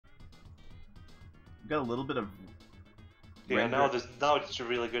got a little bit of. Yeah, render. now it's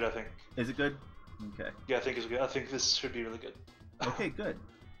really good. I think. Is it good? Okay. Yeah, I think it's good. I think this should be really good. Okay, good.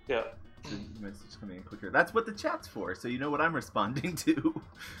 Yeah. The message coming in quicker. That's what the chat's for, so you know what I'm responding to.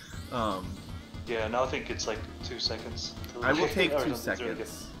 Yeah, now I think it's like 2 seconds. I will take 2 seconds. Really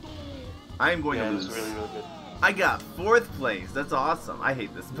I am going to lose. It's really, really good. I got 4th place. That's awesome. I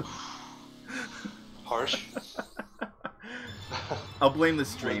hate this. Harsh. I'll blame the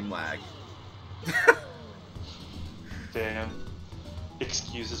stream lag. Damn.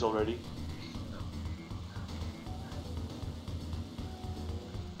 Excuses already.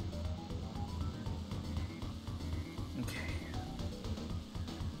 Okay.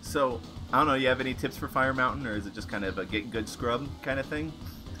 So, I don't know, you have any tips for Fire Mountain, or is it just kind of a get good scrub kind of thing?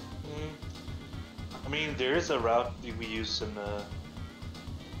 I mean, there is a route that we use in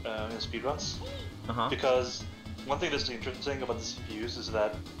speedruns. Because one thing that's interesting about the CPUs is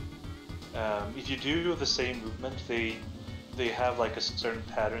that if you do the same movement, they have like a certain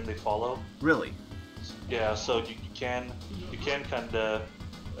pattern they follow. Really? Yeah, so you can kind of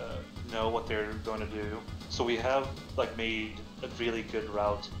know what they're going to do. So we have like made a really good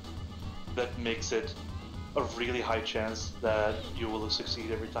route that makes it a really high chance that you will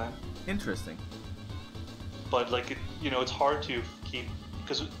succeed every time. Interesting. But like it's hard to keep,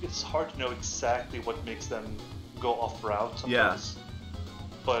 because it's hard to know exactly what makes them go off route sometimes. Yeah.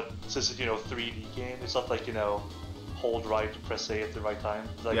 But since it's 3D game, it's not like hold right to press A at the right time.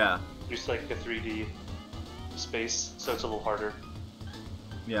 Like, yeah. There's like a 3D space, so it's a little harder.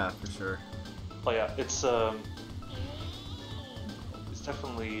 Yeah, for sure. But yeah, it's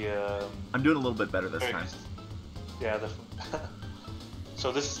definitely. I'm doing a little bit better this time. Yeah, definitely.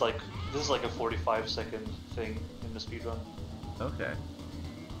 So this is like a 45-second thing in the speedrun. Okay.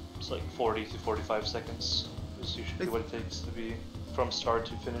 It's like 40 to 45 seconds is usually what it takes to be from start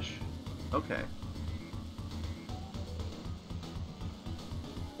to finish. Okay.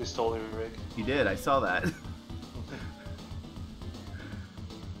 They stole your rig. He did, I saw that.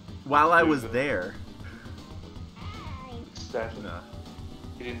 While I was there. Exactly. Nah.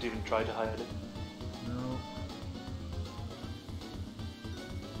 He didn't even try to hide it. No.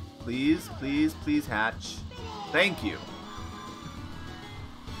 Please, please, please hatch. Thank you.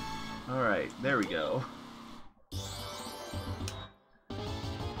 Alright, there we go.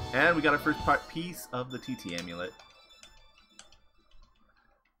 And we got our first piece of the TT amulet.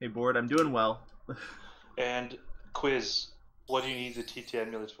 Hey, board, I'm doing well. And quiz, what do you need the TT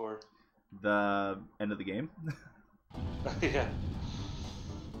amulet for? The end of the game? Yeah.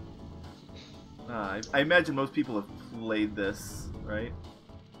 I imagine most people have played this, right?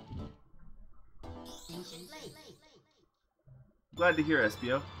 Glad to hear,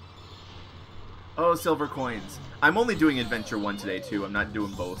 Espio. Oh, silver coins. I'm only doing Adventure 1 today, too. I'm not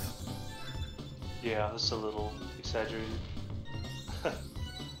doing both. Yeah, that's a little exaggerated.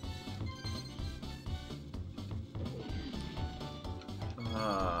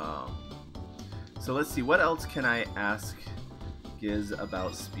 So let's see, what else can I ask Giz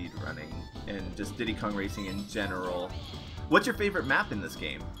about speedrunning and just Diddy Kong Racing in general? What's your favorite map in this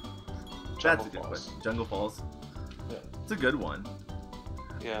game? That's a good question. Jungle Falls? Yeah. It's a good one.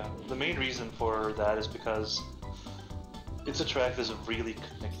 Yeah, the main reason for that is because it's a track that's really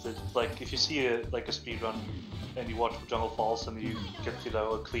connected. Like, if you see a speedrun and you watch Jungle Falls and you get to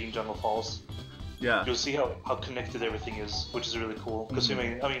a clean Jungle Falls, yeah, you'll see how connected everything is, which is really cool. Because I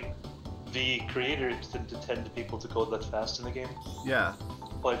mean, the creator didn't intend people to go that fast in the game. Yeah.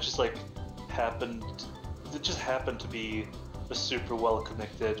 But it just happened. It just happened to be a super well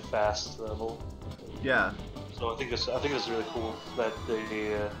connected, fast level. Yeah. So I think it's really cool that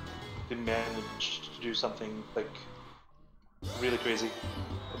they managed to do something like really crazy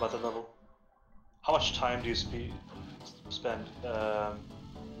about that level. How much time do you spend?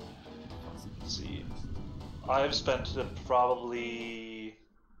 Let's see. I've spent probably.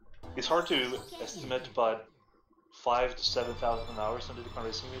 It's hard to estimate, but 5,000 to 7,000 hours on Diddy Kong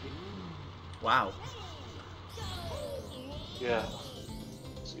Racing, maybe. Wow. Yeah.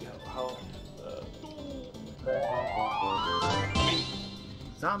 Let's see how.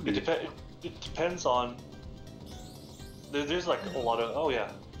 Zombie. It depends on. There's like a lot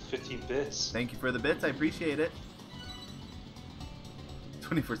of 15 bits. Thank you for the bits. I appreciate it.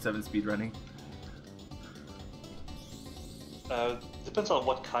 24/7 speedrunning. Depends on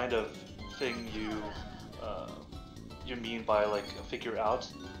what kind of thing you mean by figure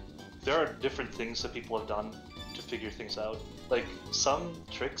out. There are different things that people have done to figure things out. Like some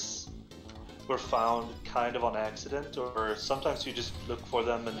tricks were found kind of on accident, or sometimes you just look for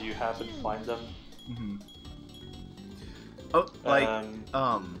them and you happen to find them. Oh, like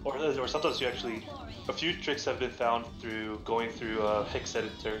or sometimes you actually, a few tricks have been found through going through a hex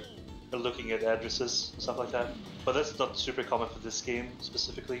editor, or looking at addresses, stuff like that. But that's not super common for this game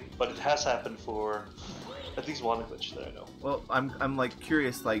specifically. But it has happened for at least one glitch that I know. Well, I'm like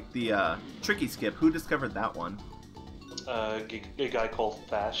curious, like the tricky skip. Who discovered that one? A guy called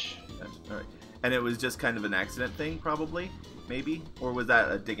Fash. All right. And it was just kind of an accident thing, probably, maybe, or was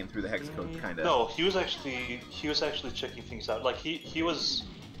that a digging through the hex code kind of? No, he was actually checking things out. Like he was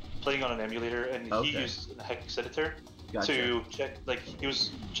playing on an emulator, and he used a hex editor to check. Like he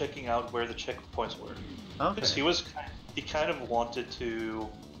was checking out where the checkpoints were. Okay. Because he kind of wanted to.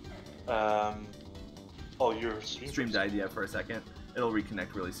 Oh, your stream died, yeah, for a second. It'll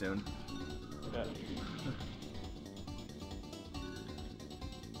reconnect really soon. Yeah.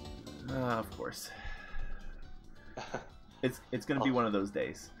 Of course. It's gonna be one of those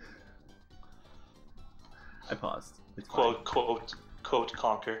days. I paused. It's quote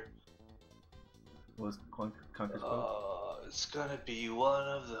conquer. What was Conquer's quote? It's gonna be one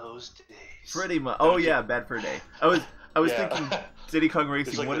of those days. Pretty much. Oh yeah, bad fur day. I was thinking Diddy Kong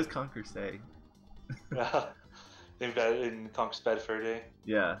Racing. Like what does Conquer say? in Conquer's Bad Fur Day.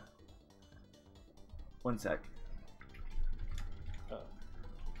 Yeah. One sec.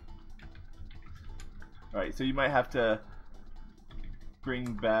 Alright, so you might have to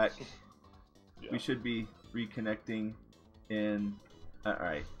bring back. We should be reconnecting in.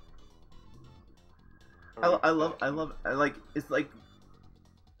 Alright. I like it's like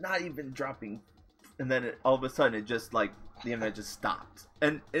not even dropping, and then all of a sudden it just like the internet just stopped,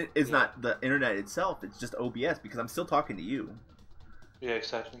 and it's not the internet itself, it's just OBS because I'm still talking to you. Yeah,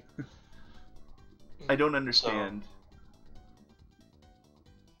 exactly. I don't understand.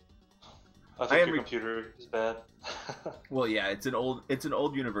 I think your computer is bad. Well, yeah, it's an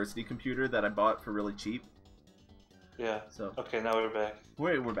old university computer that I bought for really cheap. Yeah. So okay, now we're back.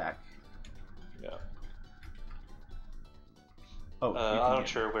 We're back. Yeah. Oh, I'm not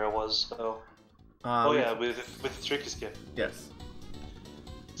sure where I was. So. Oh yeah, with tricky skip. Yes.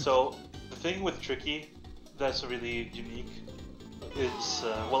 So the thing with tricky that's really unique is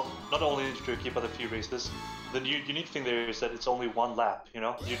well, not only tricky but a few races. The unique thing there is that it's only one lap. You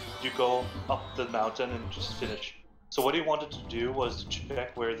know, you go up the mountain and just finish. So what he wanted to do was to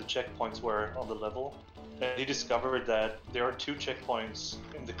check where the checkpoints were on the level, and he discovered that there are 2 checkpoints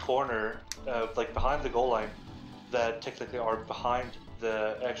in the corner, like behind the goal line, that technically are behind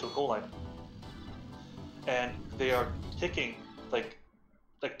the actual goal line. And they are ticking like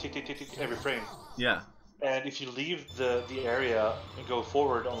tick tick tick tick every frame. Yeah. And if you leave the area and go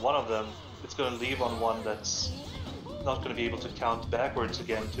forward on one of them, it's going to leave on one that's not going to be able to count backwards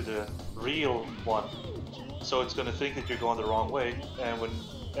again to the real one. So it's going to think that you're going the wrong way,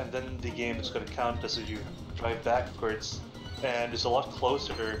 and then the game is going to count as if you drive backwards, and it's a lot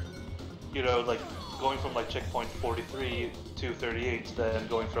closer. You know, like going from like checkpoint 43 to 38 than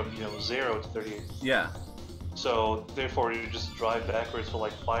going from 0 to 38. Yeah. So therefore, you just drive backwards for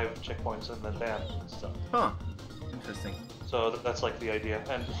like 5 checkpoints and then bam, stuff. Huh. Interesting. So that's like the idea,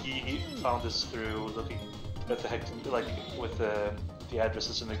 and he found this through looking at the hex, like with the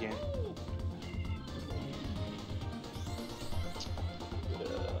addresses in the game.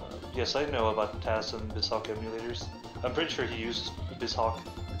 Yes, I know about Taz and BizHawk emulators. I'm pretty sure he uses BizHawk.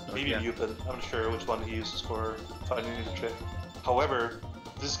 Maybe Yupin. I'm not sure which one he uses for finding the trick. However,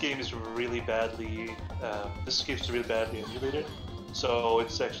 this game is really badly emulated, so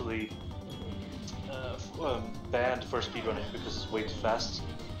it's actually banned for speedrunning because it's way too fast.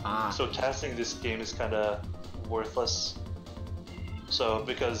 So testing this game is kind of worthless. So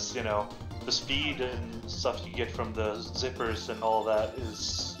because the speed and stuff you get from the zippers and all that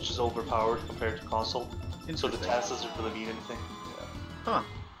is just overpowered compared to console. So the test doesn't really mean anything. Yeah. Huh.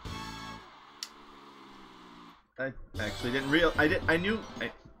 I actually didn't real. I knew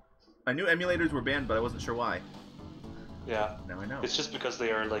emulators were banned, but I wasn't sure why. Yeah. Now I know. It's just because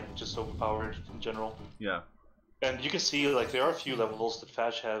they are like just overpowered in general. Yeah. And you can see like there are a few levels that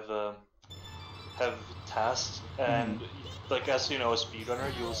Fash have tasks, and like as a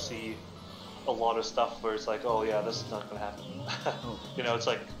speedrunner, you'll see a lot of stuff where it's like, oh yeah, this is not gonna happen. It's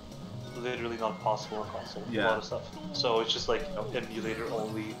like literally not possible on console. Yeah. A lot of stuff. So it's just like emulator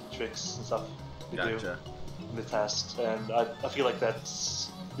only tricks and stuff they do in the tasks, and I feel like this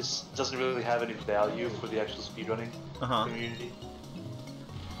doesn't really have any value for the actual speedrunning community.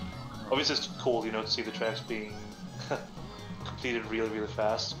 Obviously, it's cool, to see the tracks being completed really, really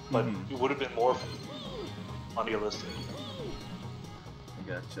fast, but it would have been more unrealistic. I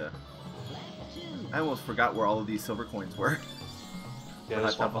gotcha. I almost forgot where all of these silver coins were. Yeah,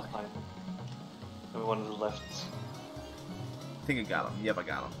 there's one behind. And one to the left. think I got him. Yep, I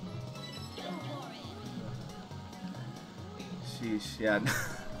got him. Sheesh, yeah.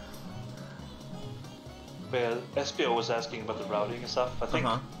 But SPO was asking about the routing and stuff. I think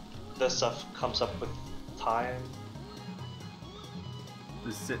that stuff comes up with time.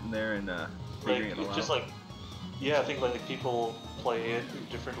 Just sitting there and figuring it all out. Just like, yeah, I think like people play it in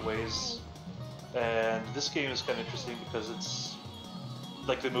different ways, and this game is kind of interesting because it's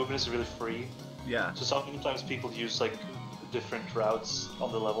like the movement is really free. Yeah. So sometimes people use like different routes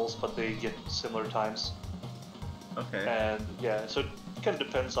on the levels, but they get similar times. Okay. And yeah, so it kind of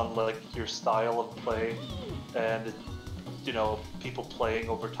depends on like your style of play, and you know, people playing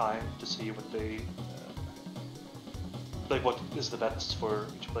over time to see what they like what is the best for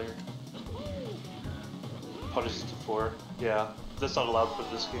each player. Apologies to 4. Yeah, that's not allowed for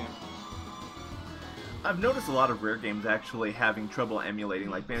this game. I've noticed a lot of rare games actually having trouble emulating,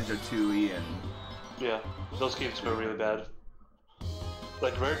 like Banjo Tooie and... Yeah, those games are really bad.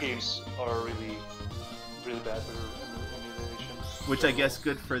 Like, rare games are really, really bad for emulation. Which I guess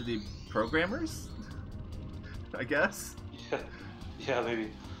good for the programmers? I guess? Yeah,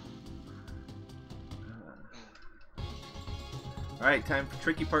 maybe. Alright, time for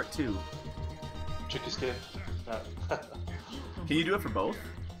Tricky Part 2. Tricky skip. Can you do it for both?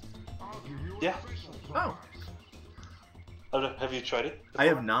 Yeah. Oh. Have you tried it before? I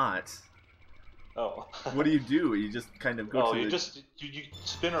have not. Oh. What do? You just kind of go to you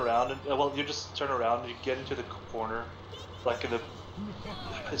spin around and well, you just turn around and you get into the corner, like in the.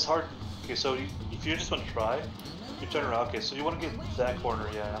 It's hard. Okay, so if you just want to try, you turn around. Okay, so you want to get that corner,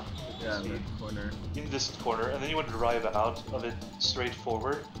 yeah. Yeah, that corner. In this corner, and then you want to drive out of it straight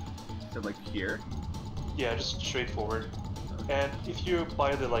forward. So like here? Yeah, just straight forward. And if you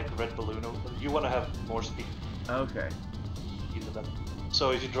buy the like red balloon, you want to have more speed. Okay.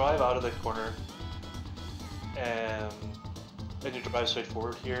 So if you drive out of that corner, and you drive straight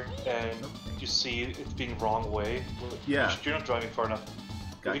forward here, and you see it being wrong way. Yeah. You're not driving far enough.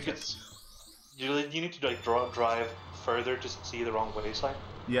 Gotcha. You need to like drive further to see the wrong way sign.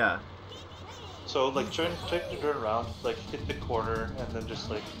 Yeah. So like turn around, like hit the corner, and then just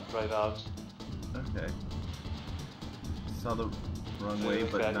like drive out. Okay. Saw the wrong way,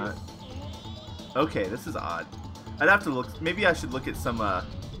 but not. Okay, this is odd. I'd have to look. Maybe I should look at some. Wait a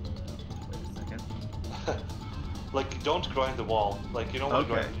second. Like, don't grind the wall. Like, you don't want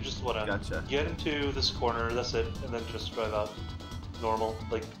to grind. You just want to get into this corner. That's it, and then just drive out. Normal,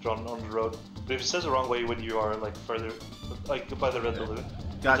 like drawn on the road. But if it says the wrong way when you are like further, like by the red balloon,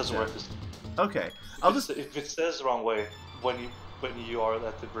 it doesn't work. Okay. If it says the wrong way when you are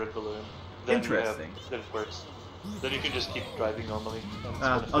at the red balloon, then then it works. Then you can just keep driving normally.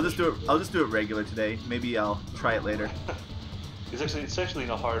 I'll just do it regular today. Maybe I'll try it later. It's actually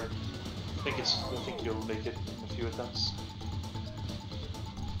not hard. I think you'll make it in a few attempts.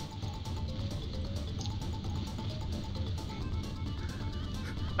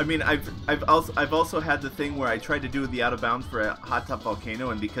 I mean, I've also had the thing where I tried to do the out of bounds for a Hot Top Volcano,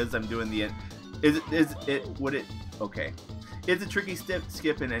 and because I'm doing the is it Tricky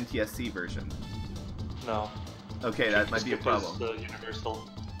Skip an NTSC version? No. Okay, that might be a problem. It's universal.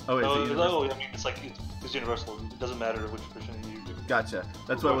 Oh, is it universal? I mean, it's universal. It doesn't matter which version you do. Gotcha.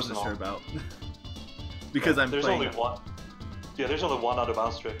 That's what I wasn't sure about. Because there's only one. Yeah, there's only one out of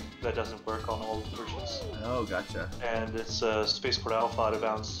bounds trick that doesn't work on all versions. Oh, gotcha. And it's Spaceport Alpha out of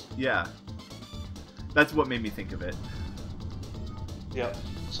bounds. Yeah. That's what made me think of it. Yeah.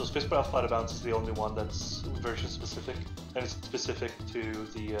 So Spaceport Alpha out of bounds is the only one that's version specific, and it's specific to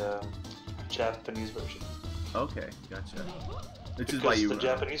the Japanese version. Okay, gotcha. Which because is why you the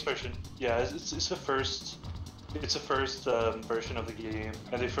Japanese version, yeah, it's the first. It's the first version of the game,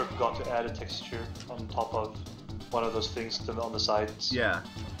 and they forgot to add a texture on top of one of those things on the sides. Yeah.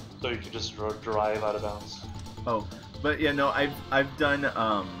 So you can just drive out of bounds. Oh, but yeah, no, I've done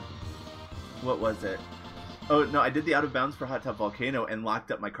what was it? Oh no, I did the out of bounds for Hot Top Volcano and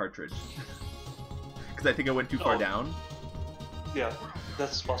locked up my cartridge because I think I went too far down. Yeah,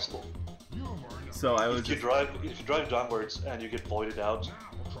 that's possible. So I was. If you drive downwards and you get voided out,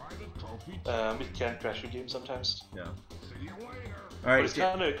 it can crash your game sometimes. Yeah. All right. But it's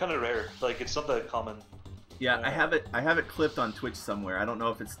kind of rare. Like it's not that common. Yeah, I have it clipped on Twitch somewhere. I don't know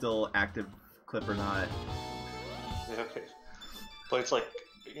if it's still active clip or not. Yeah, okay. But it's like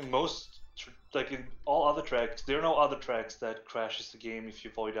in in all other tracks, there are no other tracks that crashes the game if you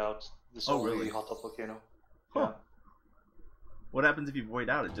void out. This really? Hot Top Volcano. Huh. Yeah. What happens if you void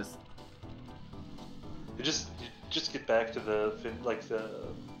out? It just. You just get back to the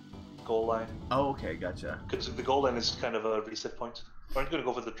goal line. Oh, okay, gotcha. Because the goal line is kind of a reset point. Aren't you gonna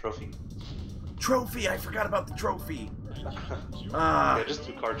go for the trophy? Trophy! I forgot about the trophy! Yeah, just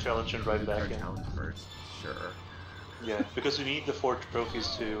do card challenge and right back card in. challenge first, sure. Yeah, because you need the 4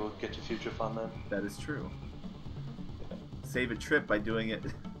 trophies to get to Future Fun then. That is true. Save a trip by doing it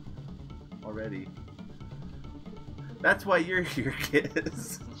already. That's why you're here,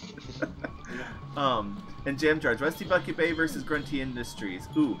 kids. And Jam Jars, Rusty Bucket Bay versus Grunty Industries.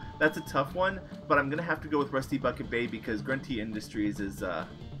 Ooh, that's a tough one, but I'm gonna have to go with Rusty Bucket Bay because Grunty Industries is a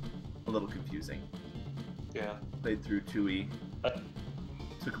little confusing. Yeah. Played through 2E.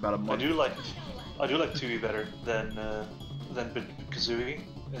 Took about a month. I do like 2E better than Kazooie.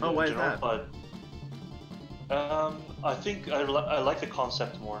 Oh, why is that? But I think I like the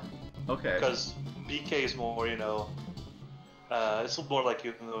concept more. Okay. Because BK is more, you know, it's more like,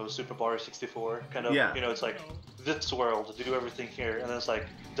 you know, Super Mario 64 kind of. Yeah. You know, it's like this world, do everything here, and then it's like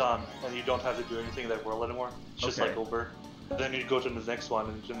done, and you don't have to do anything in that world anymore. It's just like over. And then you go to the next one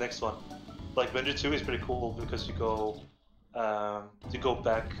and the next one. Like Banjo 2 is pretty cool because you go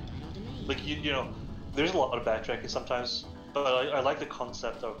back. Like you know, there's a lot of backtracking sometimes, but I like the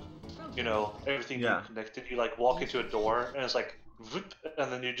concept of, you know, everything being connected. You like walk into a door and it's like, whoop, and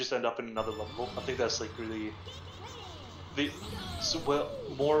then you just end up in another level. I think that's like really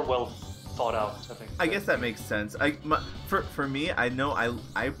more well thought out. I think. I guess that makes sense. For me, I know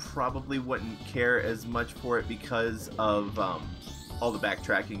I probably wouldn't care as much for it because of all the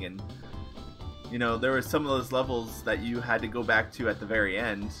backtracking and. You know, there were some of those levels that you had to go back to at the very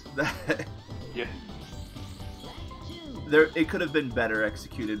end. Yeah. It could have been better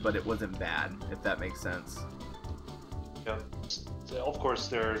executed, but it wasn't bad, if that makes sense. Yeah. Of course,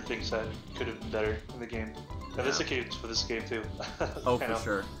 there are things that could have been better in the game. And that's the case for this game, too. Oh, for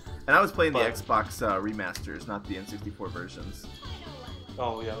sure. And I was playing the Xbox remasters, not the N64 versions.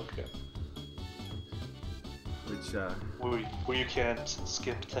 Oh, yeah, okay. Which, where you can't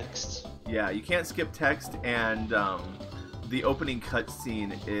skip text. Yeah, you can't skip text, and the opening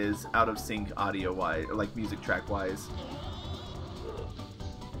cutscene is out of sync audio-wise, like music track-wise.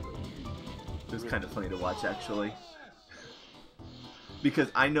 It was kind of funny to watch, actually,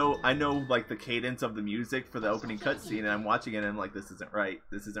 because I know like the cadence of the music for the opening cutscene, and I'm watching it, and I'm like, this isn't right.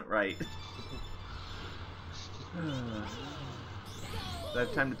 This isn't right. Do I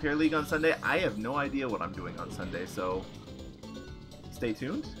have time to Peer League on Sunday? I have no idea what I'm doing on Sunday, so stay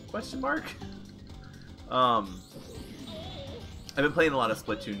tuned? Question mark. I've been playing a lot of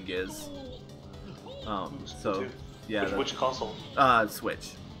Splatoon Giz. So yeah. Which console?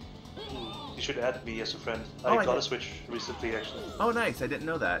 Switch. You should add me as a friend. Oh, I got a Switch recently, actually. Oh, nice! I didn't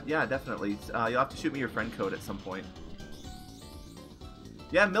know that. Yeah, definitely. You'll have to shoot me your friend code at some point.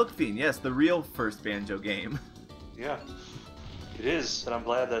 Yeah, Milk Fiend. Yes, the real first Banjo game. Yeah. It is, and I'm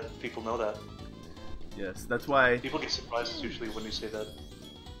glad that people know that. Yes, that's why... People get surprised usually when you say that.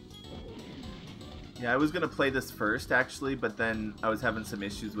 Yeah, I was going to play this first, actually, but then I was having some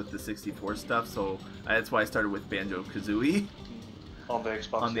issues with the 64 stuff, so that's why I started with Banjo-Kazooie. On the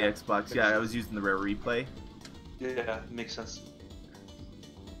Xbox. On the Xbox, yeah, I was using the Rare Replay. Yeah, makes sense.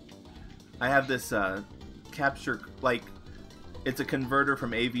 I have this capture, like, it's a converter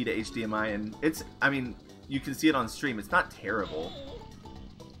from AV to HDMI, and it's, I mean... You can see it on stream. It's not terrible.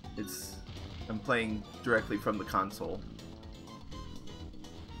 I'm playing directly from the console.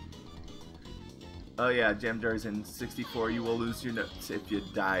 Oh yeah, Jam Jars in 64. You will lose your notes if you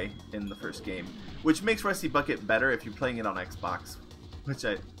die in the first game, which makes Rusty Bucket better if you're playing it on Xbox.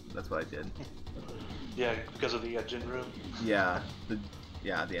 That's what I did. Yeah, because of the engine room. Yeah,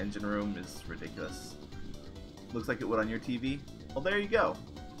 the engine room is ridiculous. Looks like it would on your TV. Well, there you go.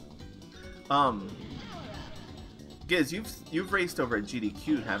 Giz, you've raced over at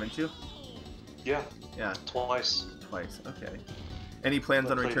GDQ, haven't you? Yeah. Yeah. Twice. Okay. Any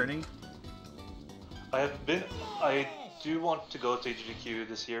plans on returning? I do want to go to GDQ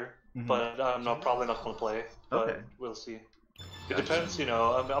this year, but I'm probably not going to play. But we'll see. It depends, you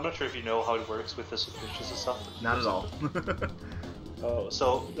know. I'm not sure if you know how it works with the subscriptions and stuff. Not at all. Oh,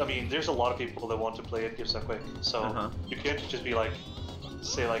 so I mean, there's a lot of people that want to play it Gives Up Quick, so you can't just be like,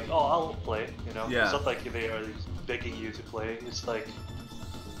 say like, oh, I'll play. You know, it's not like they are begging you to play. It's like,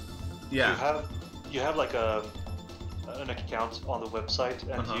 you have like an account on the website,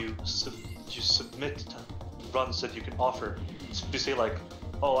 and you submit runs that you can offer. So you say like,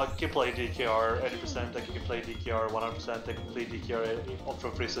 oh, I can play DKR 80%, I can play DKR 100%, I can play DKR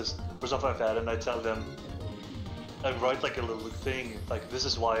Ultra Freezes, or something like that, and I tell them, I write like a little thing, like this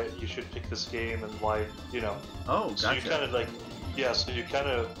is why you should pick this game and why, you know. Oh, gotcha. So you kind of like, yeah, so you kind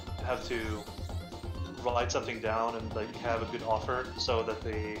of have to write something down and like have a good offer so that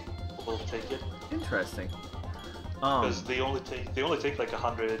they will take it. Interesting. Because they only take like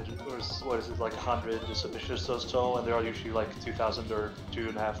 100 or what is it, like 100 submissions or so, and there are usually like 2,000 or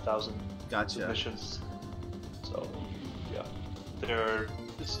 2,500 submissions. So yeah,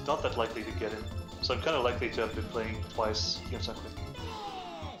 it's not that likely to get in. So I'm kind of likely to have been playing twice Games on Quick.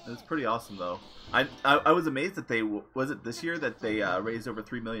 It's pretty awesome though. I was amazed that they was it this year that they raised over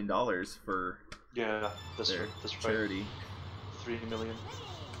 $3 million for that's charity. Right. 3 million.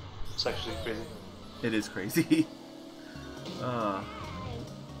 It's actually crazy. It is crazy.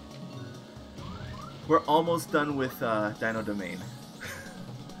 We're almost done with Dino Domain.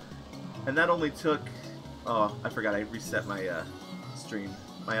 And that only took... Oh, I forgot I reset my stream.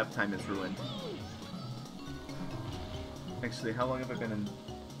 My uptime is ruined. Actually, how long have I been in...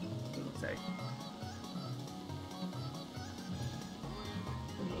 Doesn't say.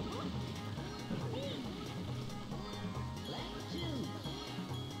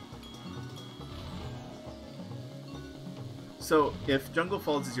 So, if Jungle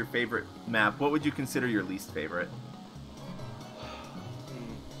Falls is your favorite map, what would you consider your least favorite?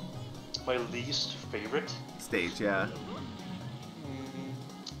 My least favorite? Stage, yeah.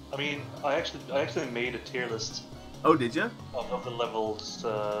 I mean, I actually made a tier list. Oh, did you? Of the levels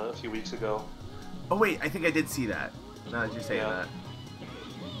a few weeks ago. Oh wait, I think I did see that. Now that you're saying that.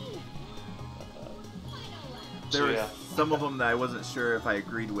 There were some of them that I wasn't sure if I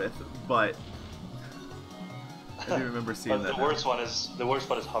agreed with, but I do remember seeing that. The worst one is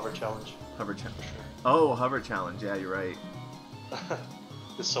Hover Challenge. Hover Challenge. Sure. Oh, Hover Challenge. Yeah, you're right.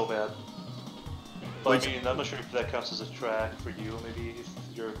 It's so bad. But I mean, I'm not sure if that counts as a track for you. Maybe if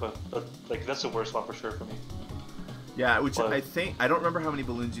you're, but like that's the worst one for sure for me. Yeah, which I think I don't remember how many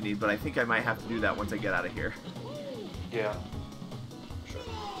balloons you need, but I think I might have to do that once I get out of here. Yeah. Sure.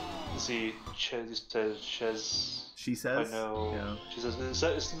 See, Ches. She says. I know. Yeah. She says,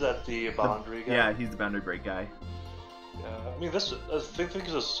 isn't that the boundary guy? Yeah, he's the boundary break guy. Yeah, I mean I think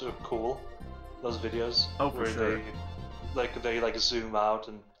it's so cool. Those videos. Oh, for sure. They zoom out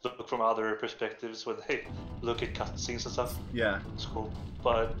and look from other perspectives where they look at cutscenes and stuff. Yeah. It's cool.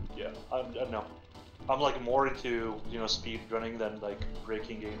 But yeah, I don't know. I'm like more into speed running than like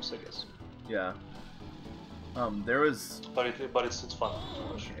breaking games, I guess. Yeah. There was. But it's fun to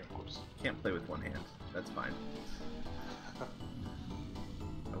watch, of course. Can't play with one hand. That's fine.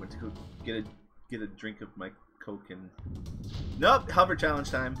 I went to go get a drink of my Coke and. Nope, Hover Challenge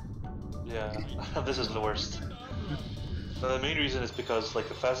time. Yeah, this is the worst. The main reason is because like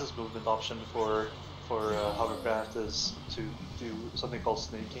the fastest movement option for hovercraft is to do something called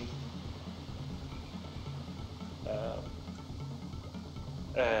snaking.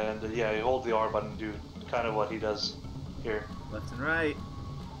 And yeah, you hold the R button, do kind of what he does here. Left and right.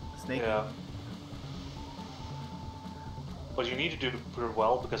 Snaking. Yeah. But you need to do it pretty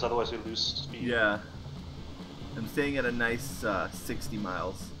well because otherwise you lose speed. Yeah. I'm staying at a nice 60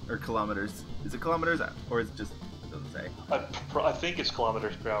 miles or kilometers. Is it kilometers or is it just? It doesn't say. I think it's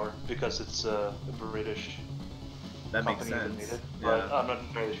kilometers per hour because it's a British that makes company sense. that made it. Yeah. But I'm not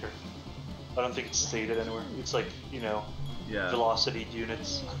entirely sure. I don't think it's stated anywhere. It's like velocity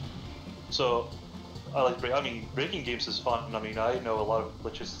units. So I like breaking games is fun. I mean, I know a lot of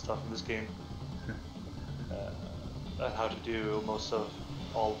glitches and stuff in this game. And how to do most of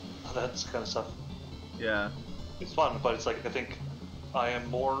all that kind of stuff. Yeah. It's fun, but it's like I think I am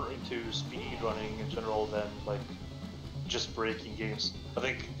more into speed running in general than like just breaking games. I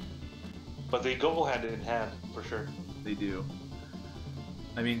think, but they go hand in hand for sure. They do.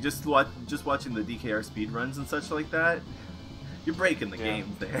 I mean, just watching the DKR speed runs and such like that, you're breaking the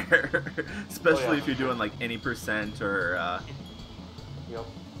games there. Especially if you're doing like any percent or. Yep.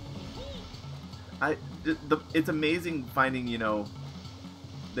 It's amazing finding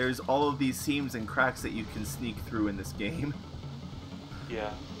there's all of these seams and cracks that you can sneak through in this game.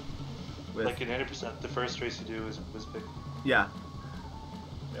 Yeah. Like in 80%, the first race you do is big. Yeah.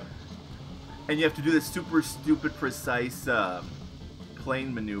 Yeah. And you have to do this super stupid precise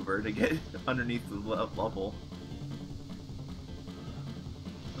plane maneuver to get underneath the level.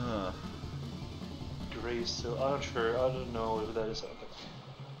 Grace, I'm not sure. I don't know who that is.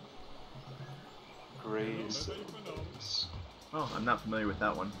 Grace. Oh, I'm not familiar with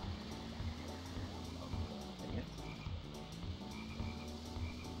that one. Dang it.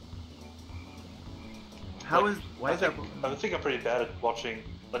 Why is that? I think I'm pretty bad at watching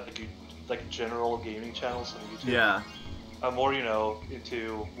like general gaming channels on YouTube. Yeah. I'm more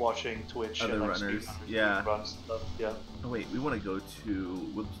into watching Twitch other and runners. Yeah. Runs stuff. Yeah. Oh wait, we want to go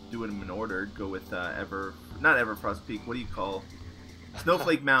to. We'll do them in order. Go with not Everfrost Peak. What do you call?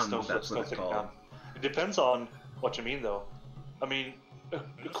 Snowflake Mountain. That's what it's called. Mountain. It depends on what you mean, though. I mean,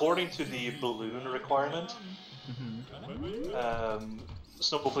 according to the balloon requirement,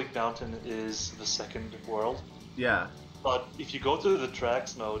 Snowflake Mountain is the second world. Yeah. But if you go to the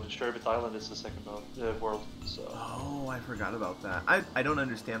tracks mode, Sherbet Island is the second world. So. Oh, I forgot about that. I don't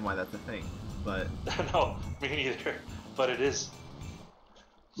understand why that's a thing, but. No, me neither. But it is.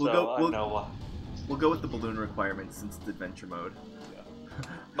 We'll so I don't know why. We'll go with the balloon requirement since it's adventure mode. Yeah.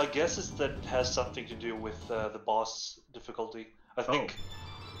 My guess is that it has something to do with the boss difficulty. I think.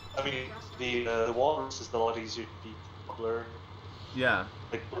 I mean, the walrus is a lot easier to beat. Blur. Yeah.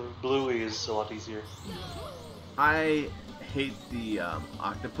 Like Bluey is a lot easier. I hate the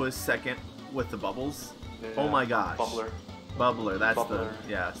octopus second with the bubbles. Yeah. Oh my gosh. Bubbler. That's Bubbler. the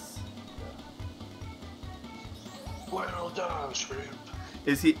yes. Well done, shrimp.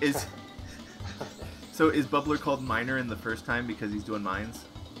 So is Bubbler called Miner in the first time because he's doing mines?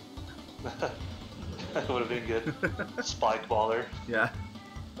 That would have been good. Spike Baller. Yeah.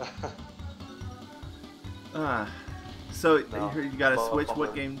 So No, you got a Switch.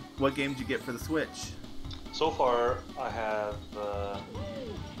 Bubbler. What game did you get for the Switch? So far, I have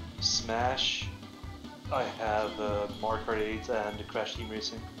Smash, I have Mario Kart 8, and Crash Team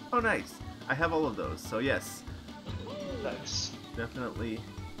Racing. Oh, nice. I have all of those. So yes. Nice. Definitely.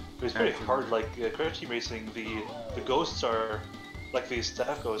 It's very hard. Like Crash Team Racing, the ghosts are like the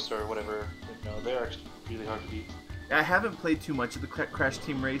staff ghosts or whatever. You know, they're actually really hard to beat. I haven't played too much of the Crash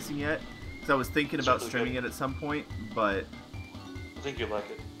Team Racing yet, because I was thinking about really streaming it at some point, but I think you'll like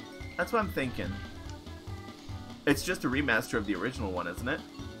it. that's what I'm thinking. It's just a remaster of the original one, isn't it?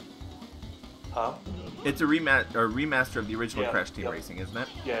 Huh? It's a remaster of the original Crash Team yep. Racing, isn't it?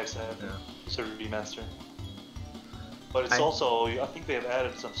 Yeah, exactly. Yeah. It's a remaster. But it's also, I think they have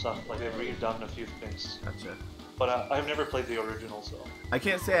added some stuff, like they've redone a few things. Gotcha. But I've never played the original, so. I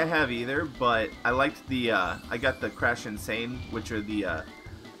can't say I have either, but I liked the, I got the Crash Insane, which are the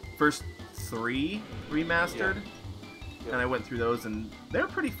first 3 remastered, Yeah. and I went through those, and they're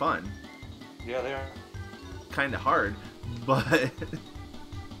pretty fun. Yeah, they are. Kind of hard, but...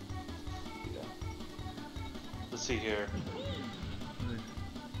 Yeah. Let's see here.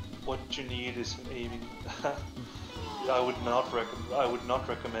 What you need is an aiming. I would not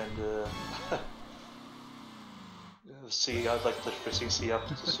recommend. C. I'd like the pressing C up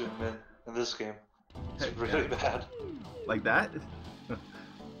to zoom in this game. It's really bad. Like that?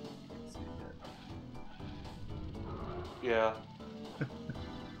 Yeah.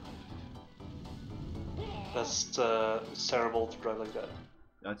 That's it's terrible to drive like that.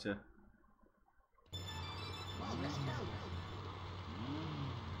 Gotcha.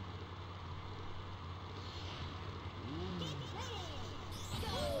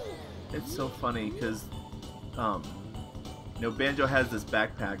 It's so funny because, Banjo has this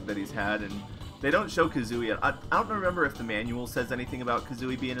backpack that he's had, and they don't show Kazooie yet. I don't remember if the manual says anything about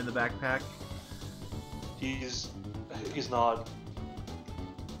Kazooie being in the backpack. He's not.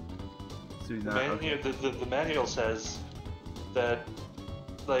 So he's not. Okay. The manual says that,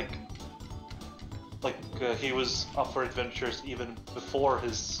 he was up for adventures even before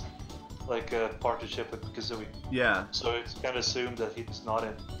his partnership with Kazooie. Yeah. So it's kind of assumed that he's not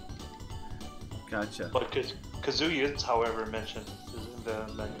in. Gotcha. But Kazooie is, however, mentioned in the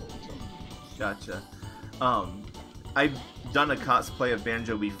manual. So. Gotcha. I've done a cosplay of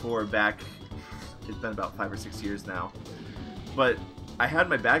Banjo before back. It's been about 5 or 6 years now. But I had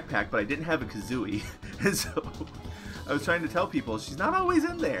my backpack, but I didn't have a Kazooie, and so I was trying to tell people she's not always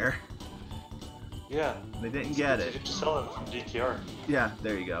in there. Yeah. They didn't get it. You should sell it from DTR. Yeah,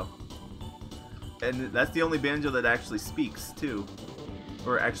 there you go. And that's the only Banjo that actually speaks too,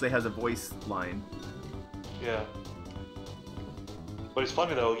 or actually has a voice line. Yeah. But it's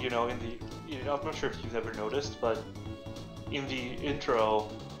funny though, I'm not sure if you've ever noticed, but in the intro,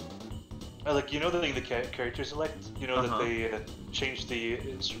 the character select, that they change the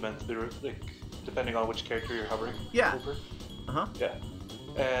instrument, depending on which character you're hovering over. Yeah.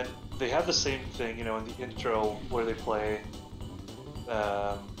 And they have the same thing, in the intro where they play,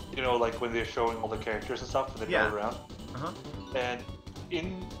 when they're showing all the characters and stuff, and they drive around.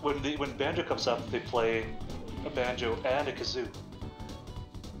 And when Banjo comes up, they play a banjo and a kazoo.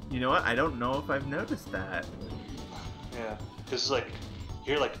 You know what? I don't know if I've noticed that. Yeah, because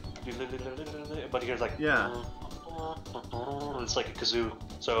here but here's it's like a kazoo.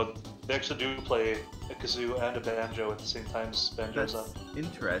 So they actually do play a kazoo and a banjo at the same time as Banjo's up. That's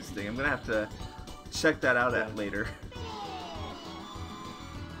interesting. I'm gonna have to check that out later.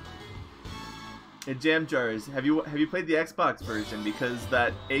 And Jam Jars, have you played the Xbox version? Because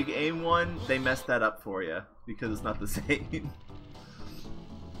that Egg Aim one, they messed that up for you because it's not the same.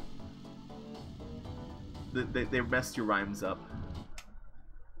 they messed your rhymes up.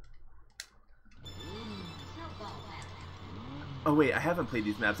 Oh wait, I haven't played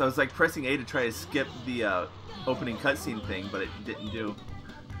these maps. I was like pressing A to try to skip the opening cutscene thing, but it didn't do.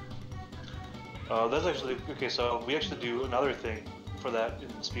 That's actually okay. So we actually do another thing for that in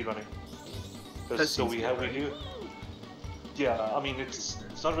speedrunning. So we do. Yeah, I mean it's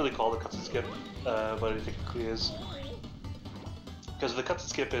not really called a cutscene skip, but it technically is. Because the cutscene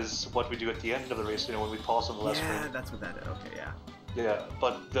skip is what we do at the end of the race. You know, when we pause on the last frame. Yeah, that's what that is. Okay, yeah. Yeah,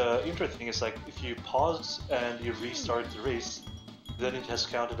 but the interesting thing is like if you pause and you restart the race, then it has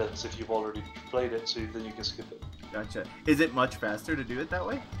counted as if you've already played it, so then you can skip it. Gotcha. Is it much faster to do it that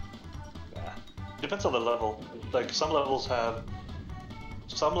way? Yeah. Depends on the level. Like some levels have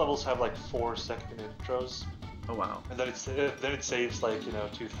like 4-second intros. Oh wow. And then it saves like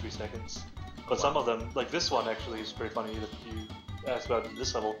 2-3 seconds. But some of them, like this one, actually is pretty funny that you asked about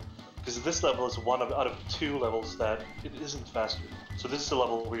this level, because this level is one out of 2 levels that it isn't faster. So this is a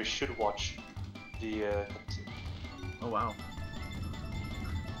level where you should watch the cutscene. Oh wow.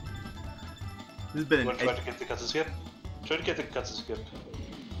 This has been try to get the cutscene skip? Try to get the cutscene skip.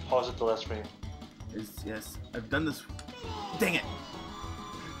 Pause at the last frame. Yes, I've done this. Dang it!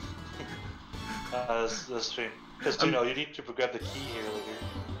 That's stream. Because you need to grab the key here later.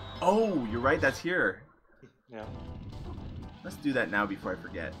 Oh, you're right. That's here. Yeah. Let's do that now before I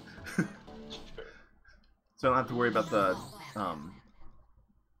forget. Sure. So I don't have to worry about the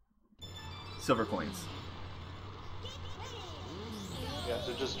silver coins. Yeah,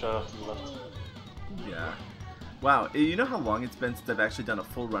 so just drive off to the left. Yeah. Wow, you know how long it's been since I've actually done a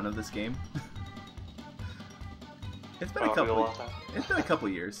full run of this game? It's been Probably a long time. It's been a couple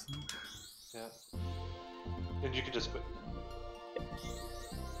years. Yeah. And you can just quit.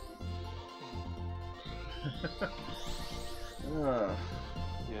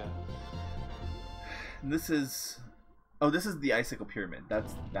 Yeah. And this is the icicle pyramid.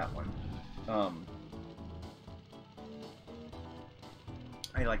 That's that one.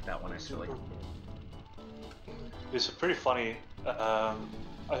 I like that one actually. It's a pretty funny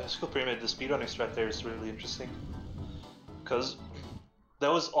icicle pyramid. The speedrunning strat there is really interesting because that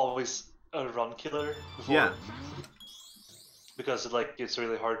was always a run killer before. Yeah. Because it's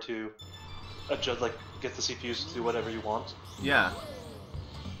really hard to adjust, get the CPUs to do whatever you want. Yeah.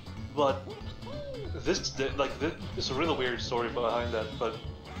 But this is a really weird story behind that. But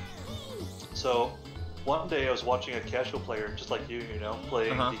so one day I was watching a casual player just like you,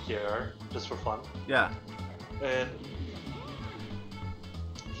 playing DKR just for fun. Yeah. And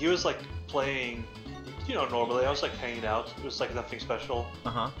he was playing, normally. I was hanging out. It was nothing special.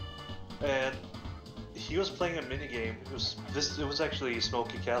 And he was playing a minigame. It was actually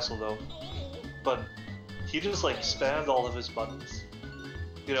Smoky Castle though. But he just spammed all of his buttons.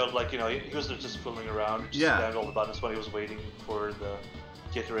 He was just fooling around. Just spammed all the buttons when he was waiting for the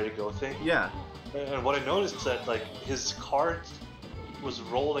get ready to go thing. Yeah. And what I noticed is that his cart was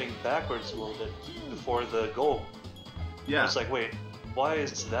rolling backwards a little bit before the goal. Yeah. I was like, wait, why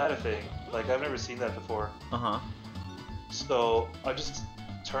is that a thing? I've never seen that before. So I just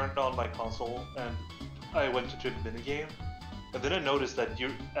turned on my console and I went to the minigame, and then I noticed that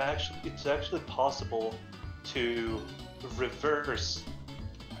it's actually possible to reverse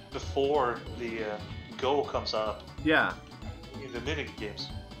before the go comes up. Yeah. In the minigames.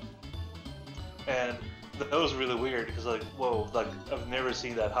 And that was really weird because whoa, I've never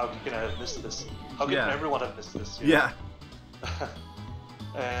seen that. How can I have missed this? How can everyone have missed this? Yeah.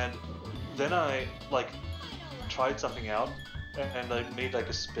 And then I tried something out, and I made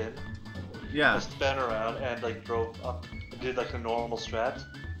a spin. Yeah. I spun around and drove up, did a normal strat,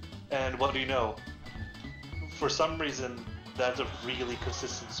 and what do you know? For some reason, that's a really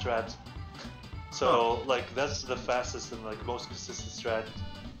consistent strat. So that's the fastest and most consistent strat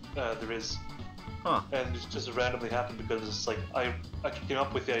there is. And it just randomly happened because it's I came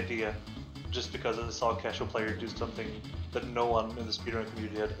up with the idea just because I saw a casual player do something that no one in the speedrun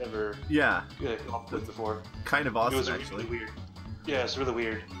community had ever come up with before. Kind of awesome, it was actually. Really weird. Yeah, it's really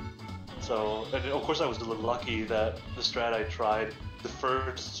weird. So, and of course I was a little lucky that the strat I tried, the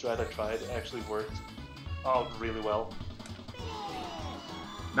first strat I tried, actually worked out really well.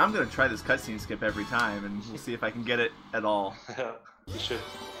 Now I'm gonna try this cutscene skip every time, and we'll see if I can get it at all. Yeah, you should.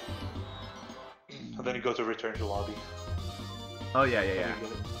 And then you go to return to lobby. Oh yeah.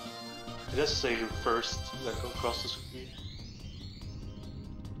 It has to say first, across the screen.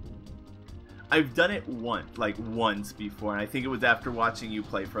 I've done it once before, and I think it was after watching you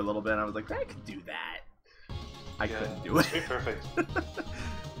play for a little bit, and I was like, I could do that. I couldn't do it. It's very perfect.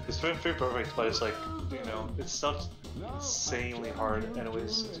 It's very perfect, but it's it's not insanely hard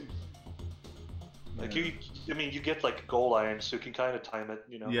anyways. You get goal lines, so you can kind of time it,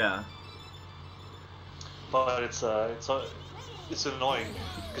 Yeah. But it's it's annoying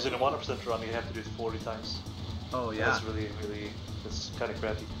because in a 100% run you have to do it 40 times. Oh yeah. That's really, that's kind of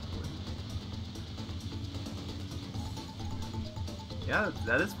crappy. Yeah,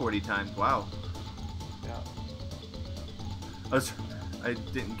 that is 40 times. Wow. Yeah. I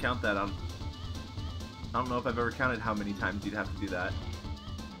didn't count that. I don't know if I've ever counted how many times you'd have to do that.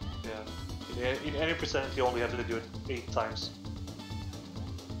 Yeah. In any percent, you only have to do it 8 times.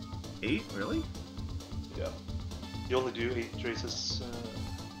 8? Really? Yeah. You only do 8 races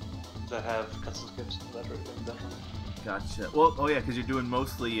that have cuts and skips in that run. Gotcha. Well, oh yeah, because you're doing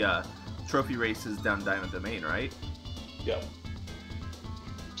mostly trophy races down Dino Domain, right? Yeah.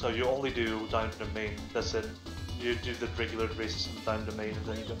 So you only do Dino Domain. That's it. You do the regular races in Dino Domain, and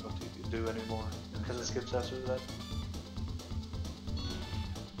then you don't have to do any more cuts and skips after that.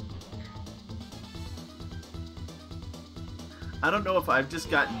 I don't know if I've just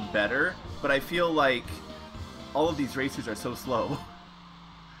gotten better, but I feel like all of these racers are so slow.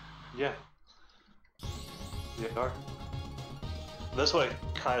 Yeah. They are. That's what I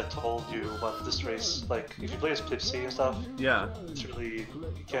kind of told you about this race. Like, if you play as Pipsy and stuff, Yeah. it's really,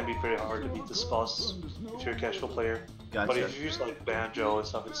 it can be very hard to beat this boss if you're a casual player. Gotcha. But if you use like Banjo and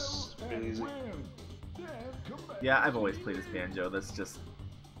stuff, it's really easy. Yeah, I've always played as Banjo. That's just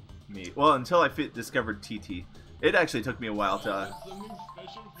me. Well, until I discovered TT. It actually took me a while to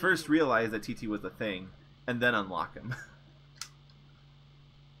first realize that TT was a thing, and then unlock him.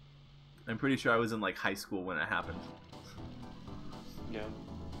 I'm pretty sure I was in like high school when it happened. Yeah.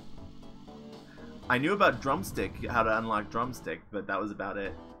 I knew about Drumstick, how to unlock Drumstick, but that was about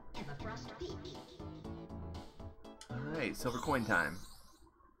it. Alright, silver coin time.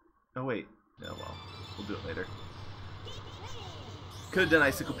 Oh wait. Oh well. We'll do it later. Could have done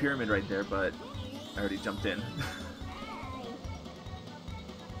Icicle Pyramid right there, but I already jumped in.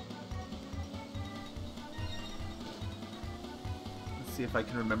 Let's see if I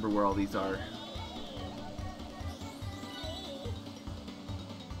can remember where all these are.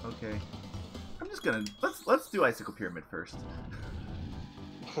 Okay. I'm just gonna let's do Icicle Pyramid first.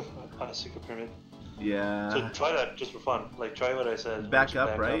 Icicle Pyramid. Yeah. So try that just for fun. Like, try what I said. Back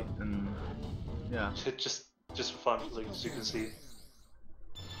up, right? And yeah. Just for fun, like, as you can see.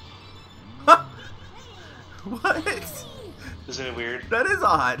 What? Isn't it weird? That is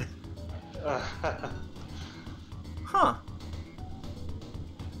odd. Huh.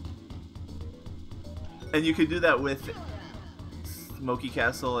 And you could do that with Smoky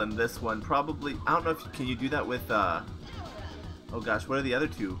Castle and this one. Probably. I don't know if can you do that with. Oh gosh, what are the other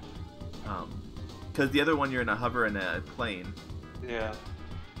two? Because the other one you're in a hover and a plane. Yeah.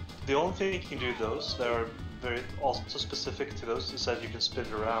 The only thing you can do those that are very also specific to those is that you can spin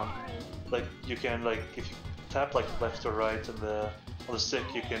it around. Like you can if you tap like left or right on the stick,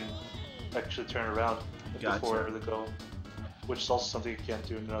 you can actually turn around before the go, which is also something you can't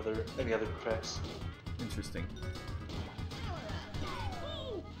do in any other tracks. Interesting.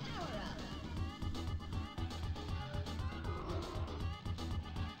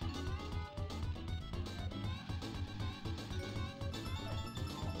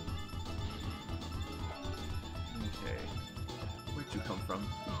 Okay. Where'd you come from?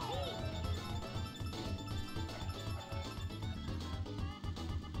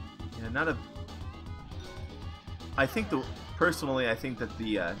 Yeah, not a... I think personally, I think that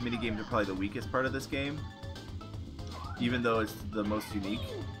the minigames are probably the weakest part of this game, even though it's the most unique.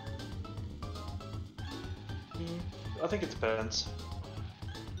 I think it depends.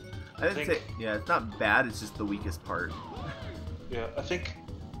 I didn't say, yeah, it's not bad, it's just the weakest part. Yeah, I think...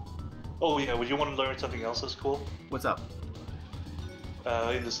 Oh yeah, would you want to learn something else that's cool? What's up?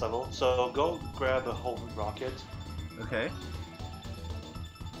 In this level. So go grab a whole rocket. Okay.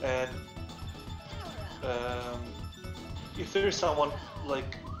 And if there's someone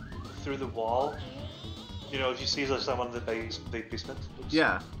like through the wall, you know, if you see someone in the basement. Oops.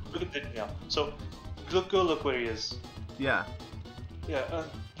 Yeah. Yeah. So go look where he is. Yeah. Yeah.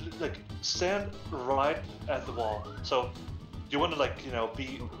 Like stand right at the wall. So you want to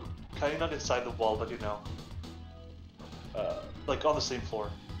be kind of not inside the wall, but like on the same floor.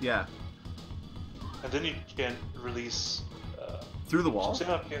 Yeah. And then you can release. Through the wall?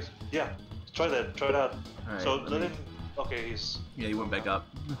 Yeah. Try that. Try it out. Right, so let him. Okay, he's. Yeah, he went back up.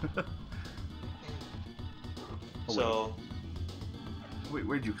 Oh, so. Wait,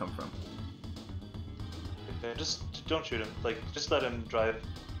 where'd you come from? Okay, just don't shoot him. Like, just let him drive.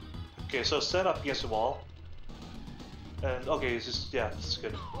 Okay, so stand up against the wall. And okay, it's just this is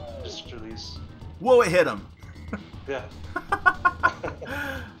good. Just release. Whoa! It hit him. Yeah.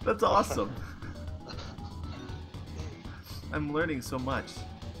 That's awesome. I'm learning so much.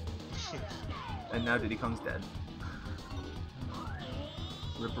 And now Diddy Kong's dead.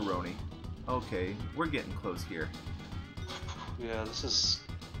 Ripperoni. Okay, we're getting close here. Yeah, this is...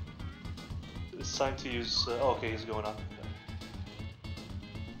 It's time to use... okay, he's going up.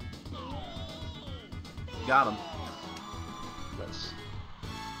 Got him. Nice.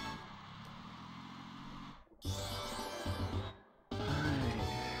 Alright.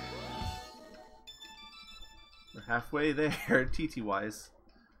 We're halfway there, TT-wise.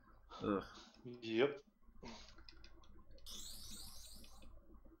 Ugh. Yep.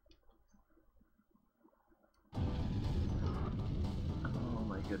 Oh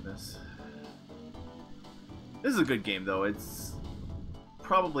my goodness. This is a good game though. It's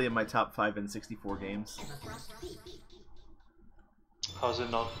probably in my top 5 N64 games. How's it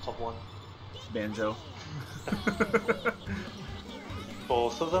not top 1? Banjo.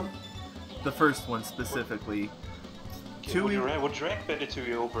 Both of them? The first one specifically. Would you rank Banjo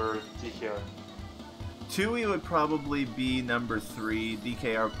Tooie over DKR? Tooie would probably be number 3,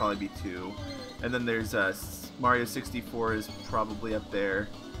 DKR would probably be 2. And then there's Mario 64 is probably up there.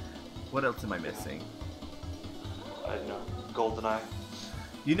 What else am I missing? I don't know. GoldenEye.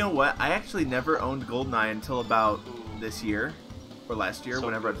 You know what? I actually never owned GoldenEye until about this year. Or last year, So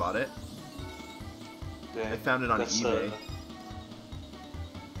whenever good. I bought it. Dang, I found it on eBay.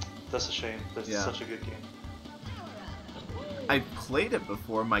 That's a shame. That's Yeah. such a good game. I played it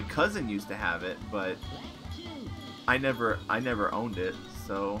before. My cousin used to have it, but I never owned it,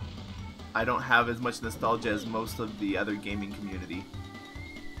 so I don't have as much nostalgia as most of the other gaming community.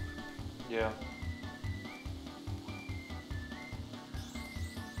 Yeah.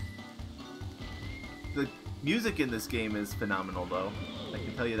 The music in this game is phenomenal, though. I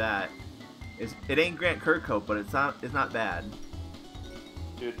can tell you that. It ain't Grant Kirkhope, but it's not bad.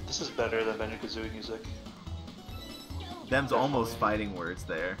 Dude, this is better than Banjo-Kazooie music. Them's almost fighting words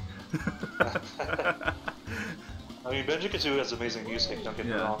there. I mean, Banjo-Kazooie has amazing music, don't get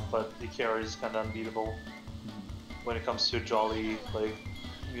me Yeah. wrong, but DKR is kind of unbeatable when it comes to jolly, like,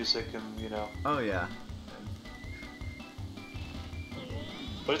 music and, you know. Oh yeah.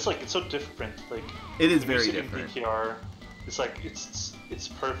 But it's like, it's so different, like... It is the very music different. in DKR, it's like, it's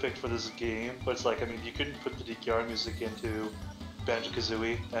perfect for this game, but it's like, I mean, you couldn't put the DKR music into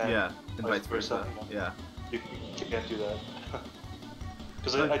Banjo-Kazooie, and Yeah, and vice versa. you know. Yeah. You can't do that.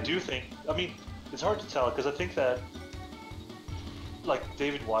 Because I do think, I mean, it's hard to tell, because I think that, like,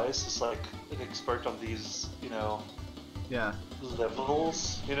 David Wise is, like, an expert on these, you know, Yeah.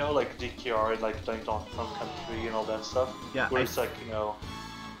 levels, you know, like DKR and, like, Donkey Kong Country and all that stuff. Yeah, Where it's, like, you know,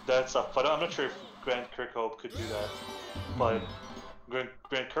 that stuff. But I'm not sure if Grant Kirkhope could do that. But Grant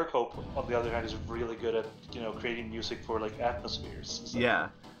Kirkhope, on the other hand, is really good at, you know, creating music for, like, atmospheres. And stuff. Yeah.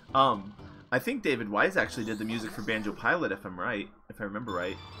 I think David Wise actually did the music for Banjo Pilot, if I remember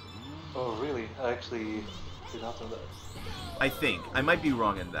right. Oh, really? I actually did not know that. I think. I might be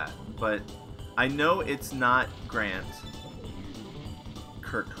wrong in that, but I know it's not Grant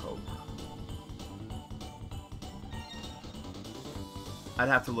Kirkhope. I'd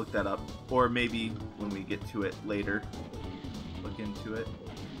have to look that up, or maybe when we get to it later, look into it.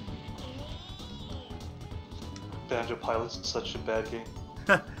 Banjo Pilot's such a bad game.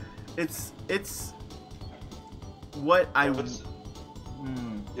 It's what I Yeah, but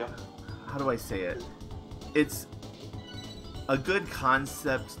yeah. how do I say it? It's a good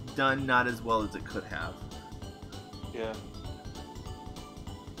concept done not as well as it could have. Yeah.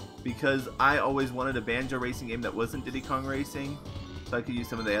 Because I always wanted a Banjo racing game that wasn't Diddy Kong Racing, so I could use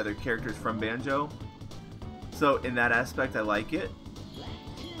some of the other characters from Banjo. So in that aspect, I like it.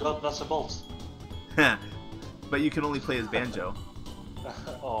 Got nuts and bolts. But you can only play as Banjo.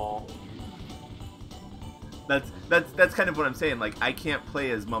 Oh. That's kind of what I'm saying. Like, I can't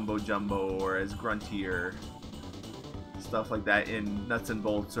play as Mumbo Jumbo or as Grunty or stuff like that in Nuts and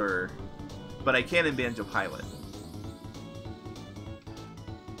Bolts, but I can in Banjo Pilot.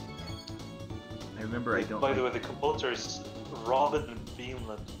 I remember I don't. By the way, the composer is Robin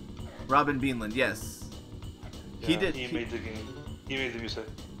Beanland. Robin Beanland, yes. He Yeah, did. He made the game. He made the music.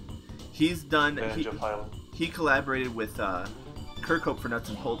 He's done. Banjo Pilot. He collaborated with Kirkhope for Nuts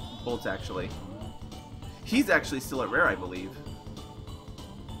and Bolts, actually. He's actually still at Rare, I believe.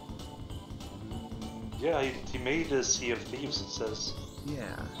 Yeah, he made a Sea of Thieves, it says.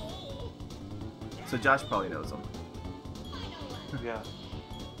 Yeah. So Josh probably knows him. Yeah.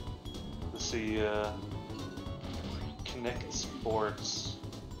 Let's see, Connect Sports.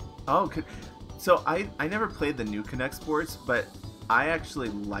 Oh, so I never played the new Connect Sports, but I actually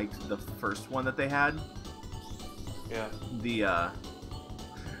liked the first one that they had. Yeah. The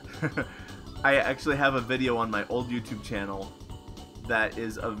I actually have a video on my old YouTube channel that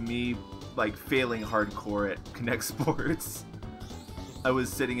is of me like failing hardcore at Connect Sports. I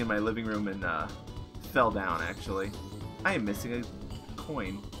was sitting in my living room and fell down, actually. I am missing a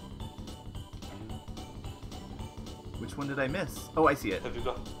coin. Which one did I miss? Oh, I see it. Have you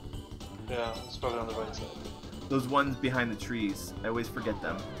got? Yeah, it's probably on the right side. Those ones behind the trees. I always forget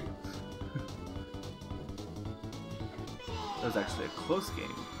them. That was actually a close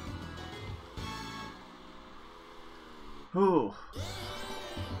game. Ooh.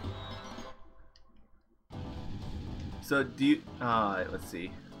 So do you? Let's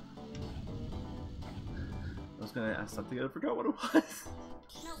see. I was gonna ask something. I forgot what it was.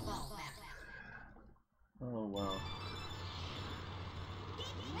 Oh wow.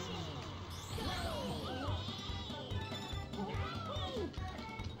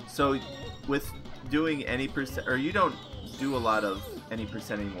 So, with doing any percent, or you don't do a lot of any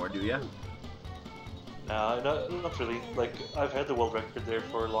percent anymore, do you? No, not really. Like, I've had the world record there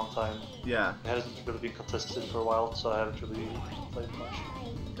for a long time. Yeah. It hasn't really been contested for a while, so I haven't really played much.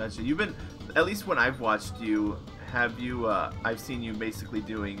 Gotcha. You've been, at least when I've watched you, have you, I've seen you basically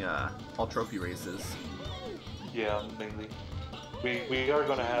doing all trophy races. Yeah, mainly. We are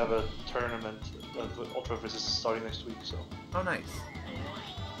going to have a tournament of all trophy races starting next week, so. Oh, nice.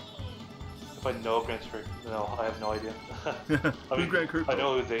 If I know Grant Kirk, no, I have no idea. I mean, Grant Kirk? I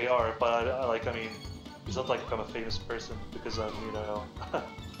know who they are, but I mean, it's not like I'm a famous person because I'm, you know,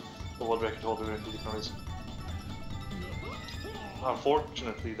 the world record holder in Diddy racing.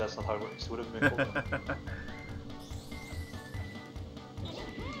 Unfortunately, that's not how it works. It would have been cool.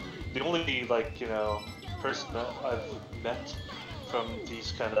 The only, like, you know, person that I've met from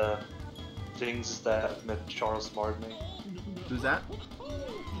these kind of things is that I've met Charles Martinet. Who's that?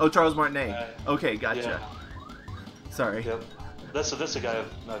 Oh, Charles Martinet. Okay, gotcha. Yeah. Sorry. Yep. That's a guy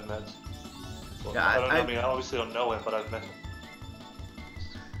I've met. Well, Yeah, I mean, I obviously don't know him, but I've met him.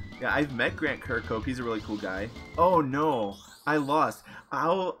 Yeah, I've met Grant Kirkhope. He's a really cool guy. Oh no, I lost.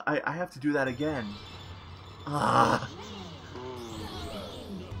 I have to do that again. Ah.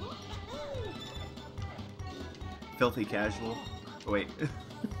 Filthy casual. Oh, wait. Get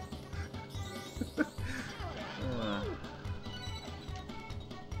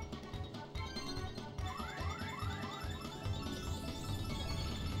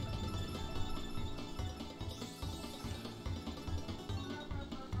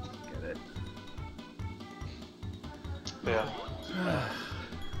it. Yeah.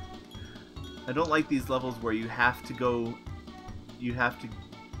 I don't like these levels where you have to go. You have to.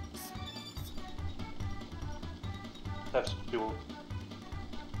 Have to do.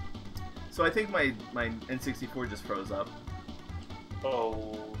 So I think my N64 just froze up.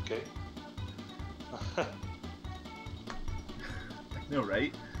 Oh, okay. No,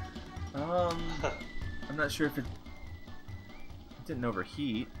 right? I'm not sure if it didn't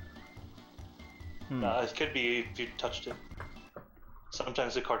overheat. It could be if you touched it.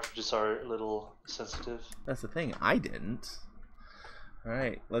 Sometimes the cartridges are a little sensitive. That's the thing. I didn't. All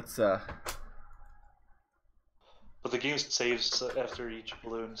right, let's. But the game saves after each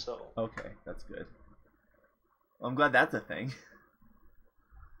balloon, so. Okay, that's good. Well, I'm glad that's a thing.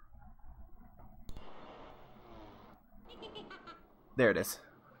 There it is.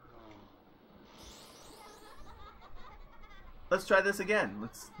 Let's try this again.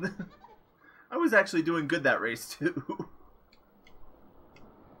 Let's. I was actually doing good that race too.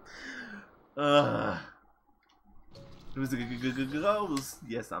 It was a goals.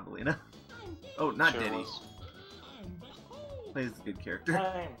 Yes, Ambelina. Oh, not Sure Diddy. was. Plays a good character.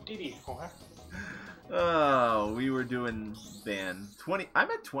 I'm Diddy. Oh, we were doing ban 20.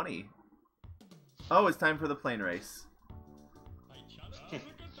 I'm at 20. Oh, it's time for the plane race.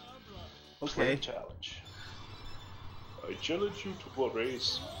 Okay. Plane challenge. I challenge you to a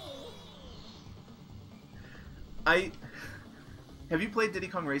race. Have you played Diddy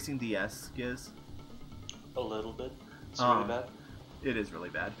Kong Racing DS, Giz? A little bit. It's really bad. It is really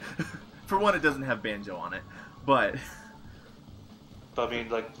bad. For one, it doesn't have Banjo on it, but But I mean,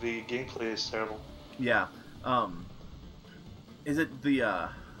 like, the gameplay is terrible. yeah. Is it the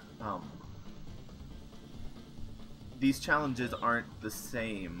these challenges aren't the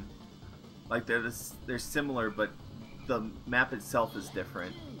same. Like they're similar, but the map itself is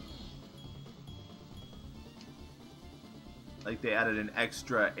different. Like they added an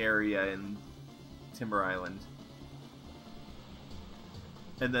extra area in Timber Island.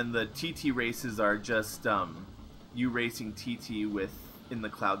 And then the TT races are just you racing TT with in the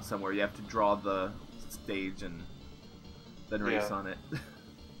cloud somewhere. You have to draw the stage and then race on it.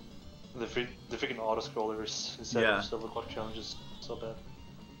 The freaking auto scrollers instead of silver clock challenges so bad.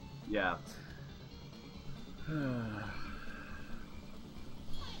 Yeah.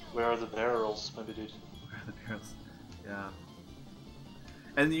 Where are the barrels, maybe, dude? Where are the barrels? Yeah.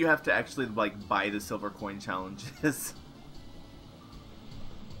 And you have to actually like buy the silver coin challenges.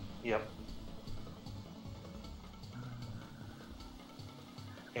 Yep.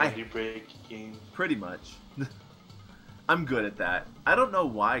 Andy break game. Pretty much. I'm good at that. I don't know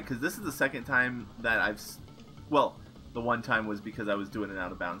why, because this is the second time that I've... Well, the one time was because I was doing an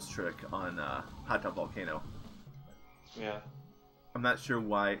out-of-bounds trick on Hot Top Volcano. Yeah. I'm not sure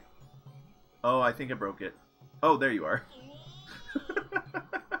why. Oh, I think I broke it. Oh, there you are.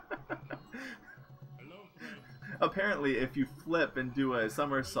 Apparently, if you flip and do a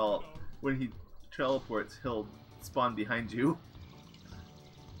somersault, when he teleports, he'll spawn behind you.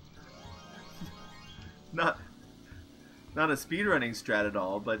 Not a speedrunning strat at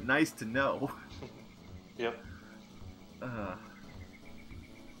all, but nice to know. Yep.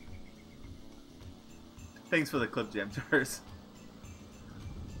 Thanks for the clip, Jam Jars.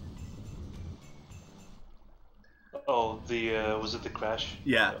 Oh, was it the crash?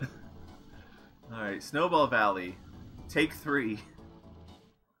 Yeah. Alright, Snowball Valley. Take 3.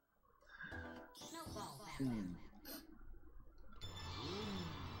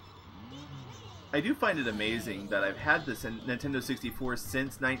 I do find it amazing that I've had this in Nintendo 64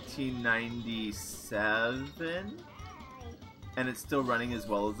 since 1997, and it's still running as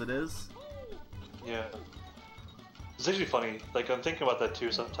well as it is. Yeah. It's actually funny. Like, I'm thinking about that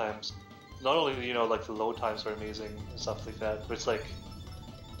too sometimes. Not only, you know, like the load times are amazing and stuff like that, but it's like,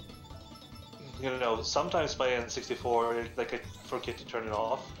 you know, sometimes my N64, like, I forget to turn it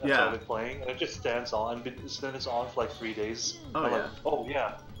off after I've been playing, and it just stands on, but then it's on for like 3 days. Oh, I'm yeah. like, oh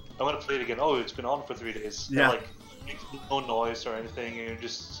yeah, I'm gonna play it again. Oh, it's been on for 3 days. Yeah. And, like, makes no noise or anything, and you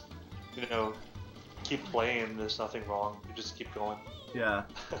just, you know, keep playing. There's nothing wrong. You just keep going. Yeah.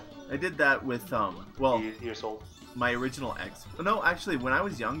 I did that with, well, 8 years old. My original X. No, actually, when I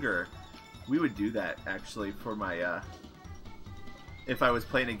was younger, we would do that, actually, for my, if I was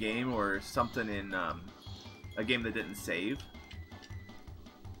playing a game or something in, a game that didn't save.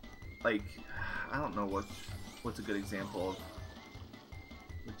 Like, I don't know what's a good example of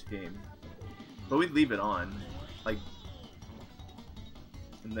which game. But we'd leave it on, like,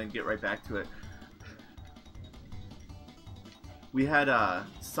 and then get right back to it. We had a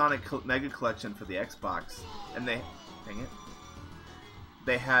Sonic Mega Collection for the Xbox, and dang it,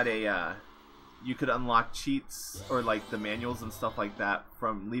 they had a, you could unlock cheats or like the manuals and stuff like that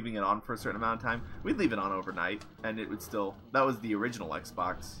from leaving it on for a certain amount of time. We'd leave it on overnight, and it would still, that was the original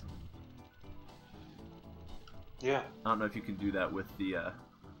Xbox. Yeah. I don't know if you can do that with the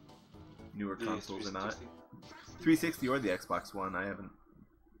newer consoles or not. 360. 360 or the Xbox One, I haven't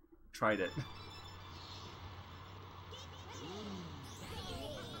tried it.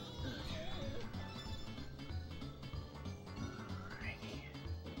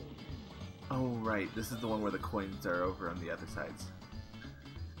 Oh, right. This is the one where the coins are over on the other sides.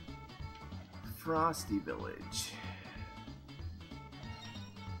 Frosty Village.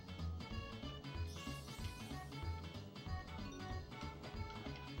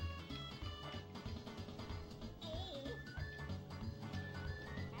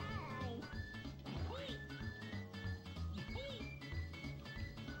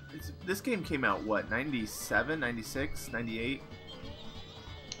 This game came out, what, 97, 96, 98?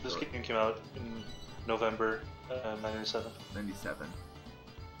 This game came out in November 97. 97.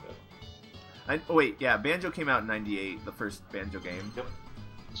 Yeah. Oh wait, yeah, Banjo came out in 98, the first Banjo game. Yep,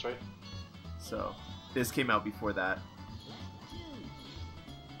 that's right. So, this came out before that.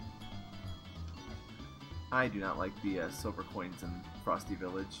 I do not like the silver coins in Frosty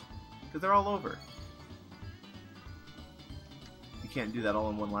Village, because they're all over. You can't do that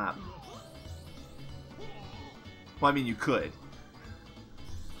all in one lap. Well, I mean, you could.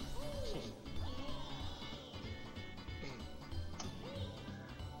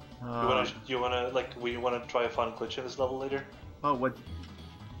 You wanna try a fun glitch in this level later? Oh, what?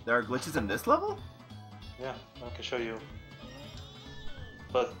 There are glitches in this level? Yeah, I can show you.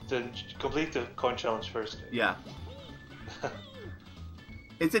 But then complete the coin challenge first. Yeah.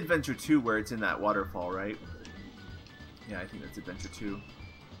 It's Adventure 2 where it's in that waterfall, right? Yeah, I think that's Adventure 2.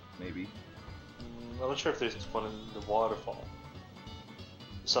 Maybe. I'm not sure if there's one in the waterfall.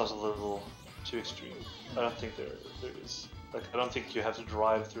 It sounds a little too extreme. I don't think there is. Like, I don't think you have to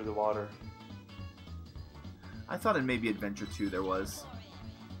drive through the water. I thought in maybe Adventure 2 there was.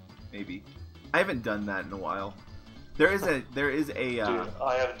 Maybe. I haven't done that in a while. There is a Dude,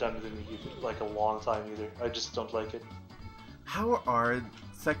 I haven't done it in like a long time either. I just don't like it. How are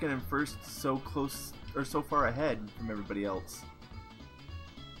second and first so close or so far ahead from everybody else?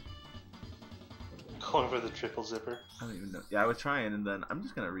 Going for the triple zipper. I don't even know. Yeah, I was trying, and then I'm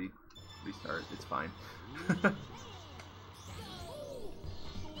just gonna restart. It's fine.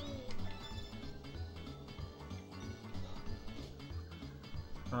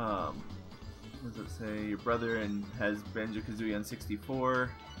 What does it say? Your brother and has Banjo-Kazooie on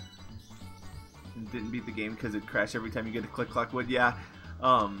 64. And didn't beat the game because it crashed every time you get a click clock wood. Yeah,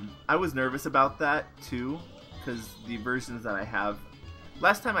 I was nervous about that too, because the versions that I have,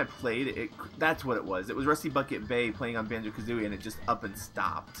 last time I played it, that's what it was. It was Rusty Bucket Bay playing on Banjo-Kazooie, and it just up and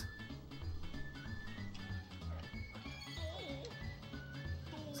stopped.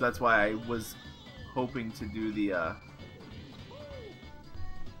 So that's why I was hoping to do the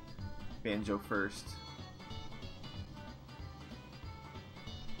Banjo first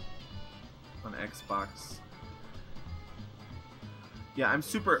on Xbox. Yeah, I'm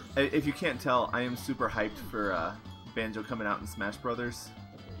super, if you can't tell, I am super hyped for Banjo coming out in Smash Brothers.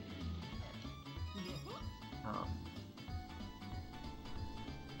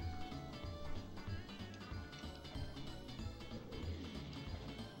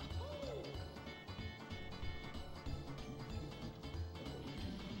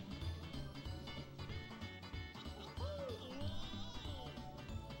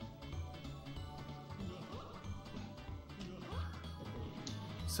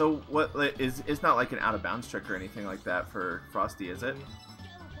 So what is? It's not like an out of bounds trick or anything like that for Frosty, is it?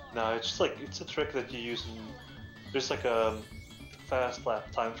 No, it's just like it's a trick that you use in. There's like a fast lap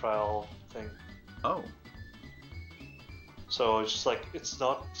time trial thing. Oh. So it's just like it's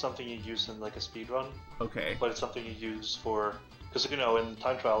not something you use in like a speed run. Okay. But it's something you use for because you know in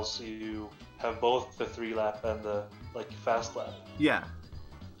time trials you have both the 3-lap and the like fast lap. Yeah.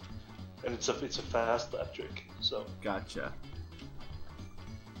 And it's a fast lap trick. So. Gotcha.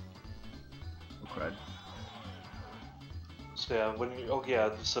 Crud. So yeah, oh yeah,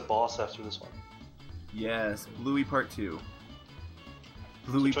 there's a boss after this one. Yes, Bluey Part 2.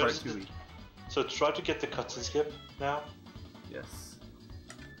 Bluey Part 2. So try to get the cutscene skip now. Yes.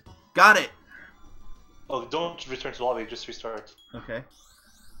 Got it! Oh, don't return to the lobby, just restart. Okay.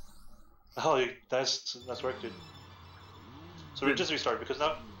 Oh, nice work, dude. So we just restart because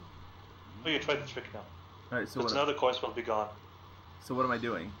now... Oh, you tried the trick now. Alright, so now the coins will be gone. So what am I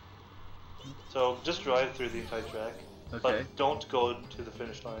doing? So just drive through the entire track, but don't go to the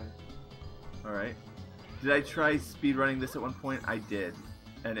finish line. Alright. Did I try speedrunning this at one point? I did.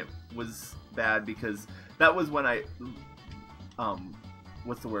 And it was bad because that was when I...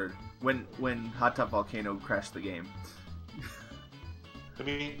 what's the word? When Hot Top Volcano crashed the game. I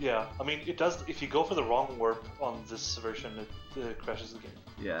mean, yeah. I mean, it does... If you go for the wrong warp on this version, it crashes the game.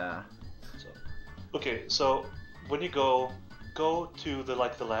 Yeah. So, okay, so when you go to the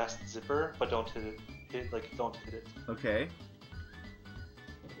the last zipper, but don't hit it. Don't hit it. Okay.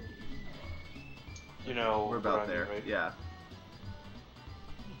 You know, we're about there, right? Yeah.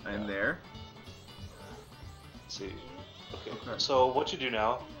 I am there. Let's see. Okay. So what you do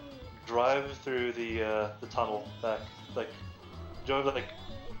now? Drive through the tunnel back, drive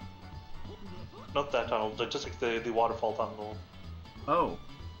not that tunnel, but just like the waterfall tunnel. Oh,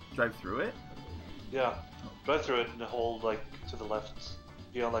 drive through it? Yeah. Drive through it and hold to the left.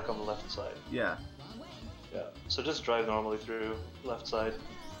 Be on on the left side. Yeah. Yeah. So just drive normally through left side.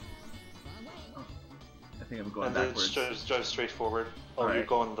 Oh. I think I'm going backwards. And then just drive straight forward. Oh, right. You're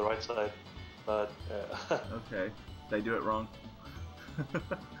going on the right side. But yeah. Okay. Did I do it wrong?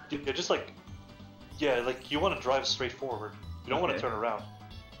 Yeah, just you want to drive straight forward. You don't want to turn around.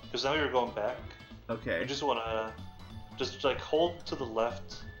 Because now you're going back. Okay. You just want to just hold to the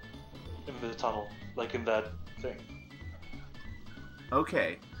left in the tunnel, in that thing.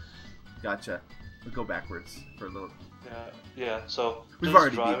 Okay. Gotcha. We'll go backwards for a little. Yeah. So we've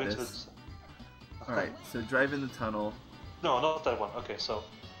already beat this. All right. So drive in the tunnel. No, not that one. Okay. So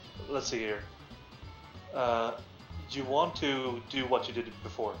let's see here. You want to do what you did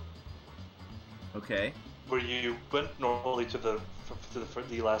before. Okay. Where you went normally to the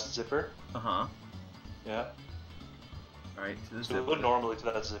last zipper. Uh-huh. Yeah. Alright, to the so zipper. You go normally to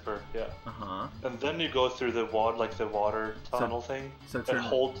that zipper, yeah. Uh-huh. And then you go through the water tunnel thing. So and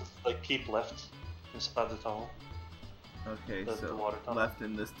hold keep left inside the tunnel. Okay, the water tunnel. Left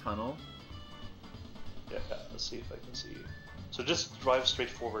in this tunnel. Yeah, let's see if I can see. So just drive straight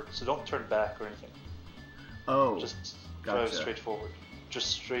forward. So don't turn back or anything. Oh. Just gotcha. Drive straight forward. Just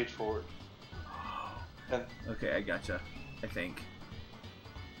straight forward. And okay, I gotcha. I think.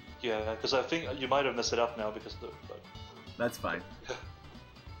 Yeah, because I think you might have messed it up now because of the. But... That's fine.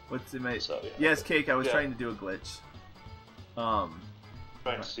 What's in my? So, yeah. Yes, Cake. I was trying to do a glitch. Trying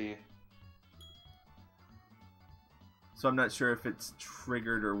to see. So I'm not sure if it's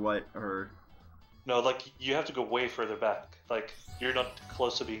triggered or what or. No, you have to go way further back. You're not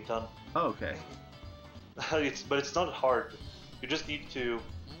close to being done. Oh, okay. But it's not hard. You just need to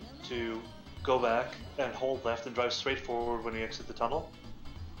go back and hold left and drive straight forward when you exit the tunnel.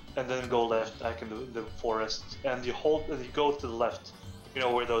 and then go left back in the forest, and you hold and you go to the left. You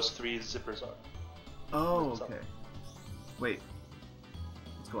know where those 3 zippers are. Oh, okay. Wait,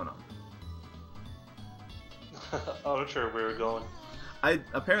 what's going on? I'm not sure where we're going.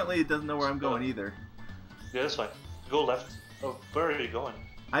 Apparently it doesn't know where I'm going either. Yeah, that's fine. Go left. Oh, where are you going?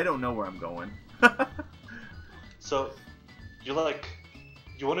 I don't know where I'm going. So, you want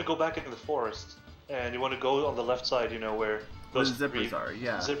to go back into the forest, and you want to go on the left side, you know, where those zippers are,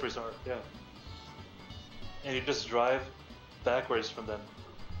 yeah. Zippers are, yeah. And you just drive backwards from them.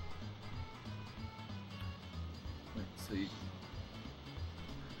 Wait, so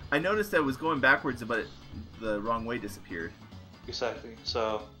I noticed that it was going backwards, but the wrong way disappeared. Exactly,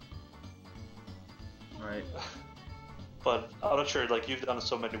 so... Alright. But I'm not sure, like, you've done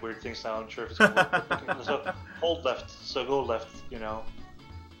so many weird things now, I'm not sure if it's going to work. So, hold left, so go left, you know.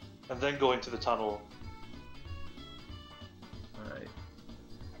 And then go into the tunnel. Alright.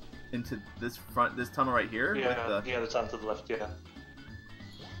 Into this tunnel right here? Yeah, the tunnel to the left, yeah.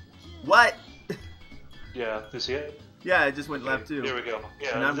 What? Yeah, you see it? Yeah, it just went left too. Here we go.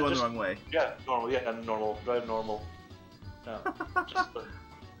 Yeah, so now I'm going the wrong way. Yeah, normal, yeah, and normal. Drive normal. No, just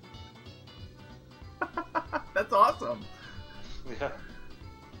That's awesome. Yeah.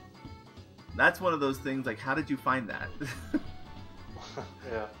 That's one of those things, like, how did you find that?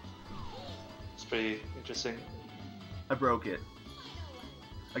 Yeah. It's pretty interesting. I broke it.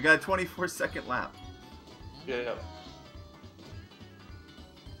 I got a 24-second lap. Yeah.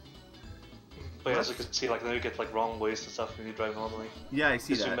 But yeah, as you can see, like, then you get like wrong ways and stuff when you drive normally. Yeah, I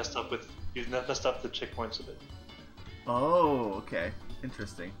see that. You messed up the checkpoints a bit. Oh, okay.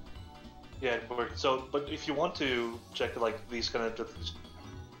 Interesting. Yeah, it worked. So, but if you want to check like these kind of,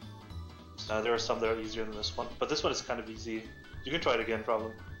 there are some that are easier than this one, but this one is kind of easy. You can try it again,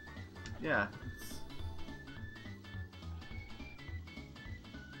 probably. Yeah.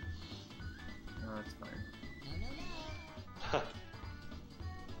 No, that's fine.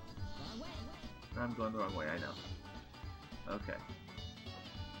 I'm going the wrong way, I know. Okay.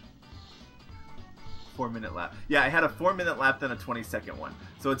 4-minute lap. Yeah, I had a 4-minute lap, then a 20-second one,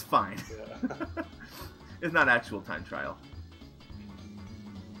 so it's fine. Yeah. It's not actual time trial.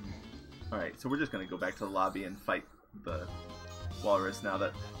 Alright, so we're just going to go back to the lobby and fight the walrus now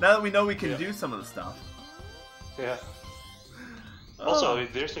that we know we can do some of the stuff. Yeah. Also,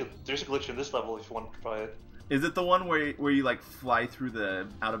 there's a glitch in this level if you want to try it. Is it the one where you like fly through the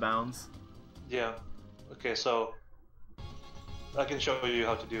out of bounds? Yeah. Okay, so I can show you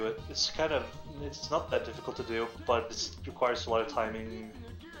how to do it. It's not that difficult to do, but it requires a lot of timing.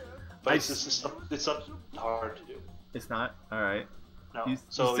 But it's not hard to do. It's not? Alright. No. You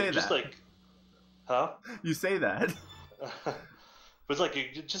say just that. like, huh? You say that. But it's like you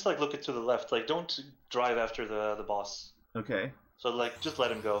just like look it to the left. Like don't drive after the boss. Okay. So like just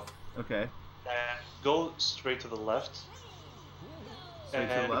let him go. Okay. And go straight to the left. Straight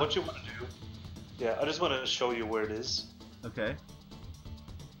to the left? What you want to do? Yeah, I just want to show you where it is. Okay.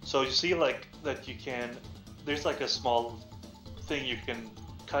 So you see like that you can. There's like a small thing you can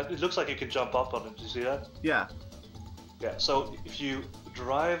cut. It looks like you can jump up on it. Do you see that? Yeah. Yeah. So if you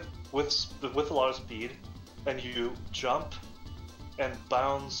drive with a lot of speed, and you jump and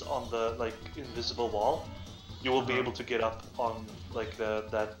bounce on the like invisible wall, you will be able to get up on like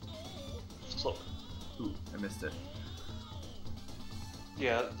that slope. Ooh, I missed it.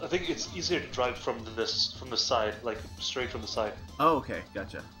 Yeah, I think it's easier to drive from the side, like straight from the side. Oh, okay,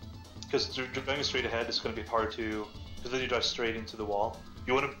 gotcha. Because driving straight ahead is going to be hard to, because then you drive straight into the wall.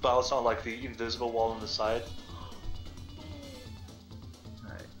 You want to bounce on like the invisible wall on the side.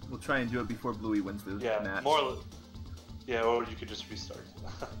 Alright, we'll try and do it before Bluey wins the match. Yeah, or you could just restart.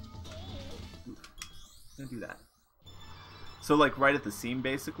 I'm gonna do that. So like right at the seam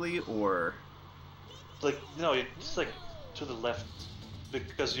basically, or? Like, no, just like to the left.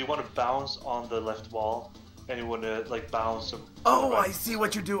 Because you want to bounce on the left wall, and you want to like bounce. Oh, right. I see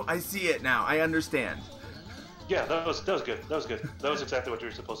what you're doing. I see it now. I understand. Yeah, that was good. That was good. That was exactly what you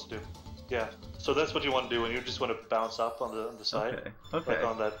were supposed to do. Yeah. So that's what you want to do, and you just want to bounce up on the side. Okay. Okay. Like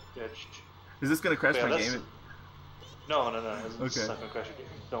on that edge. Is this gonna crash my game? No. It's okay. not gonna crash your game.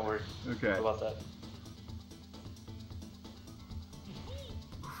 Don't worry. Okay. About that.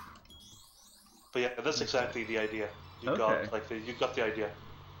 But yeah, that's exactly the idea. You got the idea.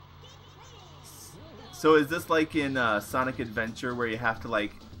 So is this like in Sonic Adventure where you have to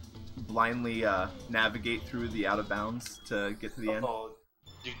like blindly navigate through the out of bounds to get to the end? Oh,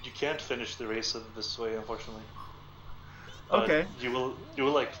 you can't finish the race this way, unfortunately. Okay. You will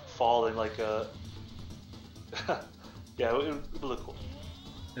like fall in like a. Yeah, it'll look cool.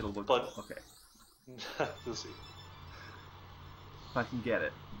 It'll look cool. Okay. We'll see. If I can get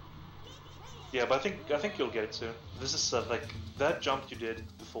it. Yeah, but I think you'll get it soon. This is like that jump you did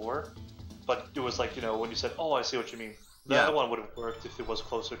before, but it was like, you know, when you said, "Oh, I see what you mean." That one would have worked if it was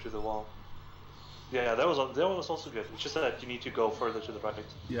closer to the wall. Yeah, that was also good. It's just that you need to go further to the right.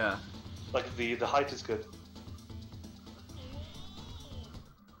 Yeah. Like the height is good.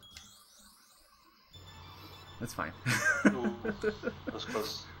 That's fine. Ooh, that was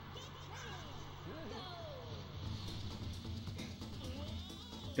close.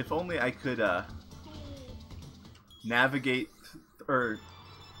 If only I could navigate, or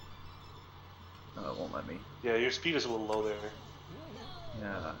oh, it won't let me. Yeah, your speed is a little low there.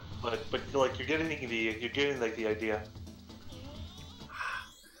 Yeah. But like you're getting like the idea.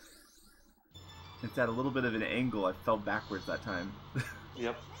 It's at a little bit of an angle. I fell backwards that time.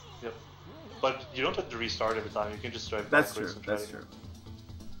 Yep. But you don't have to restart every time. You can just drive That's backwards. true. That's true.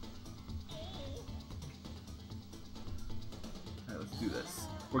 Alright, let's do this.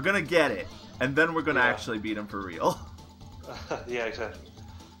 We're gonna get it, and then we're gonna actually beat him for real. Yeah, exactly.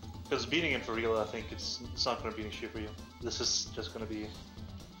 Because beating him for real, I think it's not gonna be an issue for you. This is just gonna be.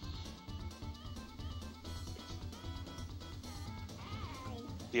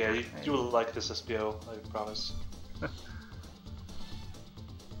 Yeah, you will like this SPO, I promise.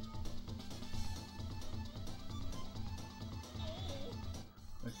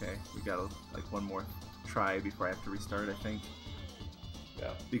 Okay, we got like one more try before I have to restart, I think.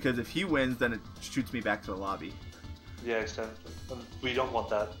 Yeah. Because if he wins, then it shoots me back to the lobby. Yeah, exactly. We don't want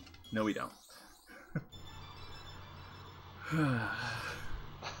that. No, we don't.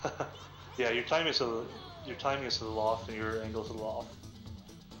 Yeah, your timing is a little off and your angle's a little off.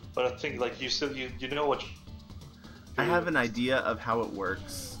 But I think like you know what. I have an idea of how it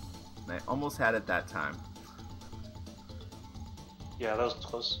works. And I almost had it that time. Yeah, that was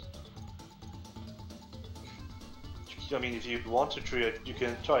close. I mean, if you want to try it, you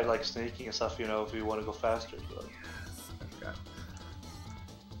can try like snaking and stuff, you know, if you want to go faster. But... Yes, I forgot.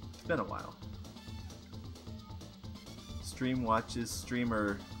 It's been a while. Stream watches,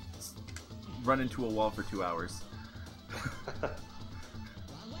 streamer run into a wall for 2 hours. I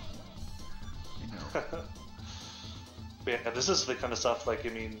know. But yeah, this is the kind of stuff, like, I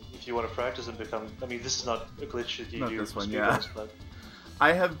mean, if you want to practice and become, I mean, this is not a glitch that you not do. This one, yeah. But...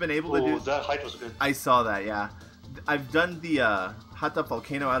 I have been able to do... that height was good. I saw that, yeah. I've done the Hot Top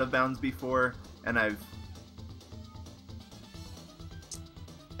Volcano out of bounds before, and I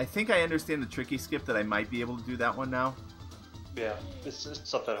think I understand the tricky skip that I might be able to do that one now. Yeah, it's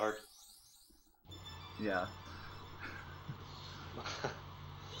not that hard. Yeah.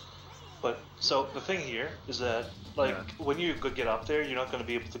 But, so, the thing here is that, like, when you get up there, you're not going to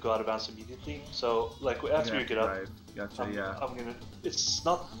be able to go out of bounds immediately. So, like, after you get up, gotcha,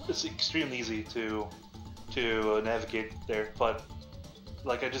 it's extremely easy to navigate there, but,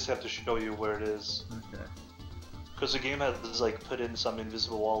 like, I just have to show you where it is. Okay. Because the game has, like, put in some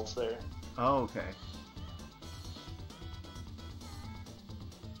invisible walls there. Oh, okay.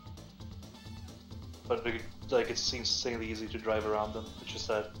 But, like, it seems insanely easy to drive around them. It's just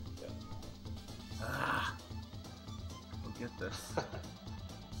that, yeah. Ah. We'll get this.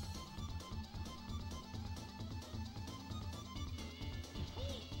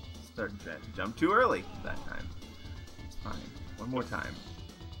 Start jump too early that time. It's fine. One more time.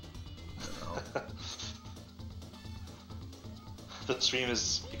 I don't know. The stream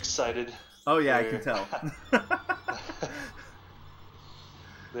is excited. Oh yeah, I can tell.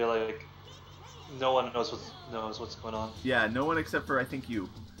 They're like, no one knows what's going on. Yeah, no one except for I think you.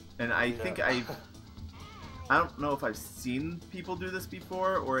 And I think I don't know if I've seen people do this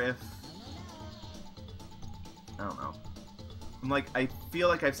before or if I don't know. I'm like, I feel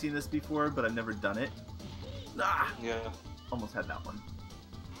like I've seen this before, but I've never done it. Ah! Yeah. Almost had that one.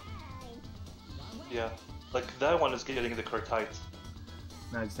 Yeah. Like that one is getting the correct height.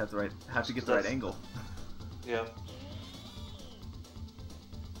 Now I just have to get the right angle. Yeah.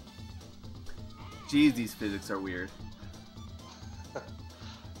 Jeez, these physics are weird.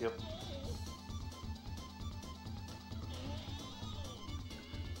 Yep.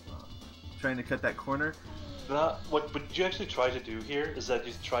 Trying to cut that corner. What you actually try to do here is that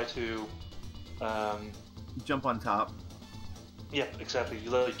you try to jump on top. Yeah, exactly.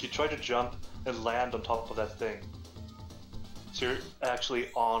 You try to jump and land on top of that thing. So you're actually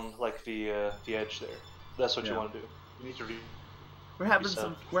on like the edge there. That's what you want to do. You need to We're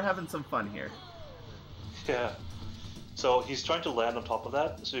having some fun here. Yeah. So he's trying to land on top of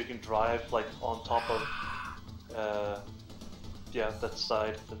that, so you can drive like on top of that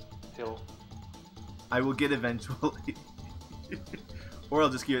side, the hill. I will get eventually. Or I'll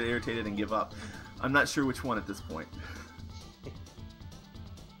just get irritated and give up. I'm not sure which one at this point.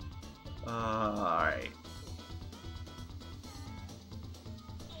 Alright.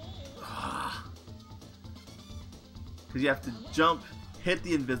 Because you have to jump, hit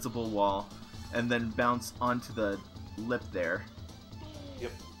the invisible wall, and then bounce onto the lip there.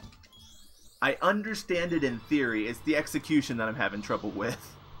 Yep. I understand it in theory. It's the execution that I'm having trouble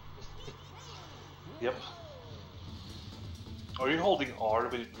with. Yep. Are you holding R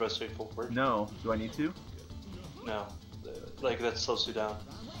to be press straightforward? No. Do I need to? No. Like, that slows you down.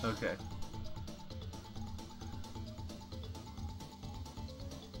 Okay.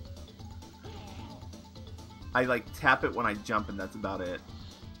 I like tap it when I jump and that's about it.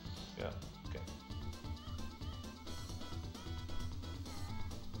 Yeah, okay.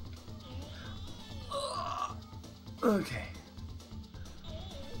 Okay.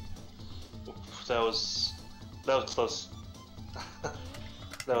 Oof, that was close.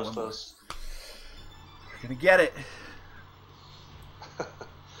 That was close. We're gonna get it.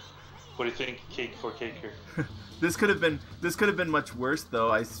 What do you think, cake for cake here? This could have been much worse though.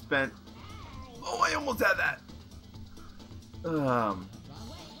 I spent. Oh, I almost had that.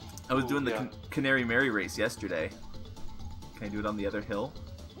 I was doing the Canary Mary race yesterday. Can I do it on the other hill?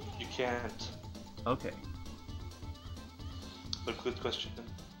 You can't. Okay. But good question.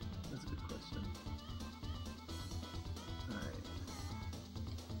 That's a good question. Alright.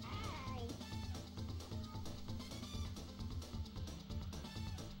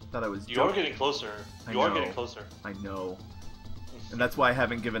 Thought I was. You are getting closer. You are getting closer. I know. And that's why I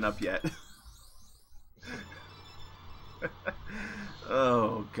haven't given up yet.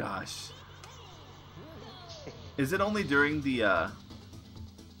 Oh gosh. Is it only during the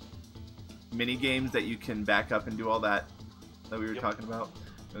mini games that you can back up and do all that we were talking about?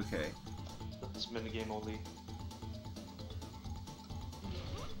 Okay. That's minigame only.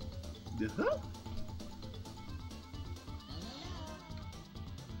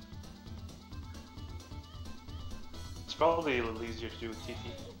 It's probably a little easier to do with TT.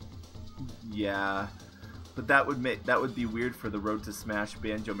 Yeah, but that would be weird for the Road to Smash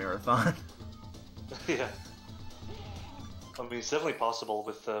Banjo Marathon. Yeah. I mean, it's definitely possible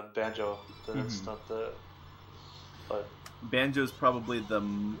with Banjo. That's not the. But Banjo's probably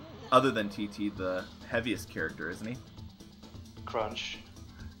other than TT, the heaviest character, isn't he? Crunch.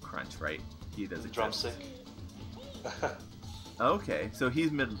 Crunch, right? He does a drumstick. Okay, so he's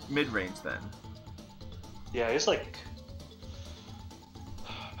mid range then. Yeah, he's like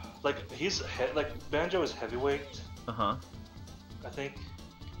he's Banjo is heavyweight. I think,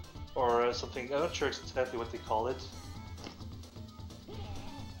 or something. I'm not sure exactly what they call it.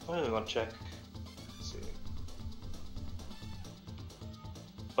 I really want to check. Let's see.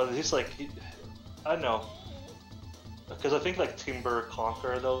 But he's like, I don't know, because I think like Timber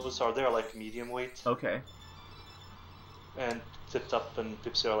Conquer, they're like medium weight. Okay. And Tipped Up and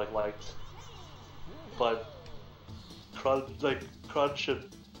Pipsy are like light. But Crunch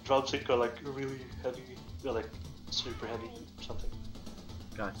and Drumstick are like really heavy. They're like super heavy or something.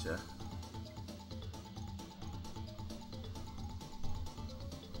 Gotcha.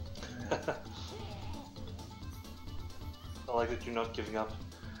 I like that you're not giving up.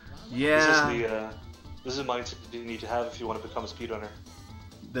 Yeah. This is the mindset you need to have if you want to become a speedrunner.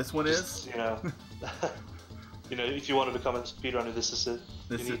 This one is? You know, if you want to become a speedrunner, this is it.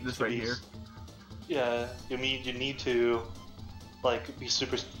 This right here. Yeah, you need to like be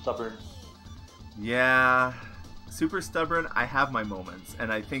super stubborn. Yeah, super stubborn. I have my moments,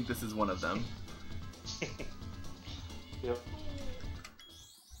 and I think this is one of them. Yep.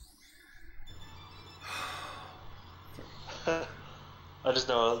 I just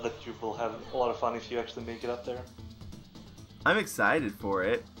know that you will have a lot of fun if you actually make it up there. I'm excited for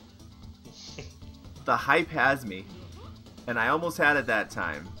it. The hype has me, and I almost had it that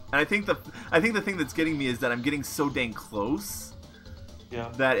time. And I think the thing that's getting me is that I'm getting so dang close. Yeah.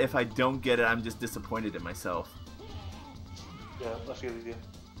 That if I don't get it, I'm just disappointed in myself. Yeah, I feel you.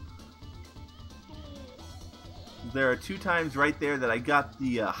 There are 2 times right there that I got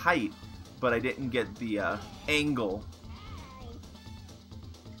the height, but I didn't get the angle.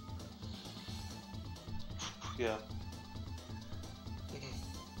 Yeah.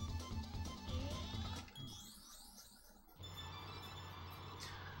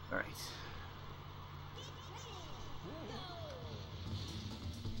 All right.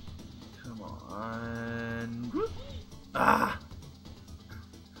 Come on. Ah.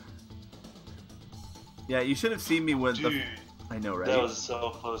 Yeah, you should have seen me when Dude, I know, right? That was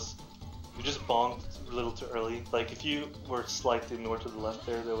so close. You just bonked a little too early. Like, if you were slightly more to the left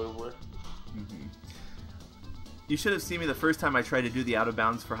there, that would have worked. You should have seen me the first time I tried to do the out of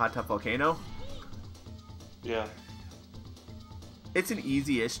bounds for Hot Top Volcano. Yeah. it's an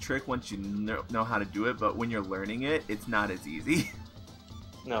easy-ish trick once you know how to do it, but when you're learning it, it's not as easy.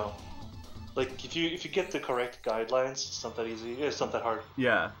 No. Like, if you get the correct guidelines, it's not that easy. It's not that hard.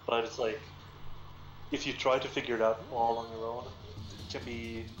 Yeah. But it's like, if you try to figure it out all on your own, it can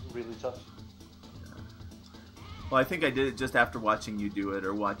be really tough. Well, I think I did it just after watching you do it,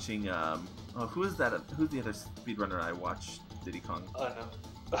 or watching, who is that? Who's the other speedrunner I watched? Diddy Kong. I know.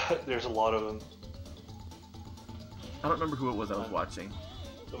 There's a lot of them. I don't remember who it was I was watching.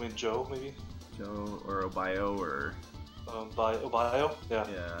 I mean, Joe, maybe? Joe, or Obio, or... Obio? Yeah.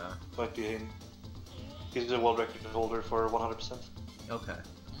 Yeah. Might be him. He's a world record holder for 100%. Okay.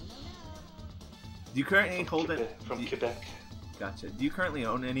 Do you currently hold it? From Quebec. Gotcha. Do you currently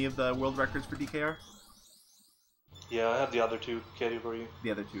own any of the world records for DKR? Yeah, I have the other two category.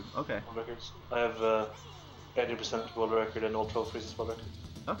 The other two, okay. World records. I have 80% world record and Ultra Freezes world record.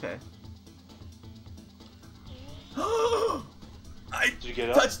 Okay. I Did you get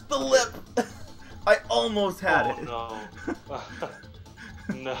it touched the lip! I almost had it. Oh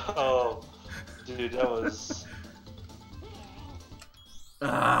no. No. Dude, that was...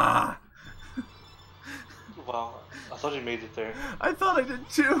 Ah! Wow, I thought you made it there. I thought I did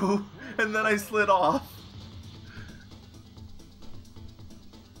too, and then I slid off.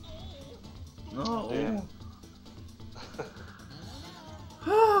 No.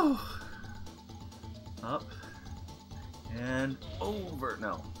 Oh. Up. And over.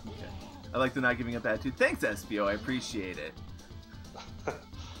 No. Okay. I like the not giving up attitude. Thanks, SBO. I appreciate it.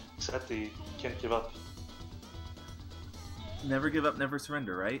 Except the can't give up. Never give up, never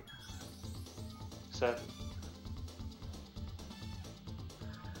surrender, right? Except.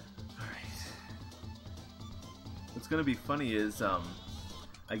 Alright. What's gonna be funny is,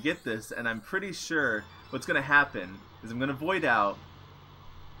 I get this, and I'm pretty sure what's gonna happen is I'm gonna void out,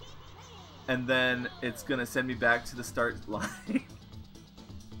 and then it's gonna send me back to the start line.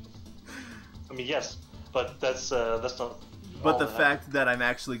 I mean, yes, but that's not. But the fact that I'm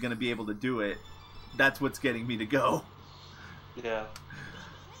actually gonna be able to do it, that's what's getting me to go. Yeah.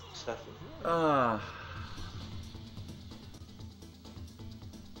 Exactly.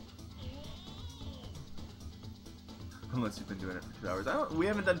 Unless you've been doing it for 2 hours. We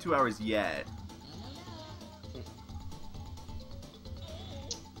haven't done 2 hours yet.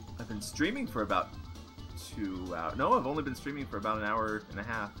 I've been streaming for about 2 hours. No, I've only been streaming for about an hour and a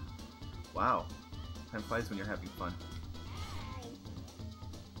half. Wow. Time flies when you're having fun.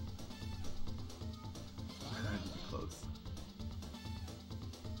 I need to be close.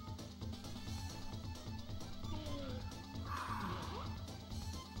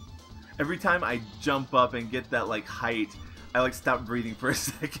 Every time I jump up and get that like height, I like stop breathing for a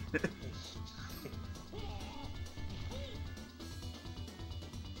second.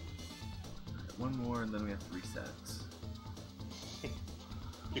 One more and then we have to reset.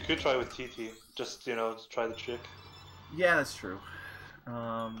 You could try with TT, just to try the trick. Yeah, that's true.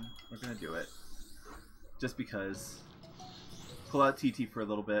 We're gonna do it. Just because. Pull out TT for a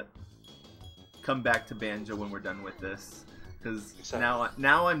little bit. Come back to Banjo when we're done with this. Because exactly.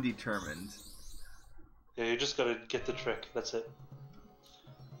 now I'm determined. Yeah, you just gotta get the trick, that's it.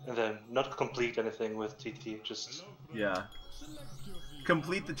 And then not complete anything with TT, just... Yeah.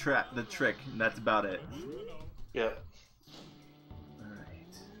 Complete the trick, and that's about it. Yeah.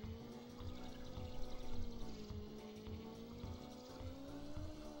 Alright.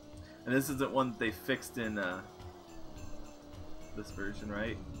 And this isn't one that they fixed in this version,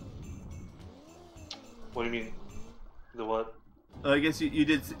 right? What do you mean? The what? I guess you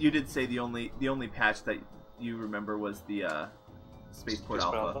did say the only patch that you remember was the Spaceport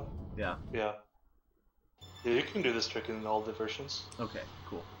Alpha. Yeah. Yeah. Yeah, you can do this trick in all the versions. Okay,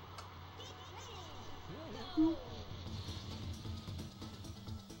 cool.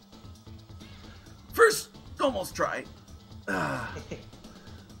 First, almost try. Yeah,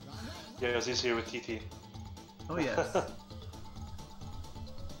 it was easier with TT. Oh yes.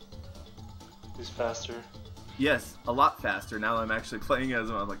 He's faster. Yes, a lot faster. Now I'm actually playing as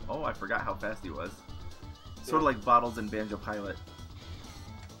him. I'm like, oh, I forgot how fast he was. Sort of like Bottles in Banjo Pilot.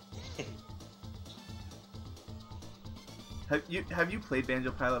 Have you played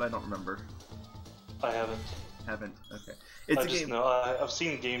Banjo Pilot? I don't remember. I haven't. Haven't. Okay. It's I just know. I've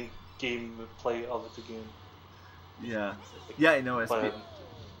seen gameplay of the game. Yeah. Yeah, I know.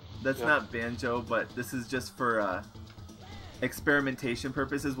 That's not Banjo, but this is just for experimentation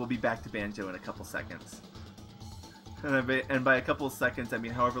purposes. We'll be back to Banjo in a couple seconds. And by a couple of seconds, I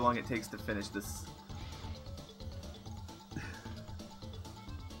mean however long it takes to finish this.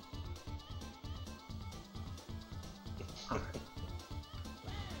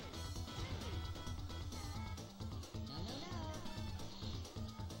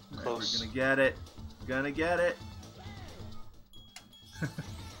 Close. We're gonna get it. Gonna get it.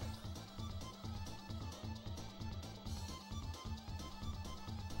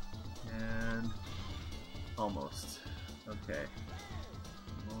 And almost. Okay.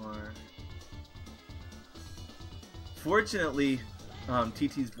 More. Fortunately,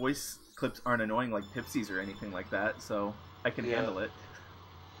 TT's voice clips aren't annoying like Pipsy's or anything like that, so I can handle it.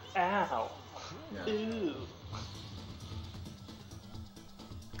 Ow. Yeah. Ew.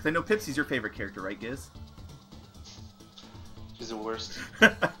 Because I know Pipsy's your favorite character, right, Giz? She's the worst.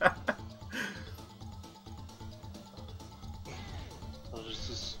 I'll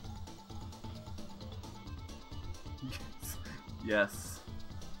just... Yes.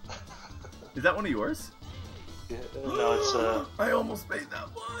 Is that one of yours? Yeah, no, it's I almost made that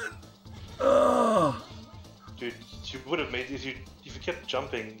one. Oh. Dude, you would have made if you kept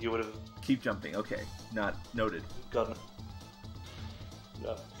jumping, you would have. Keep jumping. Okay, not noted. Gotten.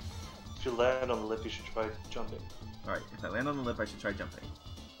 Yeah. If you land on the lip, you should try jumping. All right. If I land on the lip, I should try jumping.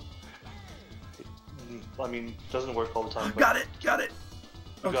 I mean, it doesn't work all the time. Got it. Got it.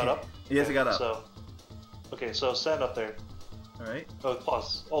 You okay. got up. Yes, okay, I got up. So. Okay, so stand up there. All right. Oh,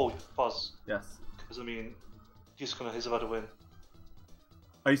 pause. Oh, pause. Yes. Because I mean, he's about to win.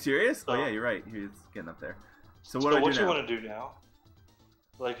 Are you serious? So, oh yeah, you're right. He's getting up there. So what do I do what you now? want to do now?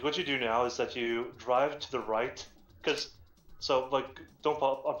 Like what you do now is that you drive to the right, like don't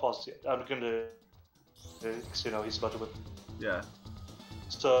unpause yet. I'm gonna, cause, you know, he's about to win. Yeah.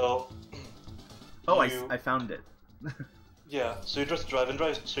 So. Oh, I found it. Yeah. So you just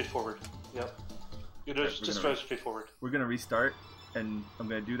drive straight forward. Yep. You just drive straight forward. We're gonna restart, and I'm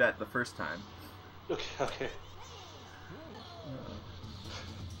gonna do that the first time. Okay. Okay.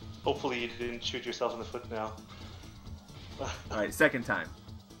 Hopefully you didn't shoot yourself in the foot now. Alright, second time.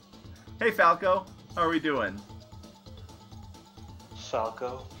 Hey Falco, how are we doing?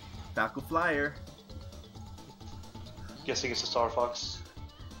 Falco. Falco Flyer. Guessing it's a Star Fox.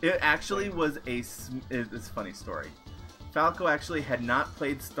 It actually was it's a funny story. Falco actually had not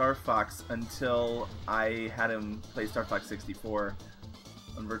played Star Fox until I had him play Star Fox 64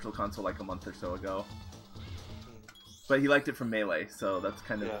 on Virtual Console like a month or so ago. But he liked it from Melee, so that's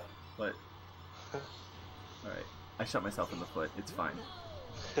kind of what. Alright, I shot myself in the foot. It's fine.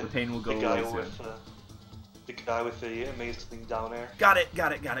 The pain will go away soon. The guy with the amazing down air. Got it.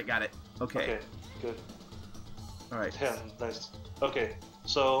 Okay. Okay, good. Alright. Yeah, nice. Okay,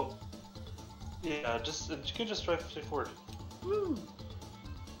 so yeah, you can just drive straight forward. Woo!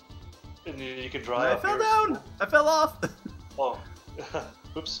 And you can drive. I fell down. I fell off. Oh,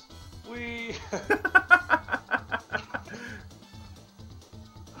 oops. Wee.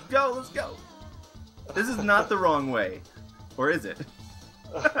 Go, let's go. This is not the wrong way. Or is it?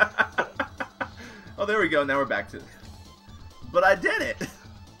 Oh, there we go. Now we're back to it. But I did it.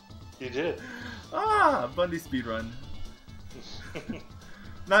 You did. Ah, Bundy speedrun.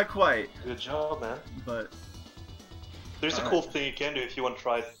 Not quite. Good job, man. But there's a cool thing you can do if you want to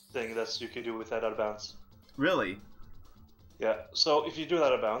try a thing that you can do with that out of bounds. Really? Yeah. So if you do that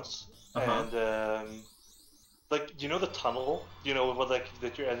out of bounds, and like, you know the tunnel, you know what, like,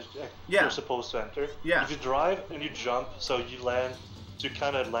 that you're supposed to enter. Yeah. If you drive and you jump, so you land, to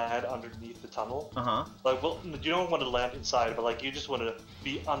kind of land underneath the tunnel. Like, well, you don't want to land inside, but like you just want to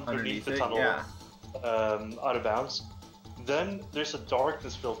be underneath the tunnel, out of bounds. Then there's a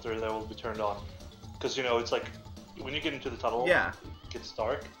darkness filter that will be turned on, because you know it's like when you get into the tunnel, it gets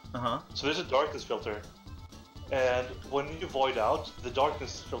dark. So there's a darkness filter, and when you void out, the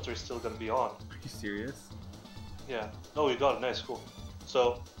darkness filter is still gonna be on. Are you serious? Yeah. Oh, you got it. Nice, cool.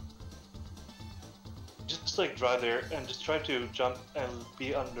 So just like drive there and just try to jump and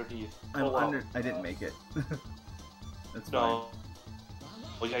be underneath. I didn't make it. That's fine. No.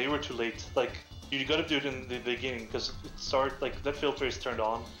 Well, yeah, you were too late. Like, you gotta do it in the beginning, because that filter is turned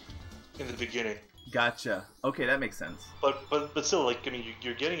on in the beginning. Gotcha. Okay, that makes sense. But still, like, I mean,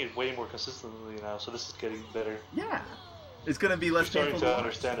 you're getting it way more consistently now, so this is getting better. Yeah. It's gonna be less painful. You're starting to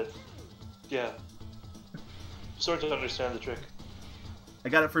understand it. Yeah. Starting to understand the trick. I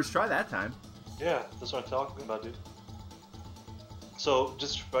got it first try that time. Yeah, that's what I'm talking about, dude. So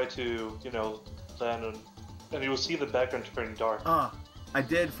just try to, you know, land on, and you will see the background turning dark. Ah, I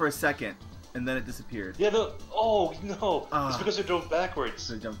did for a second, and then it disappeared. Yeah, oh no, it's because you drove backwards.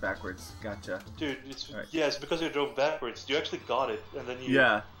 So I jumped backwards. Gotcha. Dude, it's because you drove backwards. You actually got it, and then you.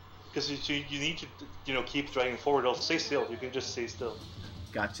 Yeah. Because you need to, you know, keep driving forward. Or stay still. You can just stay still.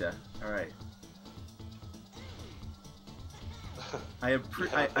 Gotcha. All right. I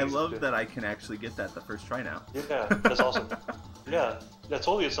love that I can actually get that the first try now. Yeah, that's awesome. Yeah, I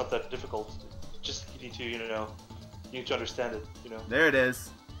told you it's not that difficult. Just you need to, you know, you need to understand it. You know. There it is.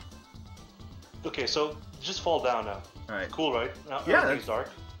 Okay, so just fall down now. All right. Cool, right? Now Yeah, everything's dark.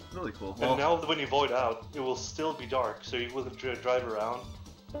 Really cool. And now when you void out, it will still be dark, so you will drive around,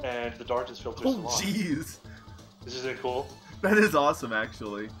 and the darkness filters oh, along. jeez. Isn't it cool? That is awesome,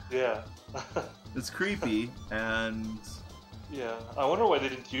 actually. Yeah. It's creepy, and... Yeah, I wonder why they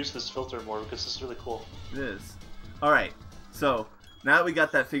didn't use this filter more, because it's really cool. It is. Alright, so, now that we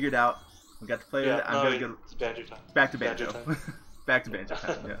got that figured out, we got to play it, I'm gonna go... It's Banjo time. Back to Banjo. Banjo time. Back to Banjo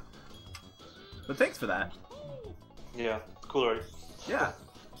time, yeah. But thanks for that. Yeah, cool, right? Yeah.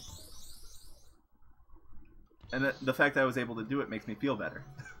 And the fact that I was able to do it makes me feel better.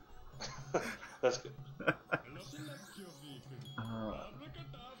 That's good.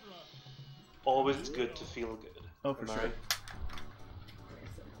 Always good to feel good. Oh, for sure. Right?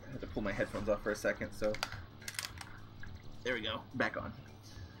 I had to pull my headphones off for a second, so... There we go. Back on.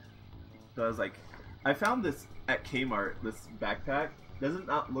 So I was like... I found this at Kmart, this backpack. Doesn't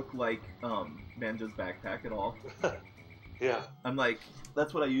not look like Banjo's backpack at all. Yeah. I'm like,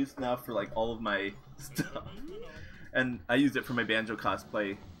 that's what I use now for like all of my stuff. And I used it for my Banjo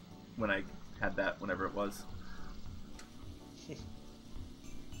cosplay when I had that, whenever it was.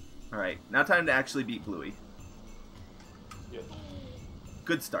 Alright, now time to actually beat Bluey. Yep.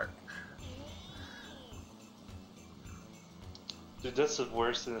 Good start. Dude, that's the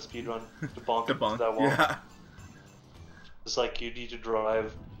worst in a speedrun. To bonk The into that wall. yeah. It's like you need to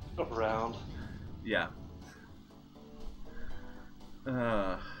drive around. Yeah.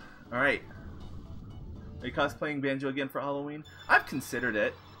 Alright. Are you cosplaying Banjo again for Halloween? I've considered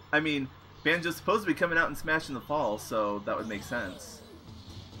it. I mean, Banjo's supposed to be coming out in Smash in the fall, so that would make sense.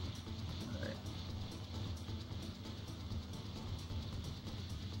 Alright.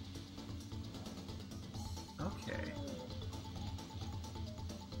 Okay.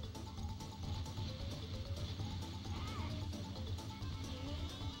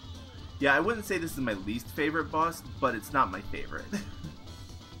 Yeah, I wouldn't say this is my least favorite boss, but it's not my favorite.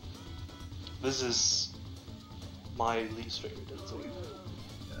 This is my least favorite.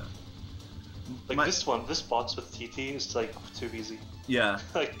 Yeah. Like this boss with TT is like too easy. Yeah.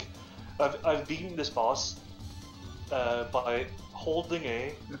 Like, I've beaten this boss by holding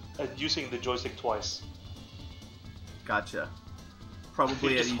A and using the joystick twice. Gotcha.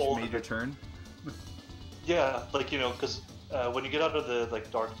 Probably at each major turn. Yeah, like, you know, because when you get out of the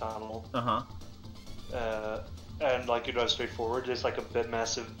like dark tunnel, and like you drive straight forward, there's like a bit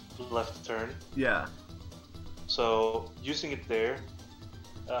massive left turn. Yeah. So using it there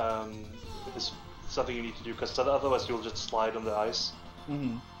is something you need to do, because otherwise you'll just slide on the ice.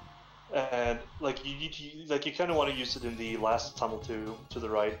 Mm-hmm. And like you need to, like, you kind of want to use it in the last tunnel to the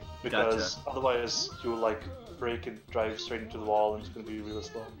right, because otherwise you'll like brake and drive straight into the wall, and it's gonna be really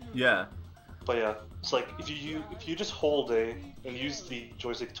slow. Yeah. But yeah, it's like if you just hold A and use the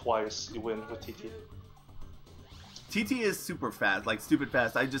joystick twice, you win with TT. TT is super fast, like stupid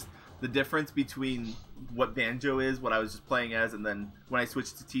fast. The difference between what Banjo is, what I was just playing as, and then when I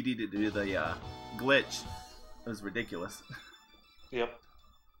switched to TT to do the glitch, it was ridiculous. Yep.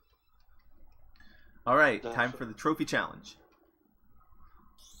 Alright, time for the trophy challenge.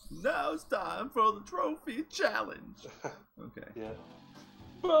 Now it's time for the trophy challenge. Okay. Yeah.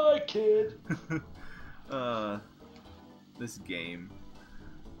 Bye, kid. This game.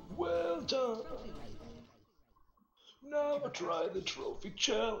 Well done. Now try the trophy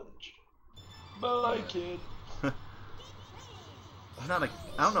challenge. Bye, kid. I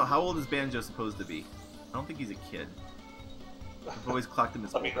don't know, how old is Banjo supposed to be? I don't think he's a kid. I've always clocked him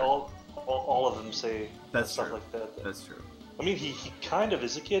as older. I mean, all of them say That's stuff true. like that. That's true. I mean, he kind of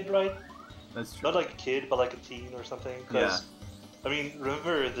is a kid, right? That's true. Not like a kid, but like a teen or something. Yeah. I mean,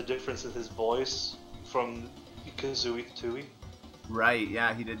 remember the difference in his voice from Kazooie to Tooie? Right,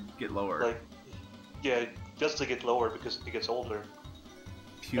 yeah, he did get lower. Like, yeah, just to get lower because he gets older.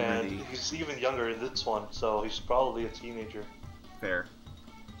 Puberty. And he's even younger in this one, so he's probably a teenager. Fair.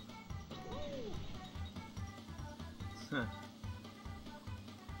 Huh.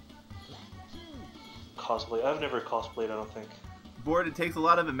 Cosplay. I've never cosplayed, I don't think. Board, it takes a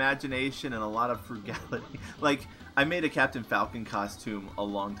lot of imagination and a lot of frugality. Like, I made a Captain Falcon costume a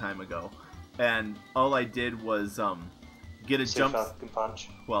long time ago, and all I did was get a Falcon Punch.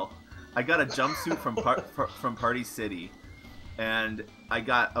 Well, I got a jumpsuit from Party City, and I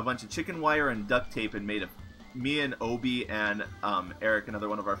got a bunch of chicken wire and duct tape and made me and Obi and Eric, another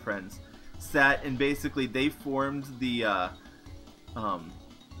one of our friends, sat and basically they formed the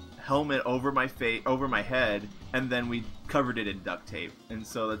helmet over my head, and then we covered it in duct tape, and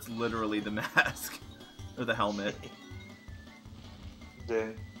so that's literally the mask or the helmet.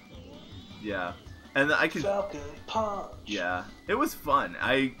 Dang. Yeah, and I could. Falcon Punch. Yeah, it was fun.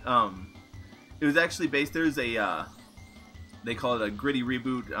 It was actually based. There's a they call it a gritty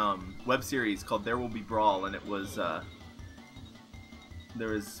reboot web series called There Will Be Brawl, and it was there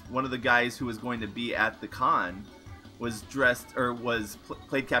was one of the guys who was going to be at the con was dressed or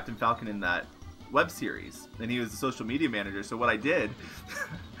played Captain Falcon in that web series, and he was the social media manager. So what I did,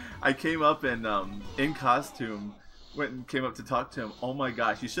 I came up and in costume. Went and came up to talk to him. Oh my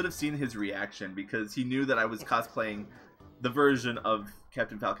gosh, you should have seen his reaction because he knew that I was cosplaying the version of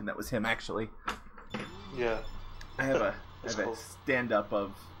Captain Falcon that was him actually. Yeah. I have a cool. stand-up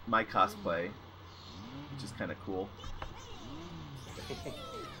of my cosplay, which is kind of cool.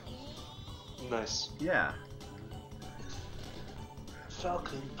 Nice. Yeah.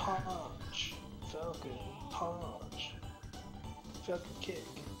 Falcon punch. Falcon punch. Falcon kick.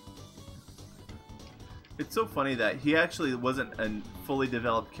 It's so funny that he actually wasn't a fully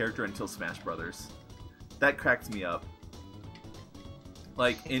developed character until Smash Brothers. That cracks me up.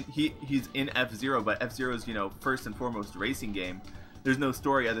 Like, he's in F-Zero, but F-Zero's, you know, first and foremost racing game. There's no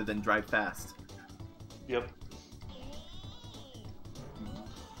story other than drive fast. Yep.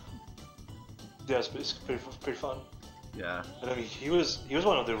 Yeah, it's pretty fun. Yeah. And I mean, he was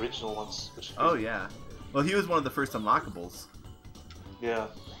one of the original ones. Which Oh yeah. Well, he was one of the first unlockables. Yeah.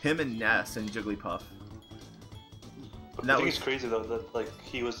 Him and Ness and Jigglypuff. But I think it's crazy though that like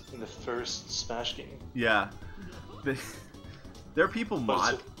he was in the first Smash game. Yeah. There are people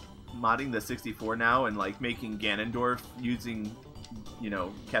modding the 64 now and like making Ganondorf using, you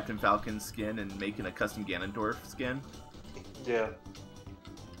know, Captain Falcon's skin and making a custom Ganondorf skin. Yeah.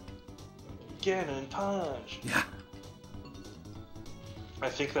 Ganon punch. Yeah. I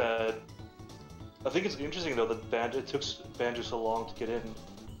think it's interesting though that it took Banjo so long to get in.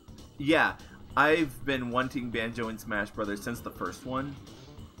 Yeah, I've been wanting Banjo in Smash Brothers since the first one.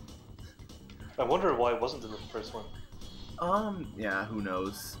 I wonder why it wasn't in the first one. Yeah, who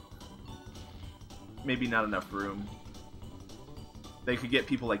knows? Maybe not enough room. They could get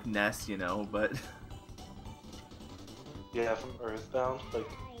people like Ness, you know, but... Yeah, from Earthbound, like...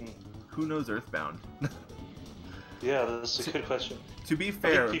 Who knows Earthbound? Yeah, that's a good question. To be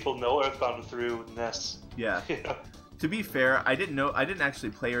fair... I think people know Earthbound through Ness. Yeah. Yeah. To be fair, I didn't actually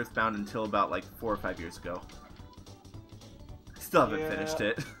play Earthbound until about like 4 or 5 years ago. Still haven't finished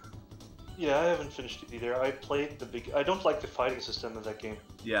it. Yeah, I haven't finished it either. I played I don't like the fighting system in that game.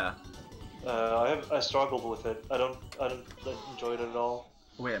 Yeah. I struggled with it. I don't enjoy it at all.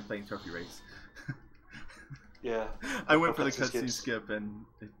 Oh, wait, I'm playing Trophy Race. Yeah. I went for the cutscene skip and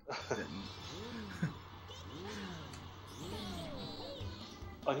it didn't.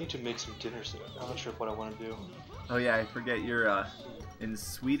 I need to make some dinner soon. I'm not sure what I want to do. Oh yeah, I forget you're in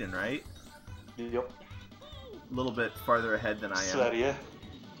Sweden, right? Yep. A little bit farther ahead than I am. Sverige.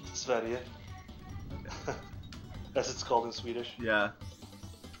 Sverige. Okay. As it's called in Swedish. Yeah.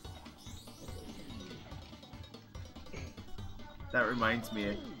 That reminds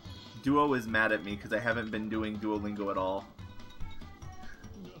me, Duo is mad at me because I haven't been doing Duolingo at all.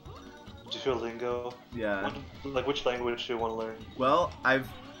 Duolingo? Yeah. Like which language do you want to learn? Well, I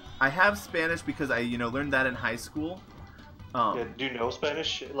have Spanish because I learned that in high school. Yeah, do you know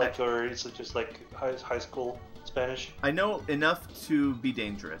Spanish? Like, or is it just like high school Spanish? I know enough to be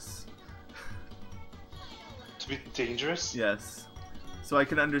dangerous. To be dangerous? Yes. So I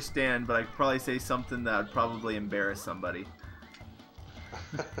can understand, but I could probably say something that would probably embarrass somebody.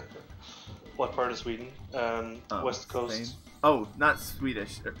 What part of Sweden? West Coast? Spain? Oh, not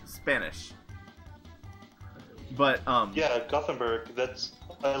Swedish, Spanish. But yeah, Gothenburg.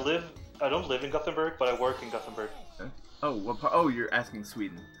 I don't live in Gothenburg, but I work in Gothenburg. Okay. Oh, what part? Oh, you're asking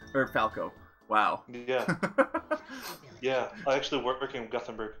Sweden or Falco? Wow. Yeah. Yeah, I actually work in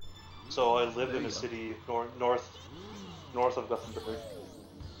Gothenburg. So I live in a city north of Gothenburg.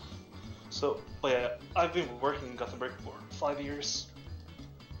 So, but yeah, I've been working in Gothenburg for 5 years.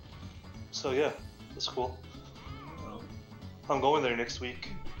 So yeah, that's cool. I'm going there next week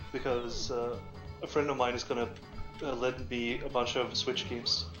because a friend of mine is gonna lend me a bunch of Switch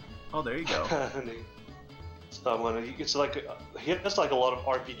games. Oh, there you go. So I'm gonna. It's like he has like a lot of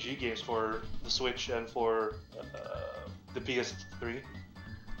RPG games for the Switch and for the PS3.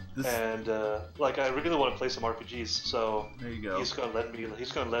 And like I really want to play some RPGs, so there you go. He's gonna lend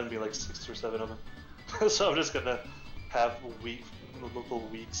me like 6 or 7 of them. So I'm just gonna have local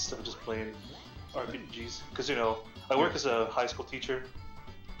weeks of just playing RPGs because I work as a high school teacher,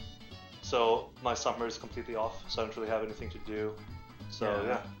 so my summer is completely off, so I don't really have anything to do. So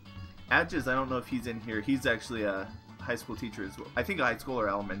yeah. Adges, I don't know if he's in here. He's actually a high school teacher as well. I think high school or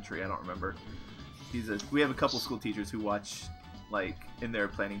elementary. I don't remember. We have a couple school teachers who watch like in their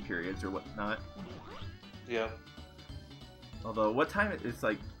planning periods or whatnot. Yeah. Although, what time? It's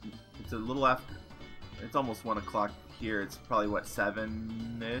like, it's a little after. It's almost 1 o'clock here. It's probably what,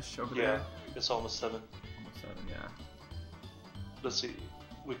 7-ish over there. Yeah, it's almost 7. Almost 7, yeah. Let's see.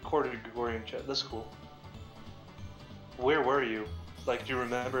 We recorded Gregorian chat. That's cool. Where were you? Like, do you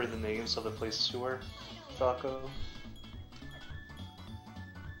remember the names of the places you were, Falco?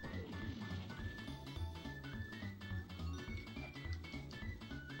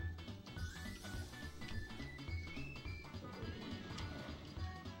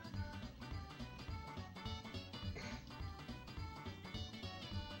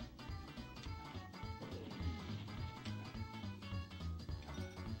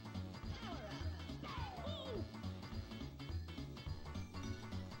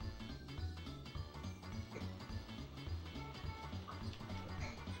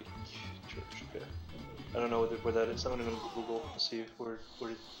 I don't know where that is. I'm gonna go to Google to see where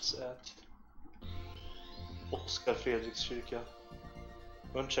it's at. Oskar Fredrikskyrka.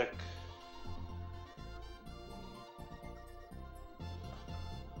 Go and check.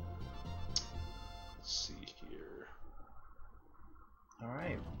 Let's see here.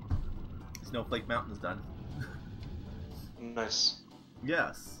 Alright. Snowflake Mountain is done. Nice.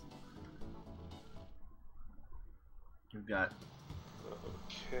 Yes. We've got...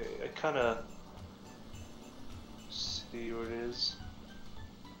 Okay, I kinda... see where it is.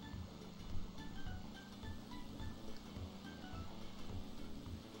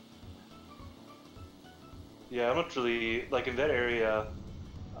 Yeah, I'm not really like in that area.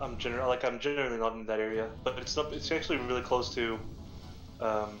 I'm generally not in that area, but it's not. It's actually really close to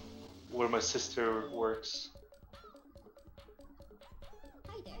where my sister works.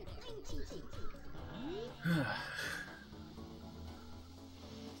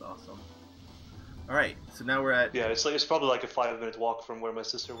 That's awesome. All right, so now we're at. Yeah, it's probably like a 5-minute walk from where my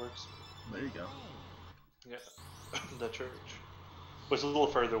sister works. There you go. Yeah, that church. But it's a little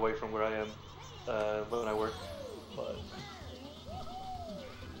further away from where I am when I work, but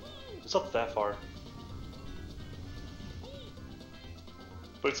it's not that far.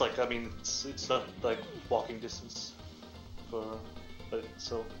 But it's like, I mean, it's not like walking distance for, but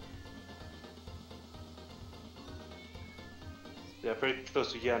so. Yeah, pretty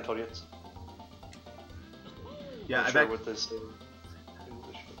close to Järntorget. Yeah, I'm sure what they say in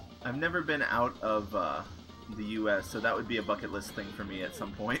English. I've never been out of the U.S., so that would be a bucket list thing for me at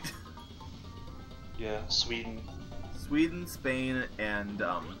some point. Yeah, Sweden. Sweden, Spain, and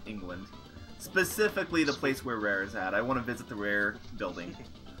England. Specifically the place where Rare is at. I want to visit the Rare building.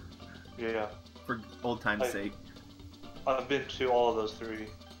 Yeah. For old time's sake. I've been to all of those 3.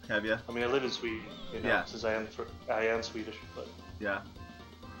 Have you? I mean, I live in Sweden, you know, yeah. Since I am Swedish, but yeah.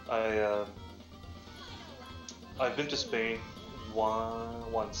 I've been to Spain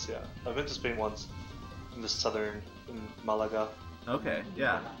once. Yeah, I've been to Spain once in the southern, in Malaga. Okay.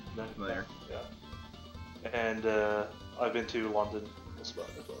 Yeah. Familiar. Yeah. And I've been to London as well.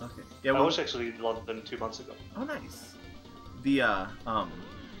 Okay. Yeah. I was actually in London 2 months ago. Oh, nice. The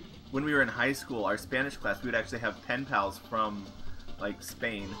when we were in high school, our Spanish class, we would actually have pen pals from like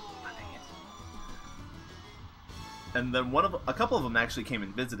Spain. And then a couple of them actually came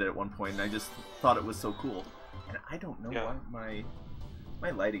and visited at one point, and I just thought it was so cool. And I don't know why my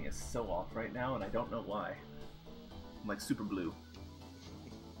lighting is so off right now, and I don't know why. I'm like super blue.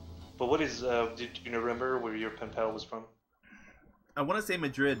 But what is? Did you remember where your pen pal was from? I want to say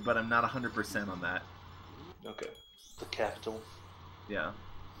Madrid, but I'm not 100% on that. Okay, the capital. Yeah.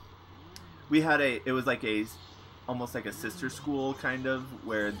 We had it was like almost like a sister school kind of,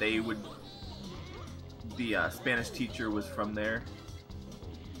 where they would. The Spanish teacher was from there.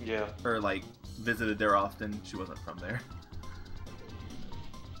 Yeah. Or like visited there often. She wasn't from there.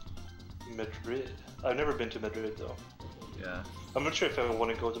 Madrid. I've never been to Madrid though. Yeah. I'm not sure if I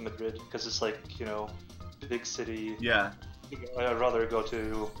want to go to Madrid because it's like, you know, big city. Yeah. I'd rather go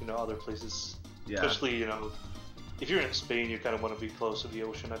to, you know, other places. Yeah. Especially, you know, if you're in Spain, you kind of want to be close to the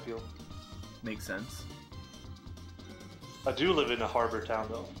ocean, I feel. Makes sense. I do live in a harbor town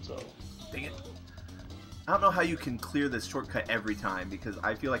though, so. Dang it. I don't know how you can clear this shortcut every time, because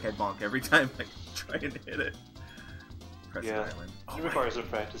I feel like I bonk every time I try and hit it. Press the island. Oh, it requires some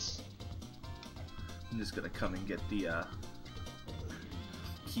practice. I'm just gonna come and get the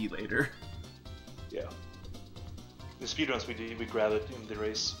key later. Yeah. The speedruns we grab it in the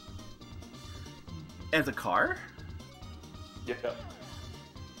race. As a car? Yeah.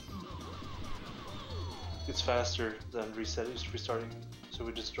 It's faster than restarting, so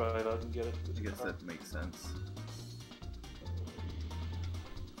we just drive out and get it. I guess that makes sense.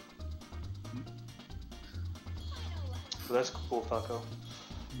 So that's cool, Falco.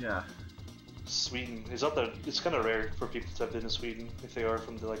 Yeah. Sweden. It's not that. It's kind of rare for people to have been in Sweden if they are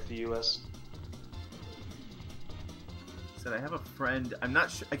from the US. Said I have a friend. I'm not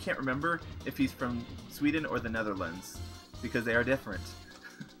sure. I can't remember if he's from Sweden or the Netherlands because they are different.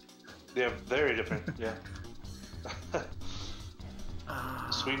 They are very different. Yeah.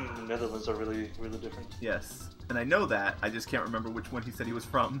 Sweden and Netherlands are really, really different. Yes, and I know that. I just can't remember which one he said he was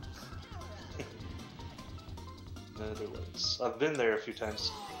from. Netherlands. I've been there a few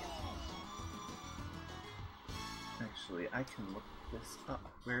times. Actually, I can look this up.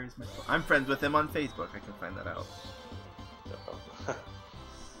 Where is my phone? I'm friends with him on Facebook. I can find that out.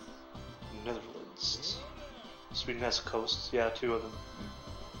 Netherlands. Sweden has coasts. Yeah, 2 of them.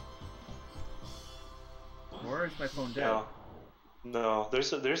 Where is my phone dead? No. No,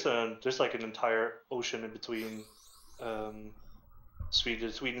 there's like an entire ocean in between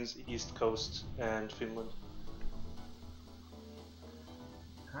Sweden's east coast and Finland.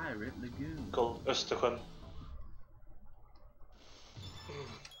 Hi, Red Lagoon. Called Östersjön.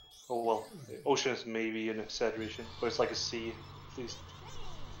 Oh well, ocean is maybe an exaggeration, but it's like a sea, at least.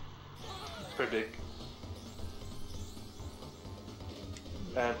 It's pretty big.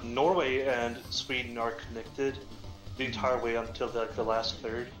 And Norway and Sweden are connected the entire way until the last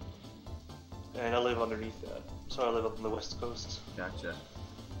third, and I live underneath that, so I live up on the west coast. Gotcha.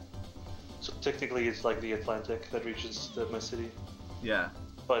 So technically, it's like the Atlantic that reaches my city. Yeah.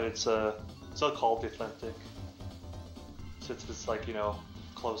 But it's not called the Atlantic, since it's like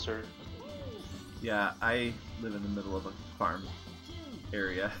closer. Yeah, I live in the middle of a farm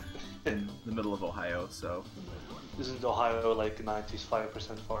area in the middle of Ohio, so. Isn't Ohio like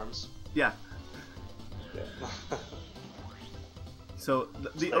 95% farms? Yeah. Yeah. So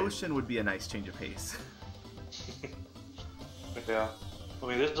the ocean would be a nice change of pace. Yeah. I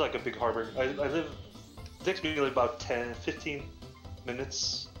mean, this is like a big harbor. I live. It takes me like about 15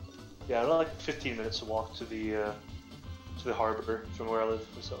 minutes. Yeah, like 15 minutes to walk to the harbor from where I live.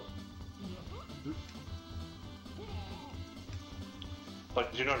 So.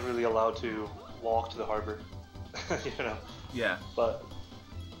 But you're not really allowed to walk to the harbor. Yeah. But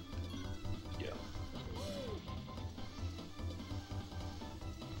yeah.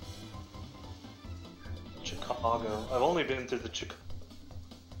 Chicago. I've only been to the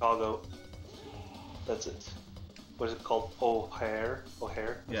Chicago. That's it. What is it called? O'Hare.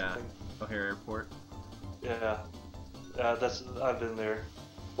 Yeah. O'Hare Airport. Yeah. I've been there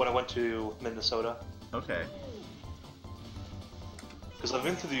when I went to Minnesota. Okay. Because I've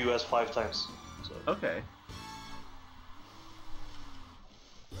been to the U.S. 5 times. So. Okay.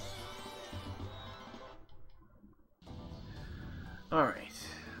 Alright.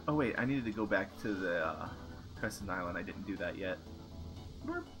 Oh wait, I needed to go back to the Crescent Island. I didn't do that yet.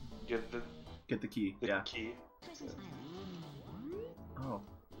 Get the key. The key. Oh.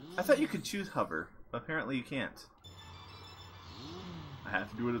 I thought you could choose hover. Apparently you can't. I have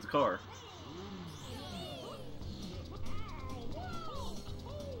to do it as a car.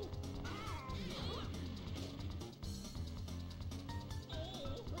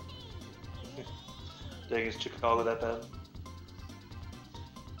 Dang, is Chicago that bad?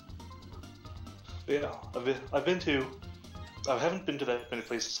 But yeah, I haven't been to that many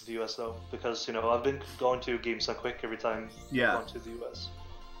places in the US though, because I've been going to Games Done Quick every time I've gone to the US.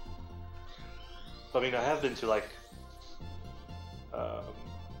 But, I mean, I have been to like,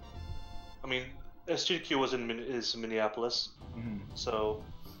 I mean, SGQ is in Minneapolis, so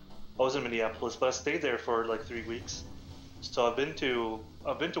I was in Minneapolis, but I stayed there for like 3 weeks. So I've been to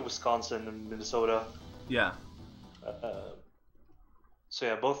Wisconsin and Minnesota. Yeah. So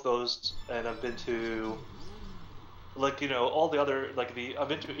yeah, both those, and I've been to all the other I've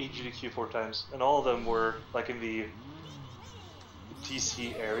been to AGDQ 4 times, and all of them were like in the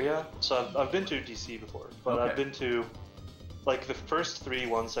DC area. So I've been to DC before, but okay. I've been to the first 3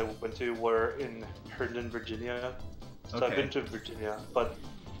 ones I went to were in Herndon, Virginia. So okay. I've been to Virginia, but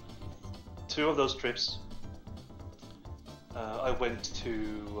 2 of those trips, I went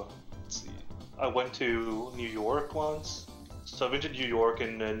to. Let's see. I went to New York once. So I've been to New York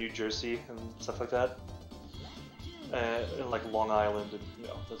and New Jersey and stuff like that, and like Long Island and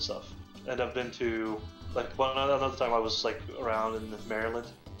that stuff. And I've been to another time I was around in Maryland.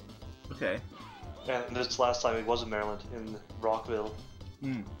 Okay. And this last time it was in Maryland, in Rockville,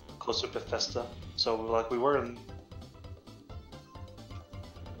 close to Bethesda. So we were in.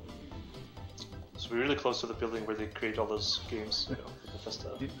 So we're really close to the building where they create all those games.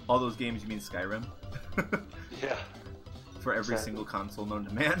 Bethesda. All those games, you mean Skyrim? Yeah. For every single console known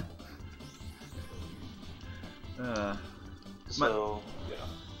to man. So, yeah.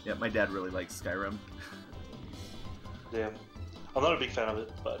 Yeah, my dad really likes Skyrim. Yeah. I'm not a big fan of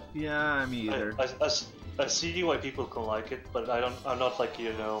it, but yeah, me either. I see why people can like it, but I'm not like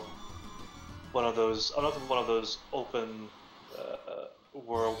one of those. I'm not one of those open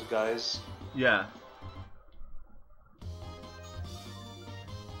world guys. Yeah.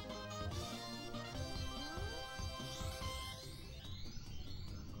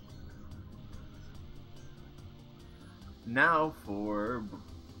 Now for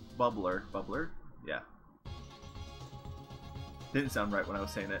Bubbler. Bubbler? Yeah. Didn't sound right when I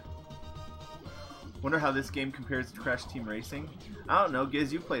was saying it. Wonder how this game compares to Crash Team Racing. I don't know,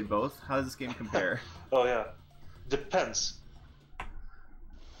 Giz, you played both. How does this game compare? Oh yeah, depends.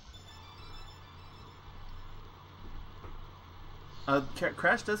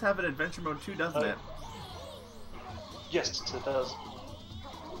 Crash does have an adventure mode too, doesn't it? Yes, it does.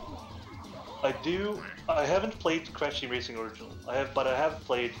 I do. I haven't played Crash Team Racing Original. But I have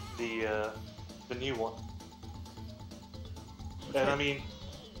played the new one. Okay. And I mean,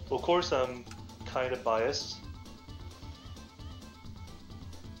 of course, I'm kind of biased.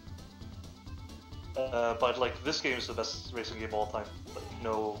 But like, this game is the best racing game of all time. Like,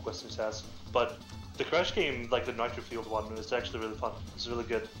 no questions asked. But the Crash game, like the Nitro Field one, is actually really fun. It's really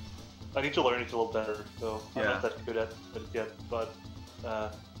good. I need to learn it a little better, though. I'm not that good at it yet. But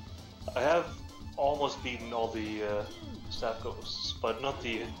I have almost beaten all the staff ghosts, but not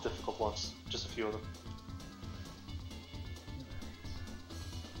the difficult ones. Just a few of them.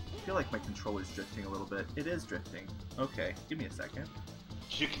 I feel like my controller's drifting a little bit. It is drifting. Okay, give me a second.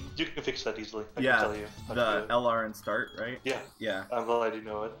 You can fix that easily. I yeah, can tell you. The LR and start, right? Yeah. Yeah. I'm glad you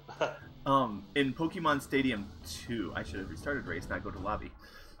know it. In Pokemon Stadium 2, I should have restarted race, not go to lobby.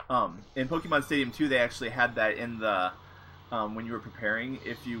 In Pokemon Stadium 2, they actually had that in the when you were preparing.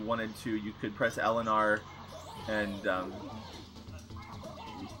 If you wanted to, you could press L and R and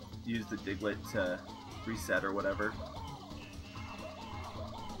use the Diglett to reset or whatever.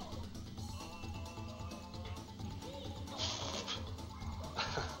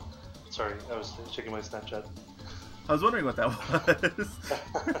 Sorry, I was checking my Snapchat. I was wondering what that was.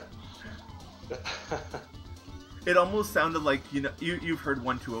 It almost sounded like, you've heard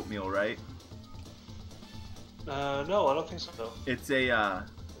 1-2 Oatmeal, right? No, I don't think so. It's a I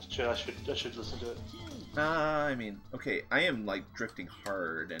should listen to it. I mean, okay, I am like drifting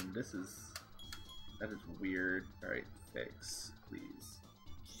hard, and that is weird. All right, fix, please.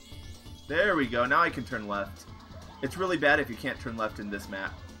 There we go. Now I can turn left. It's really bad if you can't turn left in this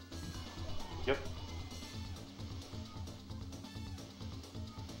map. Yep.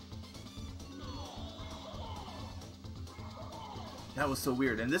 That was so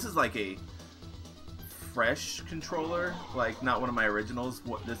weird. And this is like a fresh controller, like not one of my originals.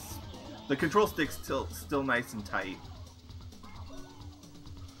 The control stick's still nice and tight.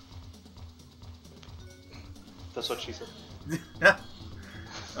 That's what she said.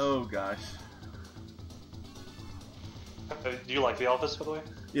 Oh gosh. Do you like The Office, by the way?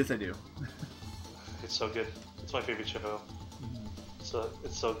 Yes, I do. It's so good. It's my favorite show. It's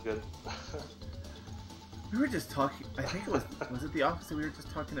so good. We were just talking. I think it was it The Office that we were just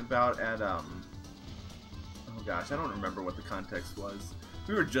talking about at Oh gosh, I don't remember what the context was.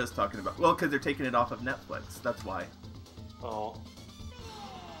 We were just talking about because they're taking it off of Netflix. That's why. Oh.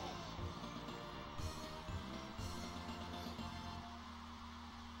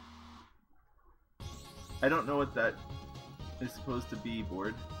 I don't know what that is supposed to be,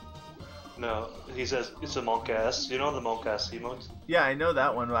 Board. No, he says it's a monk ass. You know the monk ass emote? Yeah, I know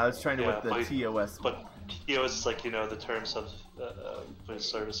that one. I was trying to with the TOS. But TOS is like, the terms of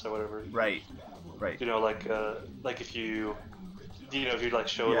service or whatever. Right. Right. Like if you like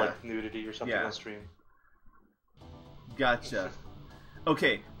show like nudity or something on stream. Gotcha.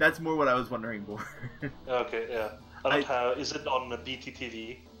 Okay, that's more what I was wondering, Board. Okay, yeah. I don't have. Is it on the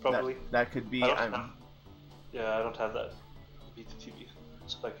BTTV? Probably. That could be. Yeah, I don't have that BTTV,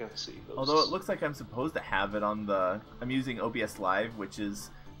 so I can't see those. Although it looks like I'm supposed to have it on the. I'm using OBS Live, which is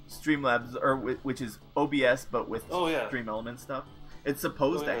Streamlabs, or which is OBS but with Stream Element stuff. It's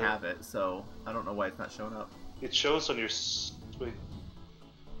supposed to have it, so I don't know why it's not showing up. It shows on your. Wait.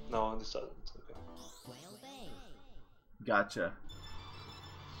 No, this doesn't. Okay. Gotcha.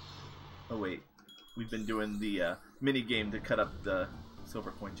 Oh wait, we've been doing the mini game to cut up the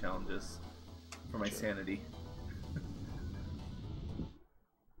silver coin challenges for my sanity.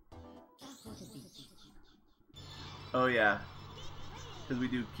 Oh yeah, because we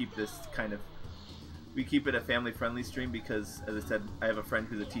do keep this we keep it a family-friendly stream because, as I said, I have a friend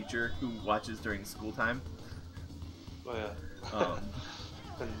who's a teacher who watches during school time. Oh yeah.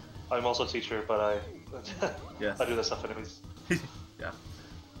 And I'm also a teacher, but I do that stuff anyways. Yeah.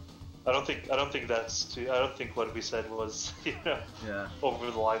 I don't think that's too. I don't think what we said was Yeah.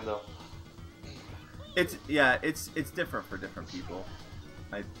 over the line though. It's different for different people.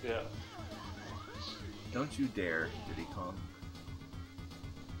 Yeah. Don't you dare, Diddy Kong.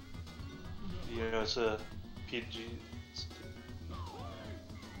 It's a PG.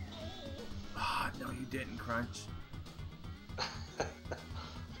 Ah, no, you didn't, Crunch.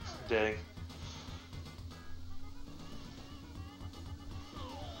 Dang.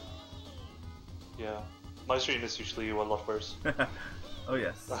 Yeah, my stream is usually a lot worse. Oh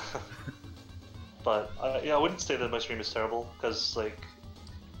yes. But yeah, I wouldn't say that my stream is terrible because like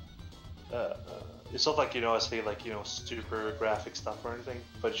it's not like I say like super graphic stuff or anything,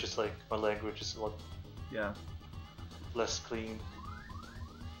 but it's just like my language is a lot less clean.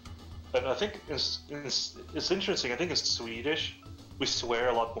 And I think it's interesting. I think in Swedish we swear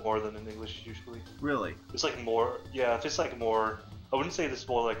a lot more than in English usually. Really? It's like more. Yeah, it's like more. I wouldn't say this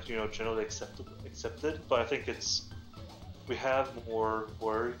more like generally accepted, but I think we have more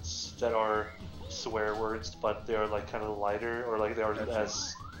words that are swear words, but they're like kind of lighter, or like they aren't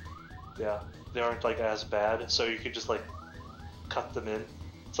they aren't like as bad. So you could just like cut them in.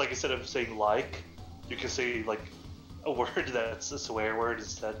 It's like instead of saying like, you can say like a word that's a swear word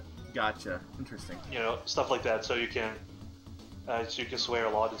instead. Gotcha. Interesting. Stuff like that. So you can swear a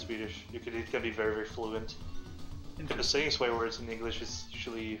lot in Swedish. It can be very very fluent. Because saying swear words in English is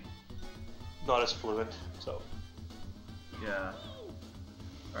usually not as fluent, so... Yeah.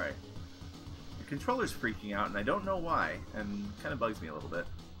 Alright. The controller's freaking out, and I don't know why, and kind of bugs me a little bit.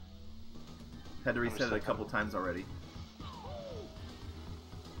 Had to reset it a couple times already.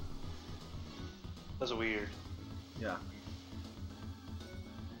 That's weird. Yeah.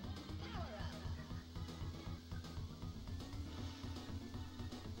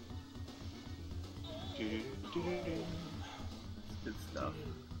 Good stuff.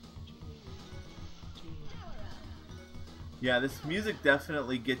 Yeah, this music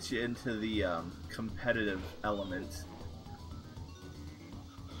definitely gets you into the competitive element.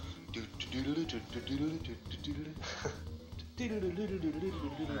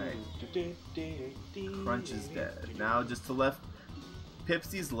 Right. Crunch is dead. Now just to left.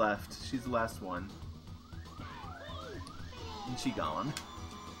 Pipsy's left. She's the last one. And she gone.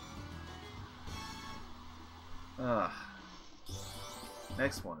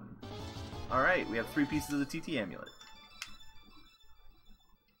 Next one. Alright, we have 3 pieces of the TT amulet.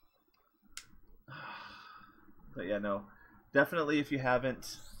 But yeah, no. Definitely if you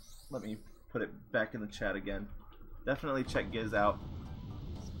haven't, let me put it back in the chat again. Definitely check Giz out.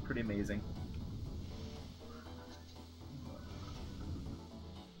 It's pretty amazing.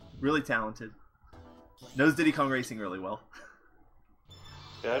 Really talented. Knows Diddy Kong Racing really well.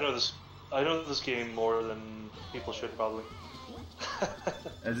 Yeah, I know this game more than people should probably.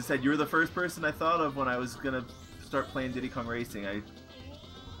 As I said, you were the first person I thought of when I was gonna start playing Diddy Kong Racing. I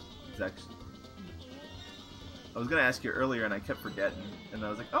was gonna ask you earlier and I kept forgetting, and I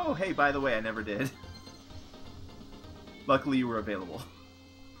was like, oh hey, by the way, I never did. Luckily you were available.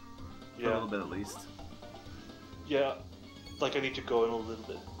 For a little bit at least. Yeah, like I need to go in a little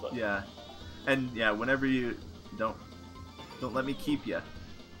bit. But... Yeah, and yeah, whenever you don't let me keep you.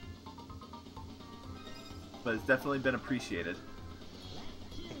 But it's definitely been appreciated.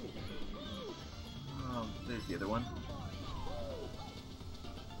 Oh, there's the other one.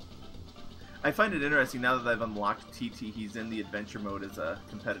 I find it interesting now that I've unlocked TT, he's in the adventure mode as a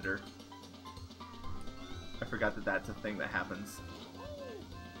competitor. I forgot that that's a thing that happens.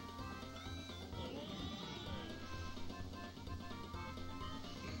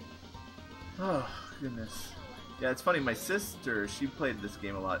 Oh, goodness. Yeah, it's funny, my sister, she played this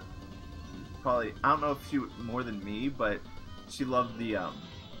game a lot. Probably, I don't know if she more than me, but she loved the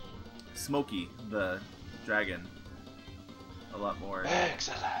Smokey, the dragon, a lot more.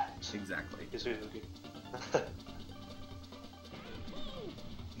 Excellent. Exactly. It's really good.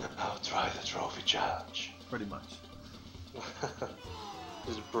 Now try the trophy charge. Pretty much.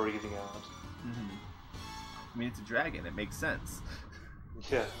 Just breathing out. Mm-hmm. I mean, it's a dragon. It makes sense.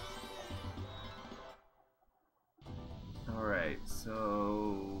 Yeah. Alright,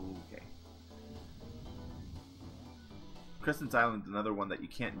 so... Okay. Crescent Island's another one that you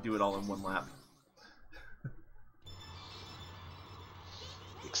can't do it all in one lap.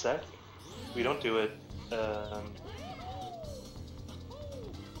 Exactly. We don't do it.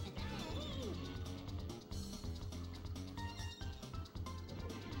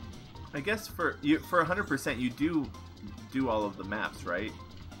 I guess for 100% you do all of the maps, right?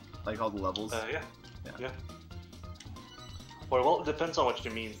 Like all the levels. Yeah. Well, it depends on what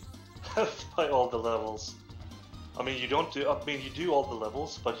you mean by all the levels. I mean, you don't do. I mean, you do all the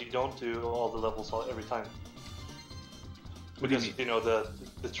levels, but you don't do all the levels every time. What do you Because mean? you know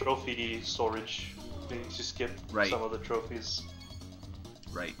the trophy storage, you need to skip some of the trophies.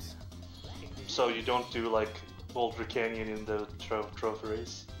 Right. So you don't do like Boulder Canyon in the trophy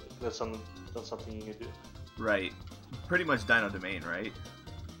race. That's something you can do. Right. Pretty much Dino Domain, right?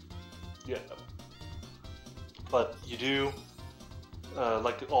 Yeah. But you do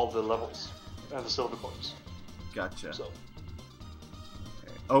like all the levels and the silver coins. Gotcha. So.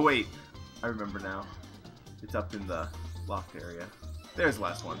 Okay. Oh wait, I remember now. It's up in the loft area. There's the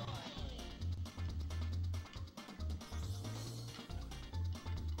last one.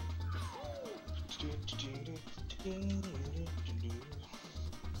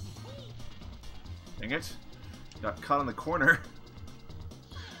 Dang it. Got caught in the corner.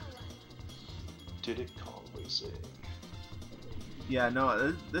 Diddy Kong Racing. Yeah,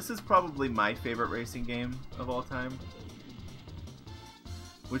 no, this is probably my favorite racing game of all time.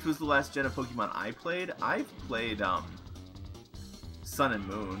 Which was the last gen of Pokemon I played? I've played Sun and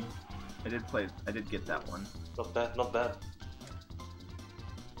Moon. I did get that one. Not bad, not bad.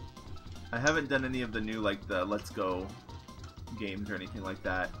 I haven't done any of the new, like, the Let's Go games or anything like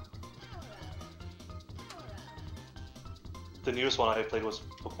that. The newest one I played was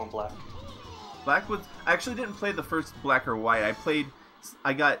Pokemon Black. Black was... I actually didn't play the first Black or White.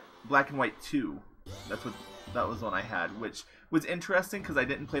 I got Black and White 2. That was one I had, which was interesting because I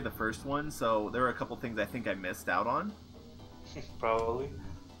didn't play the first one, so there were a couple things I think I missed out on. Probably.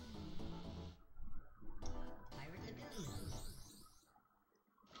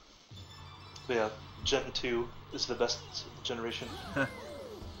 But yeah, Gen 2 is the best generation.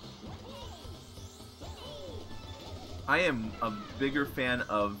 I am a bigger fan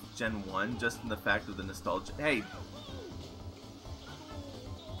of Gen 1 just in the fact of the nostalgia. Hey!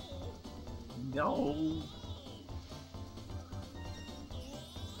 No!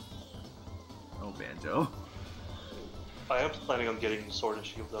 Oh, Banjo. I am planning on getting Sword and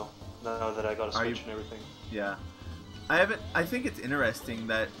Shield though, now that I got a Switch and everything. Yeah. I think it's interesting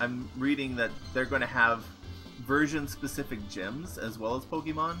that I'm reading that they're going to have version-specific gyms as well as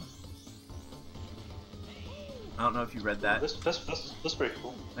Pokemon. I don't know if you read that. That's pretty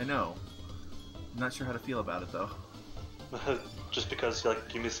cool. I know. I'm not sure how to feel about it though. Just because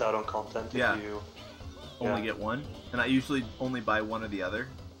like you miss out on content if you only get one, and I usually only buy one or the other.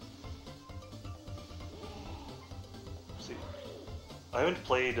 See, I haven't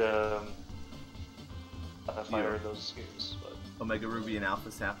played Sapphire in those games, but Omega Ruby and Alpha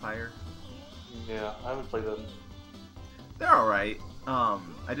Sapphire. Yeah, I haven't played them. They're alright.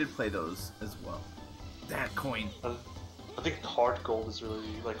 I did play those as well. That coin. I think Heart Gold is really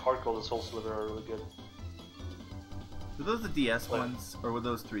Heart Gold and Soul Sliver are really good. Were those the DS ones, or were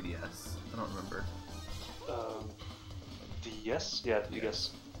those 3DS? I don't remember. DS? Yeah,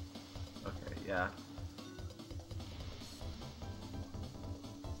 DS. Okay, yeah.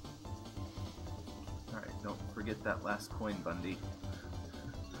 Alright, don't forget that last coin, Bundy.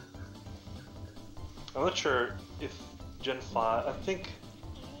 I'm not sure if Gen 5...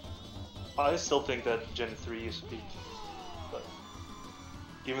 I still think that Gen 3 is peak. But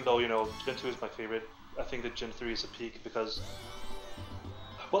even though, you know, Gen 2 is my favorite, I think that Gen 3 is a peak because...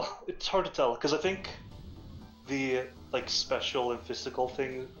 Well, it's hard to tell, because I think the special and physical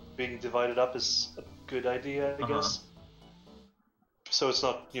thing being divided up is a good idea, I guess. So it's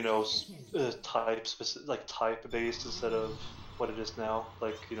not, you know, type based instead of what it is now,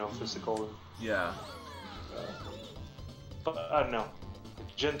 physical. And, yeah. But I don't know.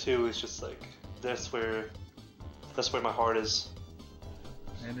 Gen 2 is just that's where my heart is.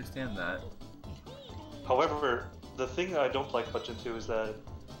 I understand that. However, the thing I don't like about Gen 2 is that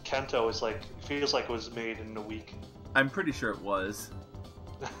Kanto is feels like it was made in a week. I'm pretty sure it was.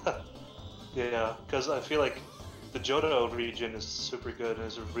 Yeah, because I feel like the Johto region is super good and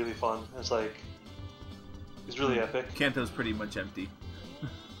is really fun. It's really epic. Kanto's pretty much empty.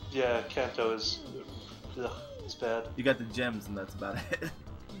 Yeah, Kanto is... it's bad. You got the gems and that's about it.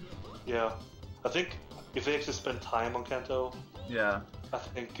 Yeah. I think if they actually spend time on Kanto... Yeah. I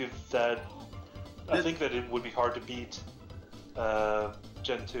think that it would be hard to beat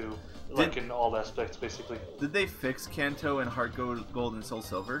Gen 2. In all aspects, basically. Did they fix Kanto and Heart Gold and Soul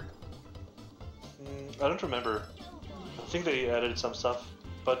Silver? I don't remember. I think they added some stuff,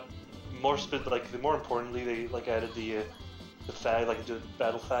 but more importantly, they added the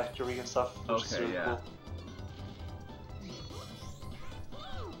battle factory and stuff. Which is really cool.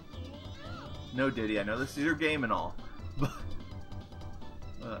 No, Diddy, I know this is your game and all, but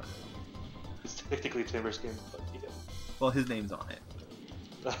it's technically Timber's game, but yeah. Well, his name's on it.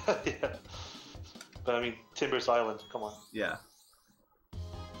 Yeah. But I mean, Timbers Island, come on. Yeah.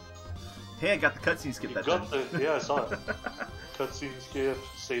 Hey, I got the cutscene skip that time. Yeah, I saw it. Cutscene skip,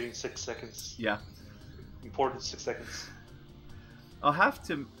 saving 6 seconds. Yeah. Important 6 seconds. I'll have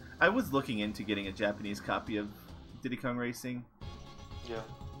to... I was looking into getting a Japanese copy of Diddy Kong Racing. Yeah.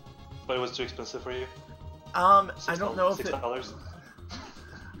 But it was too expensive for you? I don't know if $6?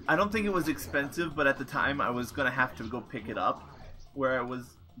 I don't think it was expensive, but at the time I was going to have to go pick it up where I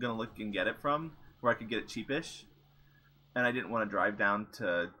was going to look and get it from, where I could get it cheapish. And I didn't want to drive down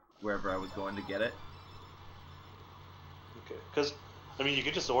to wherever I was going to get it. Okay, because, I mean, you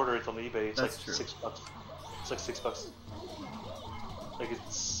can just order it on eBay. It's That's like true. $6. It's like $6. Like,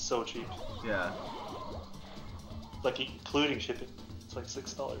 it's so cheap. Yeah. Like, including shipping. It's like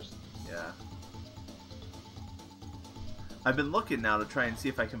 $6. Yeah. I've been looking now to try and see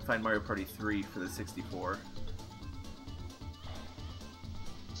if I can find Mario Party 3 for the 64.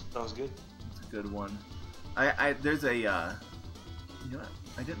 Sounds good. It's a good one. There's a, you know what?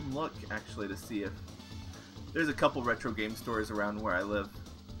 I didn't look, actually, to see if... There's a couple retro game stores around where I live.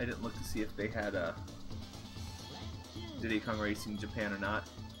 I didn't look to see if they had a Diddy Kong Racing Japan or not.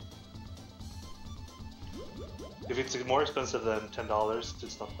 If it's more expensive than $10,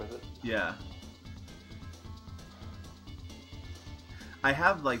 it's not worth it. Yeah. I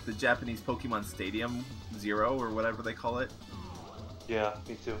have, like, the Japanese Pokemon Stadium Zero, or whatever they call it. Yeah,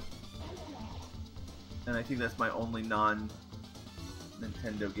 me too. And I think that's my only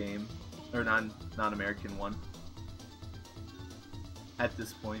non-Nintendo game. Or non-American one. At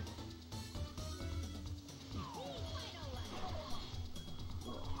this point.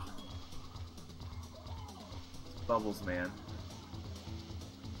 Bubbles, man.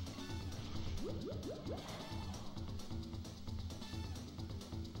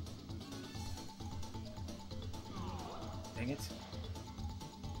 Dang it.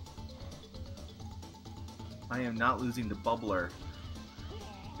 I am not losing to Bubbler.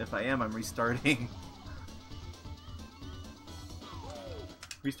 If I am, I'm restarting.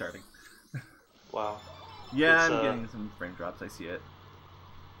 Restarting. Wow. Yeah, It's, I'm getting some frame drops. I see it.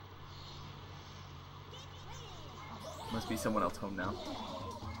 Must be someone else home now.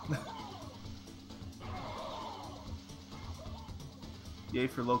 Yay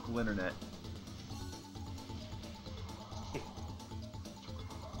for local internet.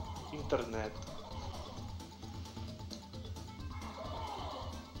 Internet.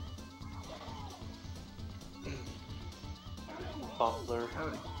 Butler.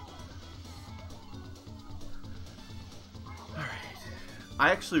 Howdy. Alright.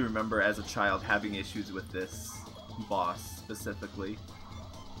 I actually remember as a child having issues with this boss specifically.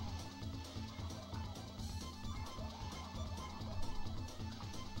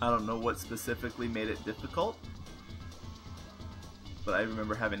 I don't know what specifically made it difficult, but I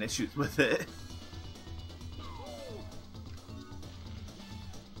remember having issues with it.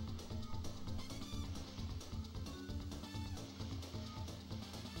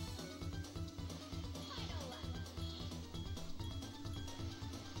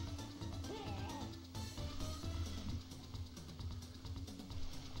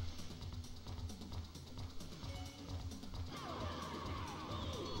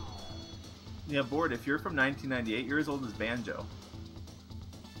 Yeah, Bored, if you're from 1998, you're as old as Banjo.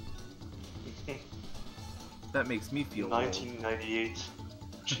 That makes me feel 1998. Old.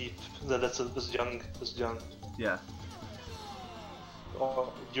 Cheap. That's young. That's young. Yeah.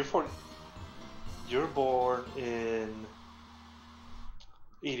 Oh, you're born in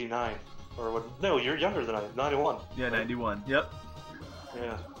 89 or what? No, you're younger than I. 91. Yeah, right? 91. Yep.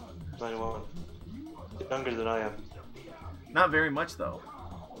 Yeah, 91. Younger than I am. Not very much though.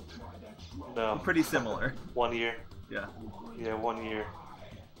 No. Pretty similar. 1 year. Yeah. Yeah, 1 year.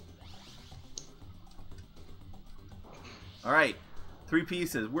 All right, 3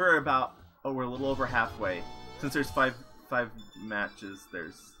 pieces. We're about we're a little over halfway. Since there's five matches,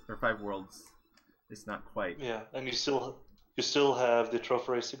 or 5 worlds. It's not quite. Yeah, and you still have the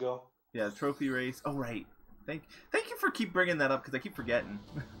trophy race to go. Yeah, the trophy race. Oh right. Thank you for keep bringing that up because I keep forgetting.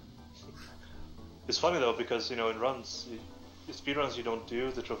 It's funny though because in runs, in speedruns you don't do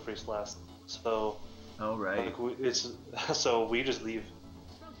the trophy race last. So. Oh right. Like so we just leave.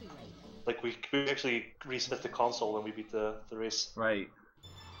 Like we actually reset the console when we beat the race. Right.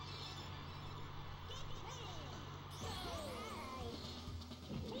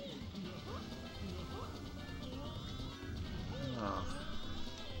 Oh.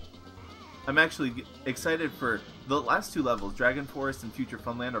 I'm actually excited for the last 2 levels. Dragon Forest and Future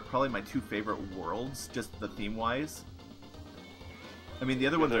Funland are probably my 2 favorite worlds, just the theme-wise. I mean, the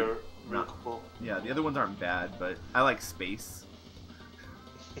other ones are really cool. Yeah, the other ones aren't bad, but I like space.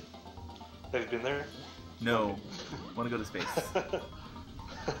 Have you been there? No. Want to go to space.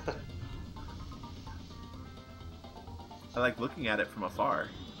 I like looking at it from afar.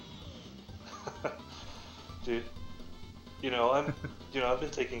 Dude, I've been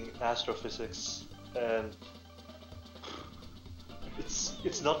taking astrophysics, and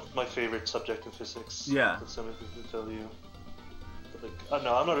it's not my favorite subject in physics. Yeah. That's something to tell you. Like,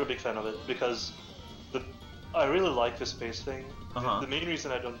 no, I'm not a big fan of it because I really like the space thing. The main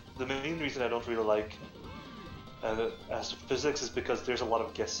reason I don't really like astrophysics is because there's a lot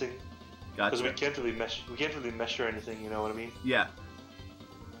of guessing. Gotcha. Because we can't really measure anything. You know what I mean? Yeah.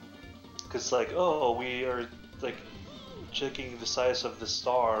 Because like, oh, we are like checking the size of the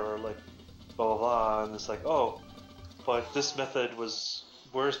star, or like blah blah blah, and it's like, oh, but this method was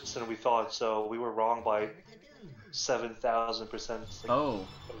worse than we thought, so we were wrong by 7,000%. Like, oh,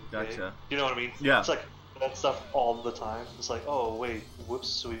 okay. gotcha. You know what I mean? Yeah. It's like that stuff all the time. It's like, oh wait,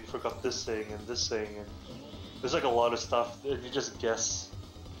 whoops, we forgot this thing and this thing, and there's like a lot of stuff that you just guess.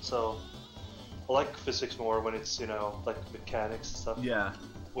 So I like physics more when it's like mechanics and stuff. Yeah.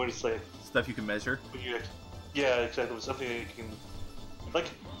 When it's like stuff you can measure. Yeah, exactly. Something that you can like.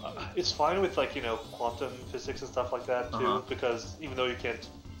 It's fine with like quantum physics and stuff like that too, because even though you can't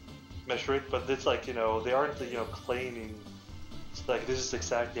measure it, but it's like they aren't claiming it's like this is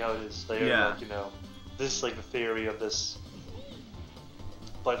exactly how it is. They are like this is like the theory of this.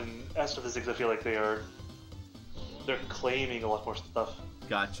 But in astrophysics, I feel like they're claiming a lot more stuff.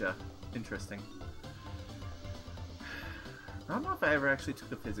 Gotcha. Interesting. I don't know if I ever actually took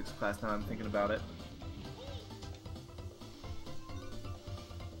a physics class now I'm thinking about it.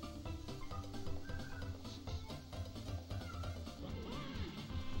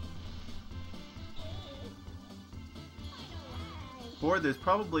 Or there's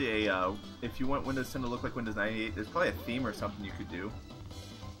probably a, if you want Windows 10 to look like Windows 98, there's probably a theme or something you could do.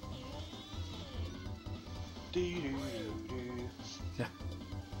 Yeah.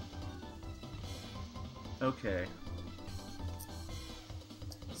 Okay.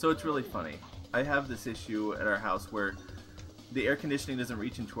 So it's really funny. I have this issue at our house where the air conditioning doesn't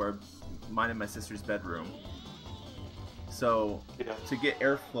reach into mine and my sister's bedroom. So to get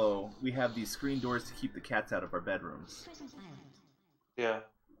airflow, we have these screen doors to keep the cats out of our bedrooms. Yeah.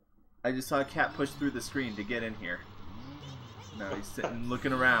 I just saw a cat push through the screen to get in here. Now he's sitting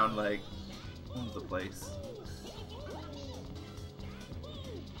looking around like, owns the place.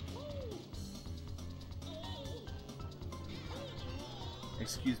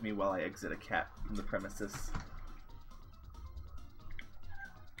 Excuse me while I exit a cat from the premises.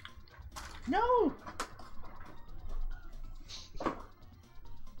 No!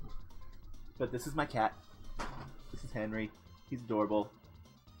 But this is my cat. This is Henry. He's adorable.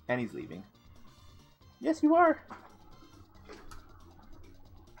 And he's leaving. Yes, you are!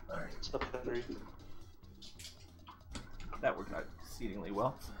 Alright. What's up, Henry? That worked out exceedingly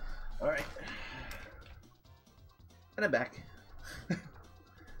well. Alright. And I'm back.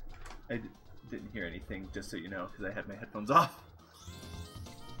 I didn't hear anything, just so you know, because I had my headphones off.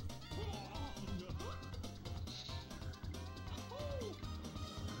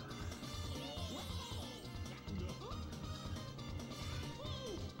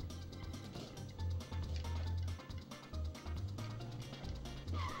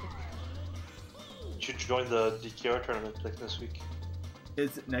 You should join the DKR tournament like this week.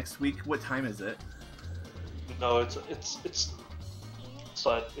 Is it next week? What time is it? No, it's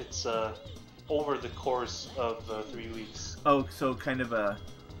over the course of 3 weeks. Oh, so kind of a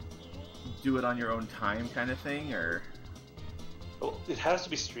do it on your own time kind of thing, or? Well, it has to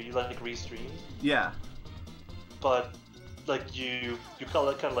be restreamed. Yeah. But like you kind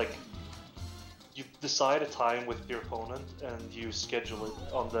of like you decide a time with your opponent and you schedule it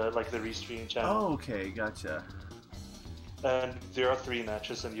on the restream channel. Oh, okay, gotcha. And there are 3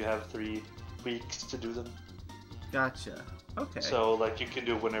 matches, and you have 3 weeks to do them. Gotcha. Okay. So like you can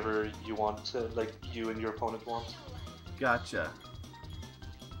do whenever you want to, like you and your opponent want. Gotcha.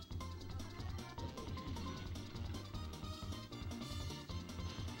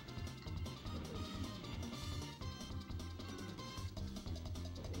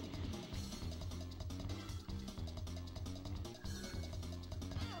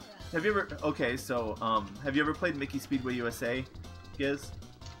 Have you ever? Okay, so have you ever played Mickey Speedway USA, Giz?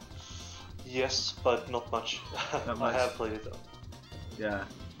 Yes, but not much. Not much. I have played it though. Yeah.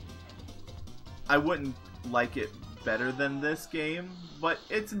 I wouldn't like it better than this game, but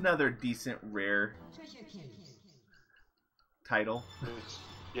it's another decent rare title.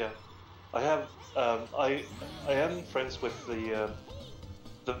 Yeah, I have. I am friends with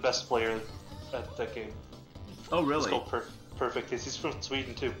the best player at that game. Oh, really? It's called perfect taste. He's from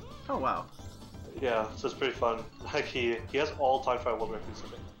Sweden too. Oh wow. Yeah, so it's pretty fun. Like he has all time trial world records, I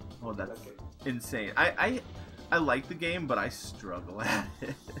think. Oh, that's insane. I like the game, but I struggle at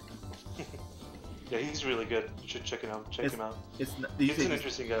it. Yeah, he's really good. You should check him out. Check him out. It's an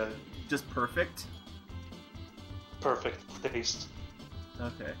interesting guy. Just perfect. Perfect taste.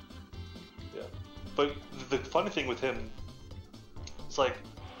 Okay. Yeah, but the funny thing with him, it's like,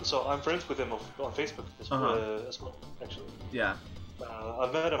 so I'm friends with him on Facebook as well, actually. Yeah.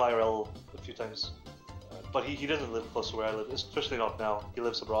 I've met him IRL a few times, but he doesn't live close to where I live, especially not now. He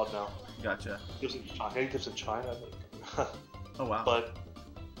lives abroad now. Gotcha. He lives in China, I think. Oh wow. But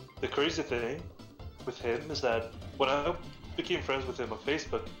the crazy thing with him is that when I became friends with him on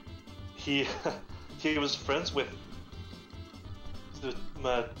Facebook, he was friends with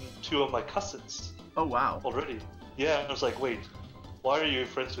two of my cousins. Oh wow. Already. Yeah, and I was like, wait, why are you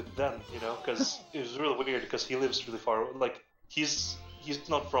friends with them? You know, because it was really weird because he lives really far. Like he's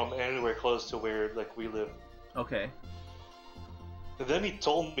not from anywhere close to where like we live. Okay. And then he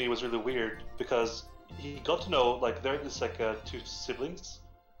told me it was really weird because he got to know like there's like two siblings.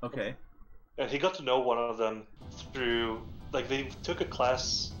 Okay. And he got to know one of them through like they took a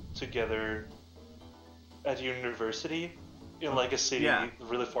class together at university in like a city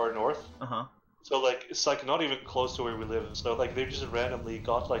really far north. So like it's like not even close to where we live. So like they just randomly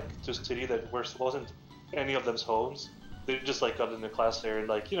got like to a city that wasn't any of them's homes. They just like got in a class there and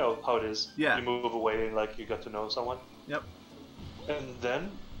like you know how it is. Yeah. You move away and like you got to know someone. Yep. And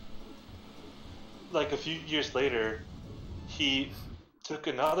then like a few years later, he took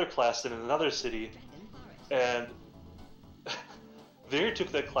another class in another city, and there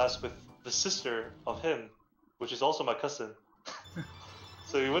took that class with the sister of him, which is also my cousin.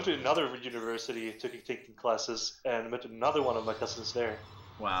 So he went to another university, taking classes, and met another one of my cousins there.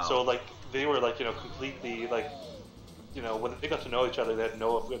 Wow. So like they were like completely like when they got to know each other, they had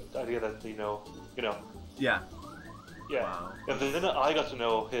no idea that they know. Yeah. Yeah. Wow. And then I got to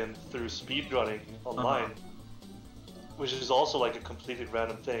know him through speedrunning online, which is also like a completely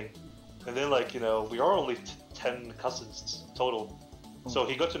random thing. And then like we are only 10 cousins total, so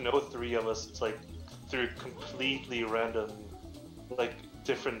he got to know 3 of us. It's like through completely random, like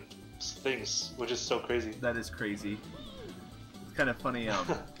different things, which is so crazy. That is crazy. It's kind of funny.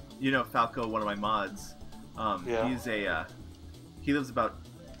 Falco, one of my mods. He's he lives about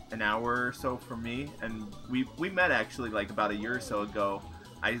an hour or so from me, and we met actually like about a year or so ago.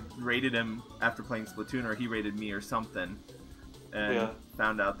 I raided him after playing Splatoon, or he raided me or something, and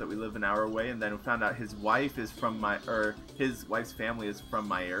found out that we live an hour away, and then found out his wife is from his wife's family is from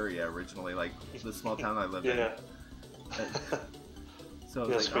my area originally, like the small town I live in. So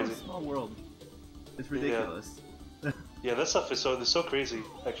it's like, crazy. Small world. It's ridiculous. Yeah, that stuff is so crazy,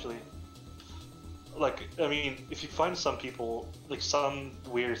 actually. Like, I mean, if you find some people, like some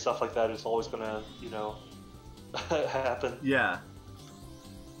weird stuff like that is always gonna, happen. Yeah.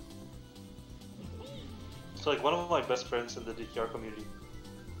 So like one of my best friends in the DTR community,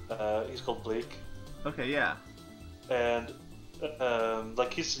 he's called Blake. Okay, yeah. And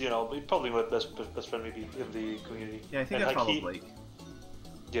like he's probably my best friend maybe in the community. Yeah, I think I follow Blake.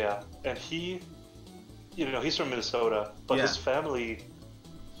 Yeah, and he, he's from Minnesota, but his family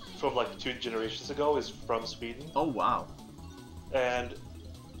from like 2 generations ago is from Sweden. Oh wow. And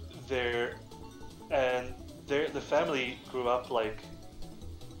the family grew up like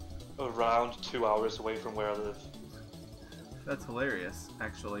around 2 hours away from where I live. That's hilarious,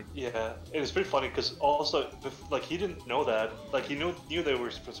 actually. Yeah, it was pretty funny because also like he didn't know that. Like he knew they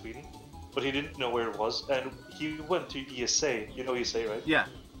were from Sweden, but he didn't know where it was. And he went to ESA. You know ESA, right? Yeah.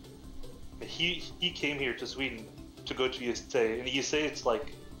 He came here to Sweden to go to ESA, and ESA it's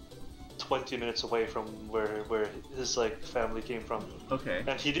like 20 minutes away from where his like family came from. Okay.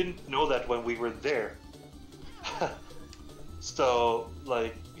 And he didn't know that when we were there. So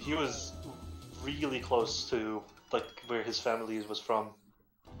like he was really close to like where his family was from,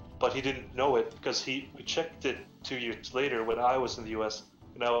 but he didn't know it because we checked it 2 years later when I was in the US,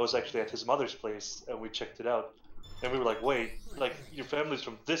 and I was actually at his mother's place, and we checked it out, and we were like, wait, like your family's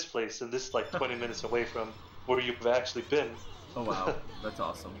from this place, and this is like 20 minutes away from where you've actually been. Oh wow, that's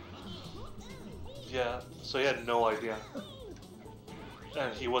awesome. Yeah, so he had no idea.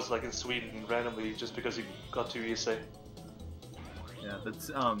 And he was like in Sweden randomly just because he got to ESA. Yeah, that's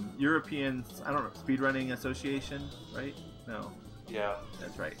European, I don't know, Speedrunning Association, right? No. Yeah.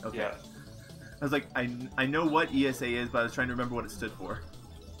 That's right, okay. Yeah. I was like, I know what ESA is, but I was trying to remember what it stood for.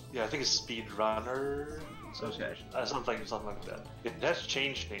 Yeah, I think it's Speedrunner Association. Okay. Something like that. It has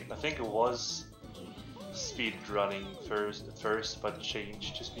changed name. I think it was Speedrunning first, but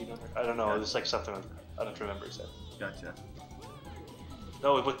changed to Speedrunner. I don't know, it's like something like that. I don't remember exactly. Gotcha.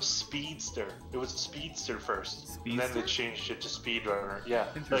 No, it was Speedster. It was Speedster first. Speedster? And then they changed it to Speedrunner. Yeah.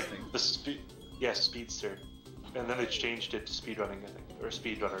 Interesting. Like yeah, Speedster. And then they changed it to Speedrunning, I think. Or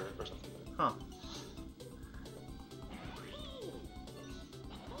Speedrunner or something. Huh.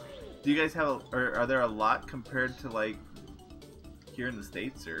 Do you guys have are there a lot compared to like here in the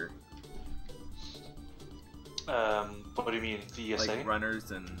States, or what do you mean, the ESA? like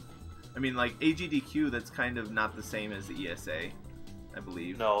runners and I mean like AGDQ, that's kind of not the same as the ESA, I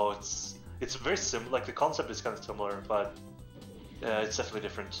believe. No, it's very similar. Like the concept is kind of similar, but it's definitely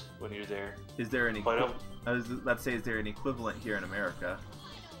different when you're there. Is there any? I was about to say, is there an equivalent here in America?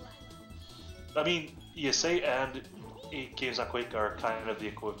 I mean, ESA and Games on Quake are kind of the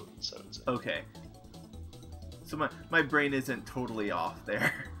equivalents, I would say. Okay. So my brain isn't totally off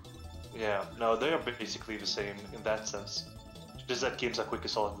there. Yeah, no, they are basically the same in that sense. Just that Games on Quake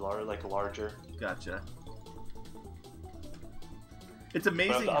is all larger. Gotcha. It's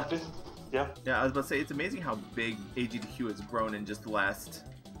amazing. Yeah. Yeah, I was about to say, it's amazing how big AGDQ has grown in just the last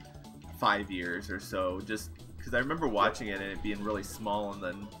 5 years or so. Just because I remember watching it and it being really small, and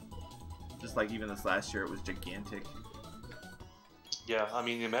then just like even this last year, it was gigantic. Yeah, I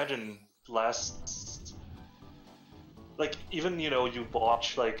mean, imagine like even you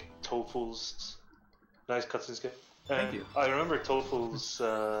watch like Tofu's nice cutscenes game. Thank you. I remember Tofu's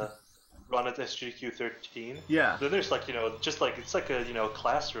run at SGQ 13. Yeah. Then there's like just like it's like a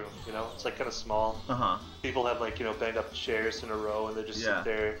classroom. It's like kind of small. People have like banged up chairs in a row and they just sit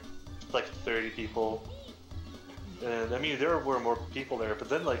there, like 30 people. And I mean there were more people there, but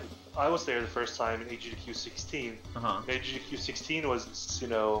then like I was there the first time in AGDQ 16. AGDQ 16 was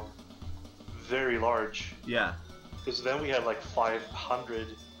very large. Yeah. Because then we had like 500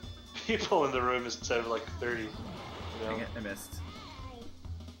 people in the room instead of like 30. I missed.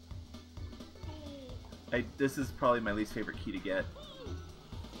 This is probably my least favorite key to get.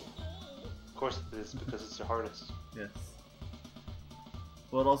 Of course it is, because it's the hardest. Yes.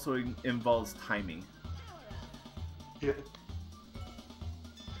 Well, it also involves timing. Yeah.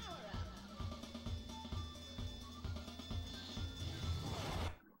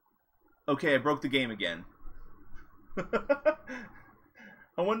 Okay, I broke the game again.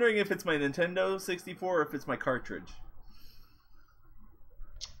 I'm wondering if it's my Nintendo 64 or if it's my cartridge.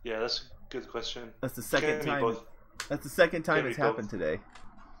 Yeah, that's a good question. That's the second time. That's the second time it's happened today.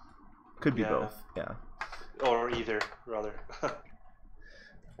 Could be both. Yeah. Or either, rather. I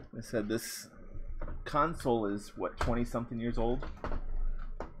said this console is what, 20-something years old,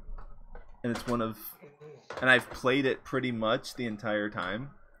 and it's and I've played it pretty much the entire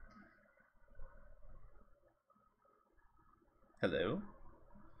time. Hello?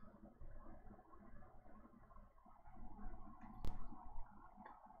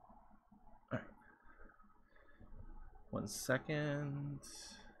 Alright. 1 second.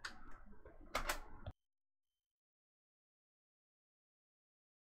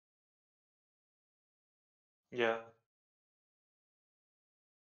 Yeah.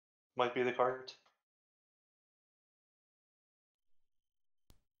 Might be the cart.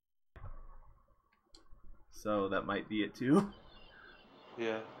 So that might be it too.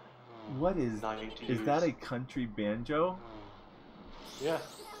 Yeah. What is that a country banjo? Yeah.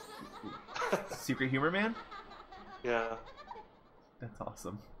 Secret Humor Man? Yeah. That's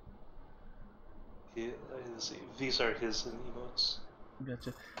awesome. These are his emotes.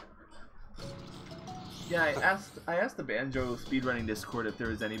 Gotcha. Yeah, I asked the Banjo speedrunning Discord if there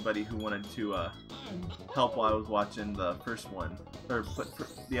was anybody who wanted to help while I was watching the first one, or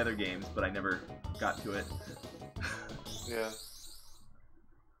the other games, but I never got to it. Yeah.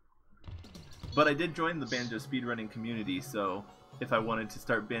 But I did join the Banjo speedrunning community, so if I wanted to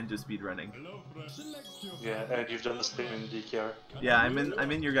start Banjo speedrunning. Yeah, and you've done the same in DKR. Yeah, I'm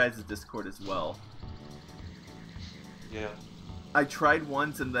in your guys' Discord as well. Yeah. I tried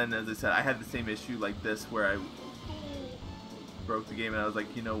once, and then, as I said, I had the same issue like this where I broke the game, and I was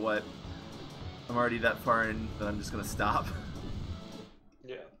like, you know what? I'm already that far in that I'm just gonna stop.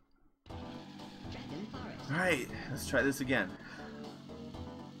 Yeah. Alright, let's try this again.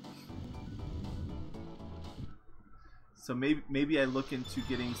 So maybe I look into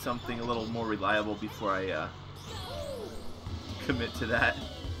getting something a little more reliable before I commit to that.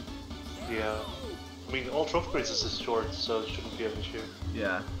 Yeah. I mean, all trophy races is short, so it shouldn't be an issue.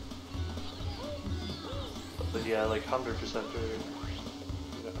 Yeah. But yeah, like 100% or,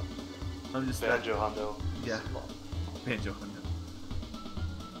 I'm just Banjo Hondo. Yeah. Banjo Hondo.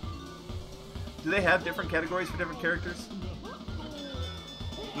 Do they have different categories for different characters?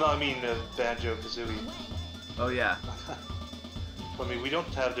 No, I mean Banjo Kazooie. Oh yeah. I mean, we don't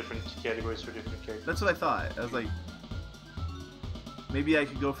have different categories for different characters. That's what I thought. I was like, Maybe I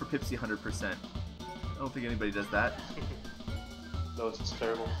could go for Pipsy 100%. I don't think anybody does that. No, it's just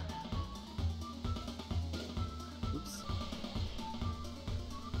terrible. Oops.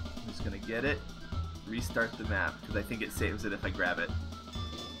 I'm just gonna get it, restart the map, because I think it saves it if I grab it.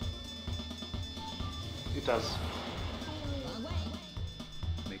 It does.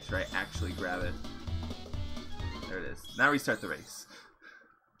 Make sure I actually grab it. There it is. Now restart the race.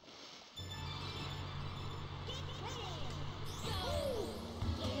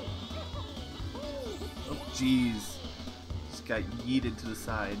 Oh, jeez. Just got yeeted to the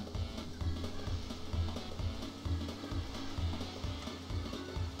side.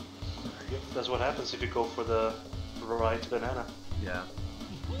 Yep, that's what happens if you go for the right banana. Yeah.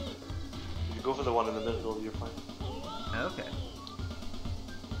 If you go for the one in the middle, you're fine. Okay.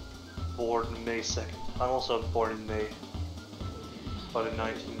 Born May 2nd. I'm also born in May, but in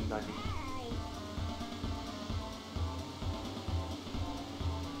 1990.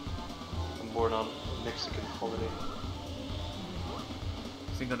 I'm born on a Mexican holiday.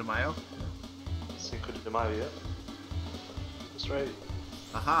 Cinco de Mayo? Cinco de Mayo, yeah. That's right.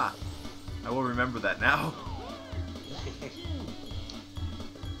 Aha! I will remember that now.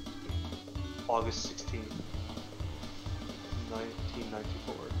 August 16th,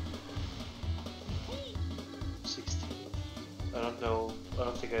 1994. 16th. I don't know. I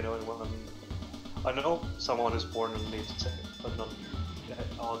don't think I know anyone. I know someone who's born on May 2nd, but not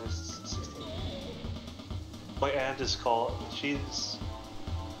August 16th. My aunt is called. She's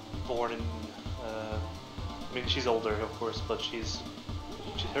born in. I mean, she's older, of course, but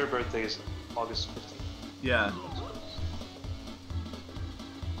her birthday is August 15th. Yeah.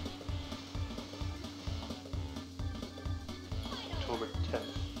 October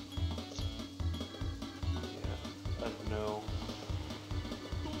 10th. Yeah, I don't know.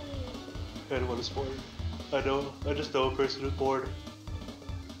 Anyone is born. I just know a person who's born.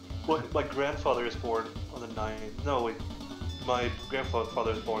 What? My grandfather is born on the 9th. No, wait. My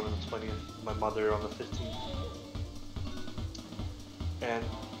grandfather is born on the 20th. My mother on the 15th. And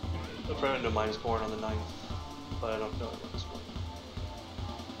a friend of mine is born on the 9th. But I don't know what is born.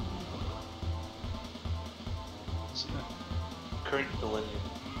 Let's see. Current millennium.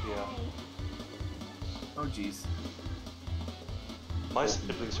 Yeah. Oh, jeez. My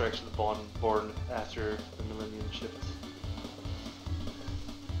siblings are actually born after the millennium shift.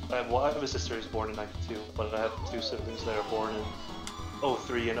 I have a sister who's born in 92, but I have two siblings that are born in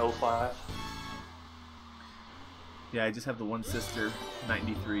 03 and 05. Yeah, I just have the one sister,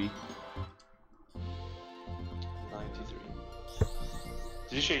 93. 93.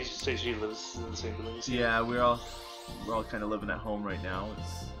 Did you say she lives in the same building as you? Yeah, we're all kind of living at home right now.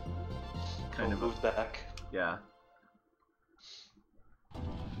 It's kind of moved back. Yeah.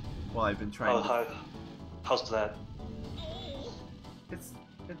 Well, I've been trying. How's that? It's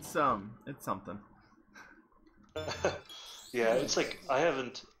something. Yeah, it's like I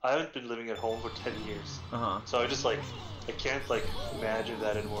haven't been living at home for 10 years. So I just I can't imagine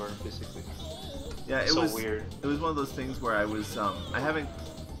that anymore, basically. Yeah, it was was so weird. It was one of those things where I was I haven't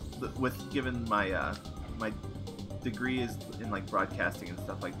given my my degree is in broadcasting and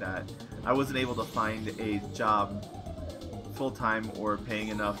stuff like that. I wasn't able to find a job full-time or paying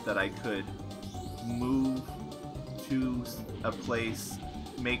enough that I could move to a place,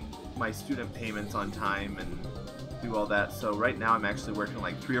 make my student payments on time, and do all that. So right now I'm actually working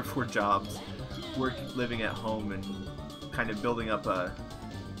 3 or 4 jobs, living at home, and kind of building up a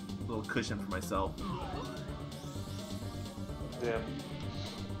little cushion for myself. Yeah.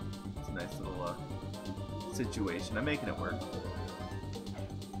 It's a nice little situation. I'm making it work.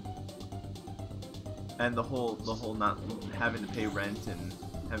 And the whole not having to pay rent and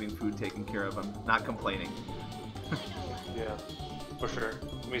having food taken care of, I'm not complaining. Yeah, for sure.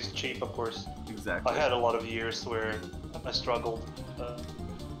 I mean, it's cheap, of course. Exactly. I had a lot of years where I struggled.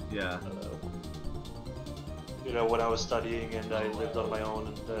 Yeah. When I was studying and I lived on my own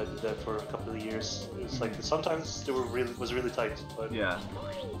and did that for a couple of years. It's sometimes it was really tight, but yeah.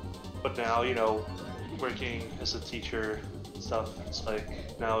 But now, working as a teacher and stuff, it's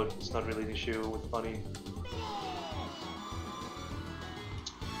now it's not really an issue with money.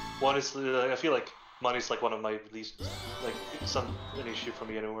 One is I feel like money's one of my least it's not an issue for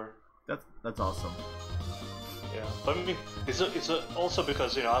me anymore. That's awesome. Yeah, but I mean, it's also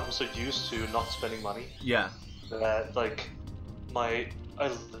because I'm so used to not spending money. Yeah. That I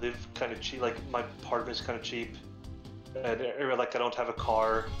live kind of cheap. My apartment's kind of cheap, and I don't have a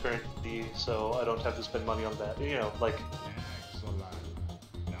car currently, so I don't have to spend money on that. Excellent.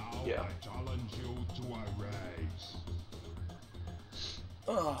 Now yeah. I challenge you to a race.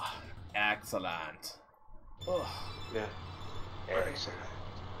 Oh, excellent. Oh. Yeah. Excellent.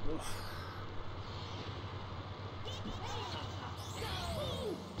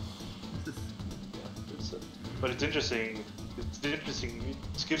 But it's interesting. It's interesting.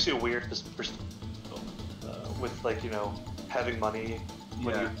 It gives you a weird perspective with, like, you know, having money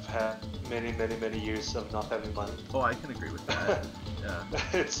when you've had many years of not having money. Oh, I can agree with that. Yeah.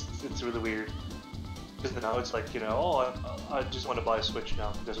 It's really weird. Because now it's like, you know, oh, I just want to buy a Switch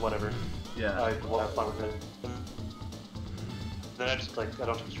now because whatever. Yeah. I want to have fun with it. Then I just, like, I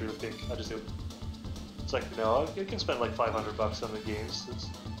don't just really think. I just do. It's like, you know, I can spend like $500 on the games. It's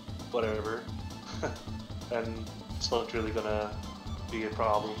whatever. And it's not really gonna be a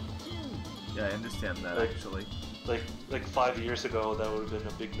problem. Yeah, I understand that, like, actually. Like 5 years ago, that would have been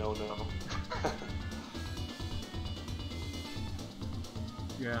a big no-no.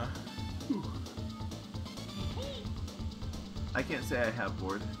 Yeah. Whew. I can't say I have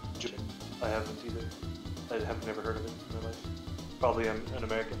bored. I haven't either. I have never heard of it in my life. Probably an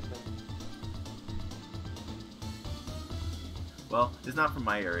American thing. Well, it's not from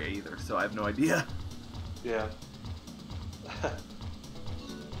my area either, so I have no idea. Yeah.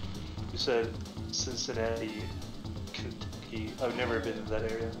 You said Cincinnati, Kentucky. I've never been to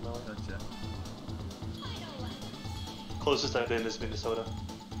that area in my life. Gotcha. Closest I've been is Minnesota.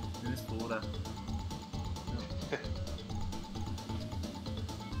 Minnesota.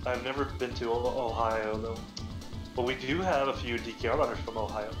 I've never been to Ohio though. But we do have a few DKR runners from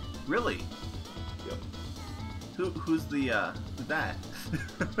Ohio. Really? Yep. Who's that?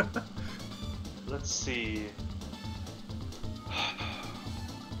 Let's see.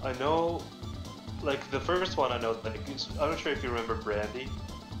 I know, like, the first one I know, like, I'm not sure if you remember Brandy.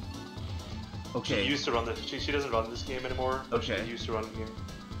 Okay. She used to run this. She doesn't run this game anymore. But Okay. She used to run the game.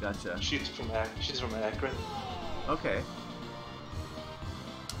 Gotcha. She's from Akron. Okay.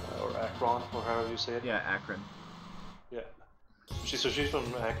 Or Akron, or however you say it. Yeah, Akron. Yeah. She's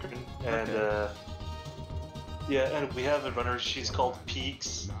from Akron, and Okay. yeah, and we have a runner. She's called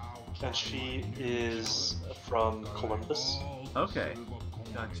Peaks, and she is from Columbus. Okay.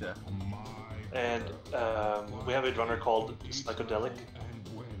 Gotcha. And we have a runner called Psychedelic,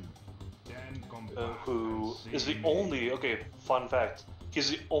 who is the only. Okay, fun fact: he's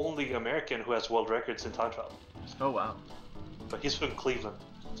the only American who has world records in time trial. Oh wow. But he's from Cleveland.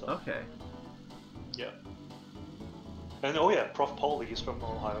 So, Okay. yeah. And oh yeah, Prof. Paulie is from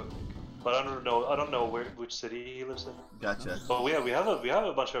Ohio, but I don't know which city he lives in. Gotcha. But yeah, we have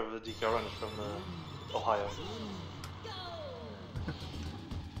a bunch of DK runners from Ohio.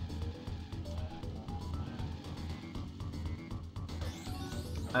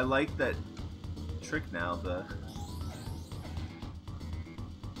 I like that trick now, the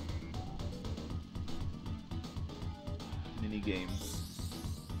mini games.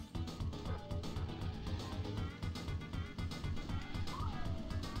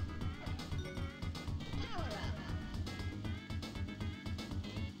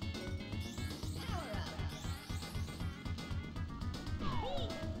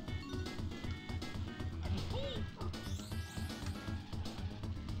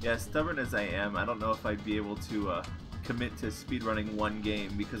 Yeah, stubborn as I am, I don't know if I'd be able to commit to speedrunning one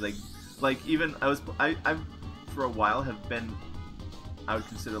game because I for a while have been, I would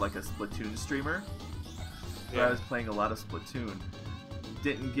consider like a Splatoon streamer. Where I was playing a lot of Splatoon.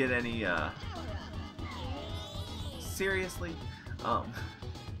 Didn't get any seriously. I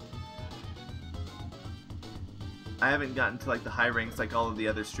haven't gotten to like the high ranks like all of the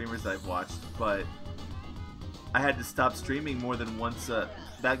other streamers that I've watched, but I had to stop streaming more than once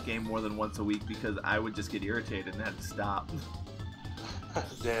that game more than once a week because I would just get irritated and had to stop.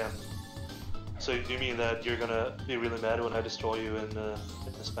 Damn. So you mean that you're gonna be really mad when I destroy you in the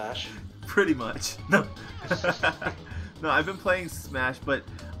Smash? Pretty much. No. No, I've been playing Smash, but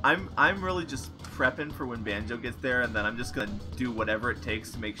I'm really just prepping for when Banjo gets there, and then I'm just gonna do whatever it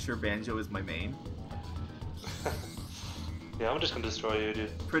takes to make sure Banjo is my main. Yeah, I'm just gonna destroy you,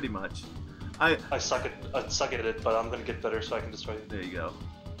 dude. Pretty much. I suck at it, but I'm gonna get better so I can destroy you. There you go.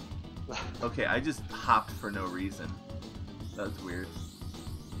 Okay, I just hopped for no reason. That's weird.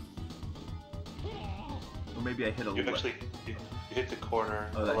 Or maybe I hit a You actually you hit the corner,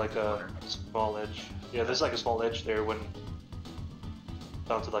 oh, that like a small edge. Yeah, there's like a small edge there when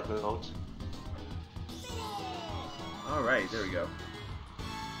down to like the notes. All right, there we go.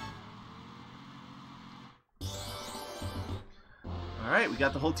 All right, we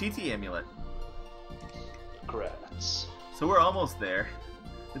got the whole TT amulet. Congrats. So we're almost there.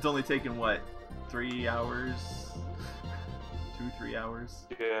 It's only taken what, 3 hours? 2-3 hours?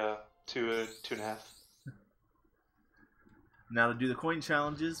 Yeah, 2.5. Now to do the coin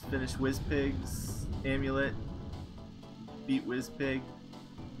challenges, finish WizPig's amulet, Beat Whizpig,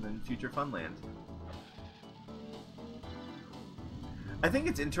 and then Future Funland. I think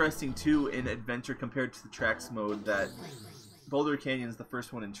it's interesting too in Adventure compared to the Tracks mode that Boulder Canyon's the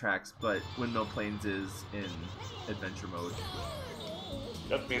first one in Tracks, but Windmill Plains is in Adventure mode.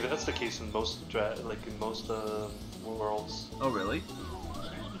 I mean, that's the case in most worlds. Oh, really?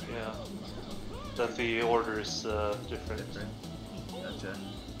 Yeah. That the order is different. Gotcha.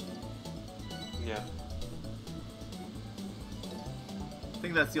 Yeah. I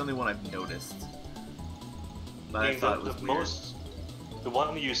think that's the only one I've noticed. But I thought it was weird. The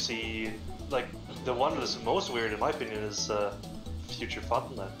one you see, like, the one that's most weird in my opinion is Future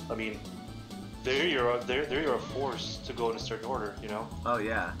Funland. I mean, there you're forced to go in a certain order, you know? Oh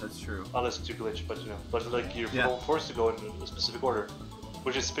yeah, that's true. Unless it's a glitch, but you know. But like, you're forced to go in a specific order.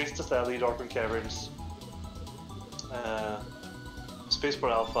 Which is Space Dust Alley, Darkmoon Caverns,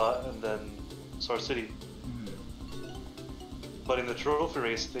 Spaceport Alpha, and then Star City. But in the trophy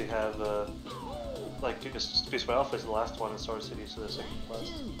race, they have Spaceport Alpha is the last one, and Star City is the second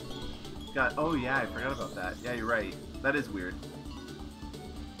last. Oh yeah, I forgot about that. Yeah, you're right. That is weird.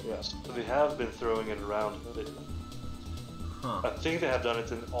 Yes, so they have been throwing it around a bit. Huh. I think they have done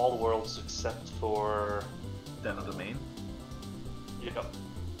it in all worlds except for Dino Domain. Yep.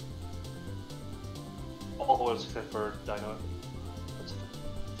 All the worlds except for Dino.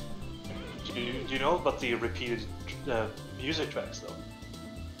 Do you know about the repeated music tracks though?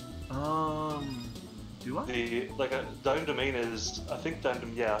 Do I? Dino Domain is, I think Dino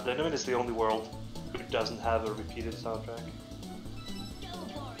Domain is the only world who doesn't have a repeated soundtrack.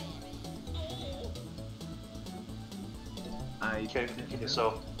 Okay,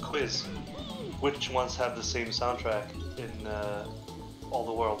 so quiz. Which ones have the same soundtrack in all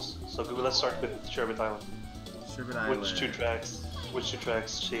the worlds? So let's start with Sherbet Island. Sherbet Island. Which two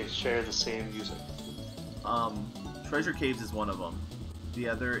tracks share the same music? Treasure Caves is one of them. The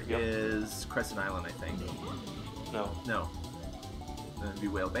other is Crescent Island, I think. No. No. Then it'd be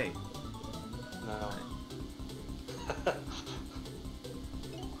Whale Bay. No.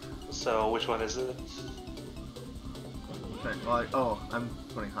 So which one is it? Well, I'm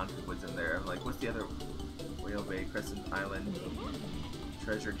putting Haunted Woods in there. I'm like, what's the other? Whale Bay, Crescent Island,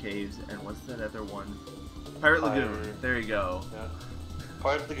 Treasure Caves, and what's that other one? Pirate Lagoon. There you go. Yeah.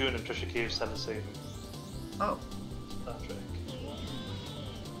 Pirate Lagoon and Treasure Caves have the same soundtrack.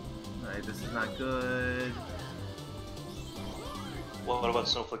 Alright, this is not good. What about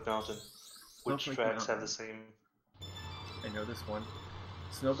Snowflake Mountain? Which Snowflake tracks Mountain. have the same? I know this one.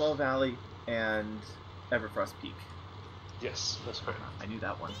 Snowball Valley and Everfrost Peak. Yes, that's correct. I knew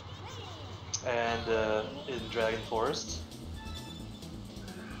that one. And in Dragon Forest?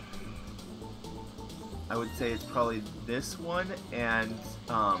 I would say it's probably this one and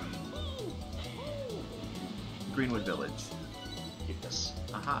Greenwood Village. Yes.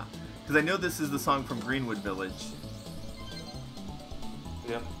 Aha. Because I know this is the song from Greenwood Village.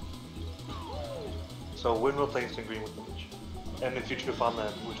 Yep. So Windmill Plains and Greenwood Village. And in Future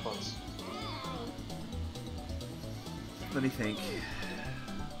Funland, which ones? Let me think.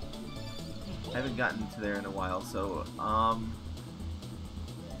 I haven't gotten to there in a while, so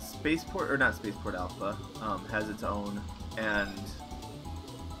Spaceport, or not Spaceport Alpha, has its own, and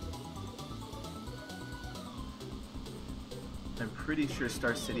I'm pretty sure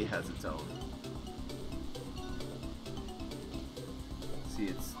Star City has its own. See,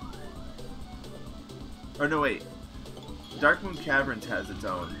 it's... Or no, wait. Darkmoon Caverns has its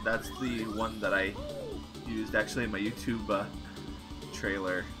own. That's the one that I used actually in my YouTube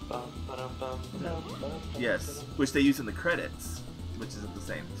trailer. Yes, which they use in the credits, which isn't the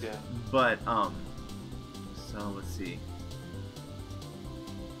same. Yeah. But, so let's see.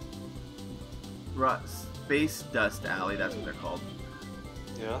 Space Dust Alley, that's what they're called.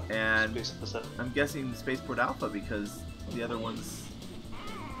 Yeah. And I'm guessing Spaceport Alpha because the other one's...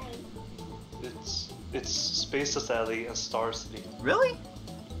 It's Space Dust Alley and Star City. Really?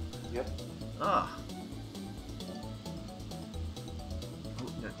 Yep. Ah.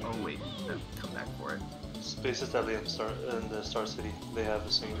 Oh wait, come back for it. Space Dust Alley and Star City, they have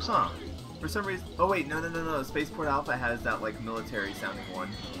the same. Huh. For some reason... Oh wait, no. Spaceport Alpha has that like military sounding one.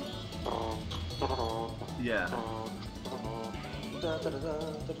 Yeah.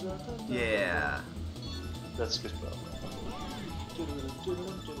 Yeah. That's good.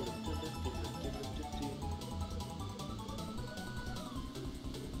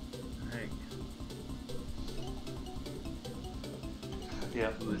 Alright. Yeah.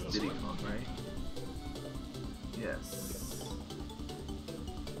 It was Diddy Kong, right? Yes.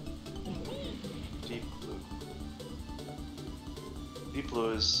 Deep Blue. Deep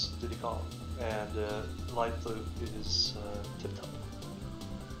Blue is Diddy Kong, and light blue is tip top.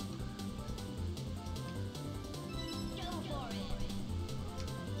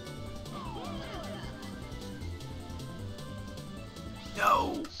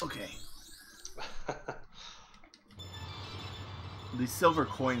 No! Okay. These silver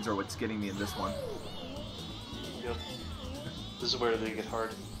coins are what's getting me in this one. Yep. This is where they get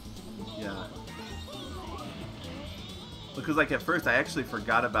hard. Yeah. Because like at first I actually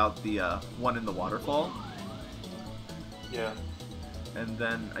forgot about the one in the waterfall. Yeah. And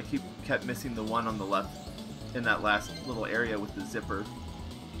then I kept missing the one on the left in that last little area with the zipper.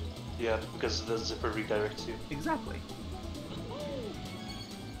 Yeah, because the zipper redirects you. Exactly.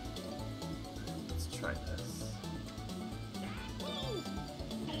 Let's try this.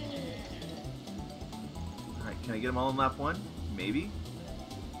 Alright, can I get them all in lap 1? Maybe?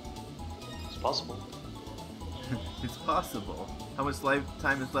 It's possible. It's possible. How much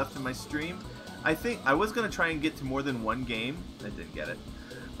lifetime is left in my stream? I think I was going to try and get to more than one game. I didn't get it.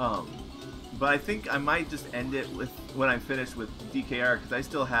 But I think I might just end it with when I'm finished with DKR because I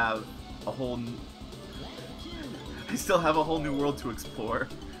still have a whole new world to explore.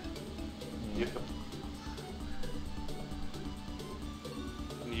 Yep.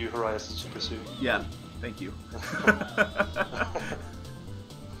 New Horizons to pursue. Yeah, thank you.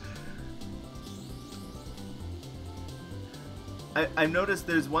 I've noticed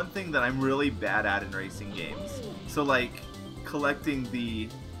there's one thing that I'm really bad at in racing games. So like collecting the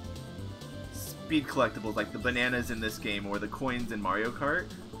speed collectibles, like the bananas in this game or the coins in Mario Kart.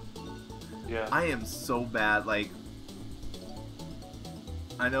 Yeah. I am so bad. Like,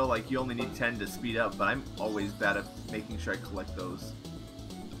 I know like you only need 10 to speed up, but I'm always bad at making sure I collect those.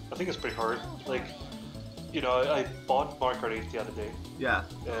 I think it's pretty hard. Like, you know, I bought Mario Kart 8 the other day. Yeah.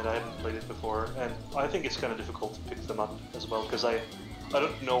 And I hadn't played it before, and I think it's kind of difficult to pick them up as well, because I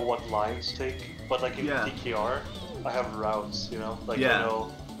don't know what lines take, but like in DKR, I have routes, you know? Like I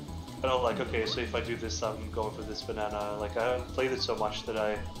know like, okay, so if I do this, I'm going for this banana. Like I haven't played it so much that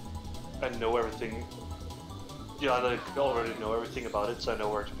I know everything. Yeah, I like already know everything about it, so I know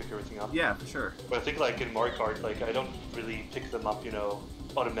where to pick everything up. Yeah, for sure. But I think like in Mario Kart, like I don't really pick them up, you know,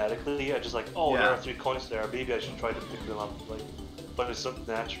 automatically. I just like, oh, there are 3 coins there. Maybe I should try to pick them up. Like, but it's not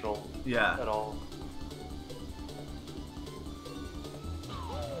natural. At all.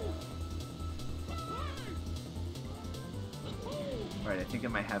 Alright, I think I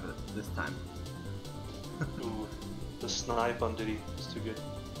might have it this time. Ooh, the snipe on Diddy is too good.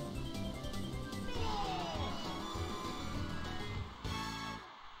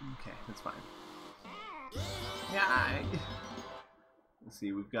 Okay, that's fine. Yeah. Let's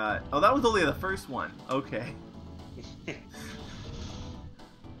see, we've got. Oh, that was only the first one. Okay.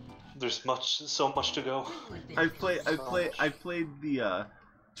 There's so much to go. I've played the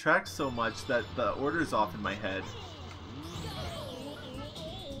track so much that the order's off in my head.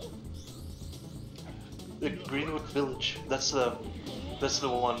 The Greenwood Village. That's the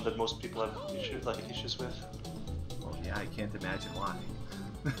one that most people have issues with. Oh yeah, I can't imagine why.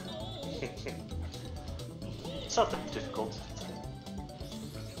 It's not that difficult.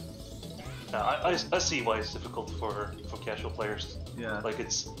 I see why it's difficult for casual players. Yeah. Like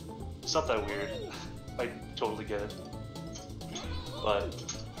it's not that weird. I totally get it. But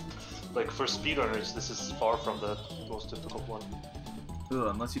like for speedrunners, this is far from the most difficult one. Ugh,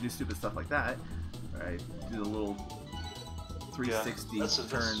 unless you do stupid stuff like that. Alright, do the little 360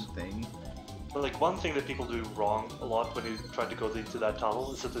 turn thing. But like one thing that people do wrong a lot when you try to go into that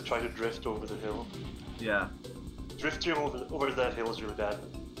tunnel is that they try to drift over the hill. Yeah. Drifting over that hill is really bad.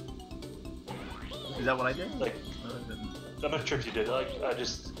 Is that what I did? Like, I'm not sure if you did. Like,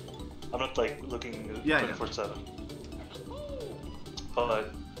 I'm not like looking 24/7.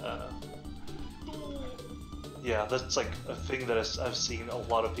 But yeah, that's like a thing that I've seen a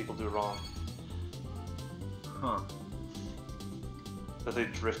lot of people do wrong. Huh. That they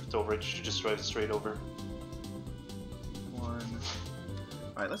drift over it, you should just drive straight over.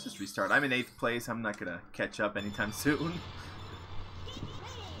 Alright, let's just restart. I'm in 8th place. I'm not gonna catch up anytime soon.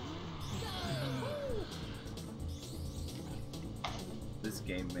 This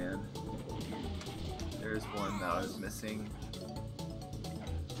game, man. There's one that I was missing.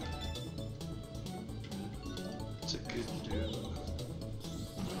 It's a good dude.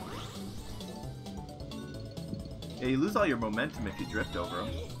 Yeah, you lose all your momentum if you drift over them.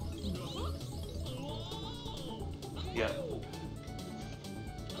 Yeah.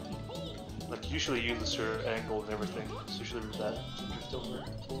 Like usually you lose your angle and everything. It's usually really bad to drift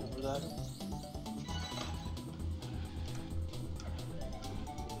over that.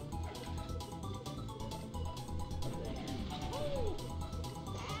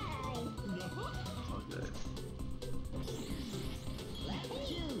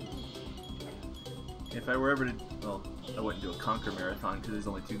 if I were ever to, well, I wouldn't do a Conquer marathon because there's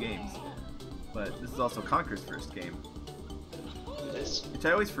only 2 games. But this is also Conquer's first game. It is. Which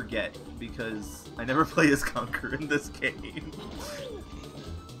I always forget because I never play as Conquer in this game.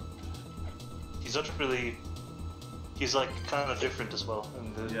 He's not really. He's like kind of different as well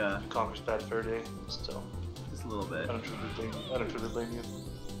in the Conquer's Bad Fur Day. So. Just a little bit. I don't truly blame you.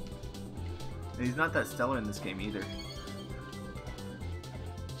 And he's not that stellar in this game either.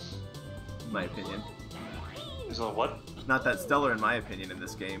 In my opinion. He's on what? Not that stellar in my opinion in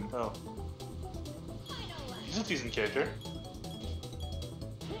this game. Oh. He's a decent character.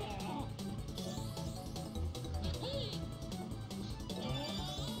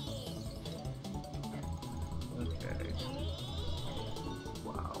 Okay.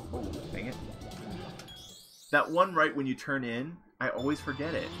 Wow. Oh, dang it. That one right when you turn in, I always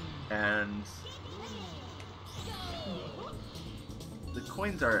forget it. And the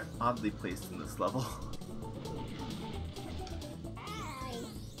coins are oddly placed in this level.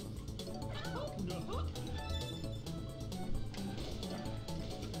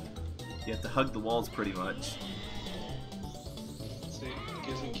 You have to hug the walls pretty much. See,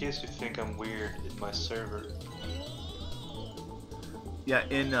 because in case you think I'm weird in my server. Yeah,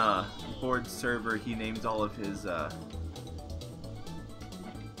 in Board's server, he names all of his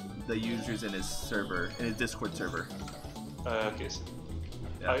the users in his server, in his Discord server. Okay, so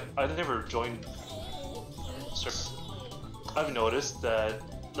Yeah. I never joined. I've noticed that,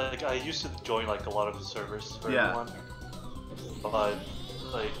 like, I used to join like a lot of the servers for everyone, but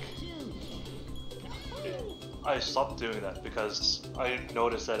like I stopped doing that because I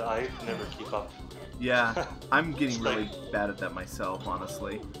noticed that I never keep up. Yeah, I'm getting It's really like- bad at that myself,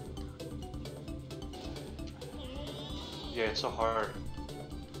 honestly. Yeah, it's so hard.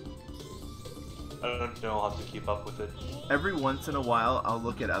 I don't know how to keep up with it. Every once in a while, I'll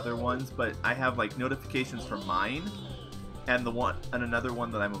look at other ones, but I have like notifications for mine, and another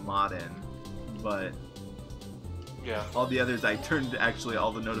one that I'm a mod in. But Yeah, all the others, I turned actually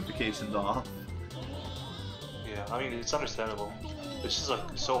all the notifications off. yeah. I mean, it's understandable. It's just like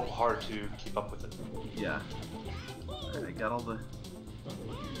so hard to keep up with it. Yeah. Alright, I got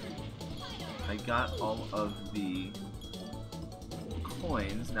all of the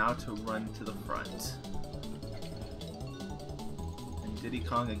coins now to run to the front. And Diddy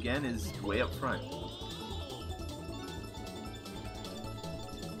Kong again is way up front.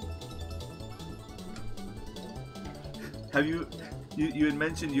 Have you had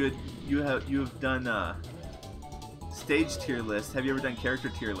mentioned you have done stage tier lists. Have you ever done character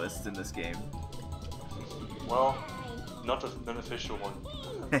tier lists in this game? Well, not an unofficial one.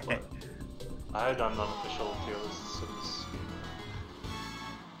 But I have done unofficial tier lists in this game.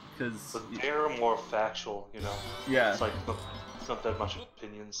 Because But they're more factual, you know? yeah, It's like, it's not that much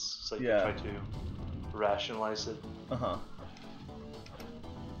opinions. It's like Yeah. you try to rationalize it. uh-huh.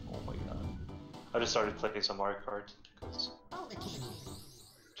 Oh my god. I just started playing some Mario Kart. Because,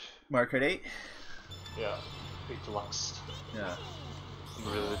 Mario Kart 8? yeah, 8 Deluxe. Yeah.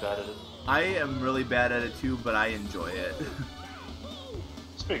 I'm really bad at it. I am really bad at it too, but I enjoy it.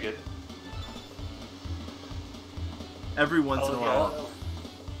 It's pretty good. Every once in a while,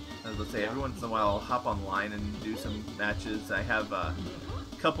 yeah. let's say every once in a while I'll hop online and do some matches. I have a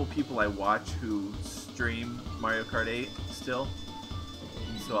couple people I watch who stream Mario Kart 8 still,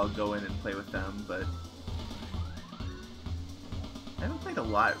 and so I'll go in and play with them, but I haven't played a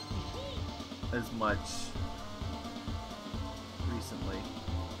lot as much recently.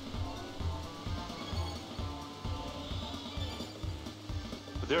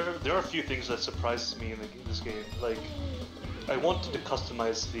 But there are a few things that surprises me in this game. Like, I wanted to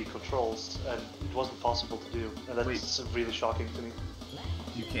customize the controls, and it wasn't possible to do, and that's really shocking to me.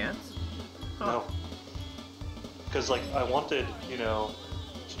 You can't? No. Because, like, I wanted, you know,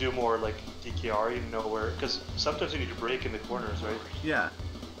 to do more, like, DKR, you know, where... Because sometimes you need to brake in the corners, right? Yeah.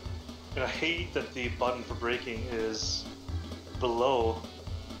 And I hate that the button for braking is below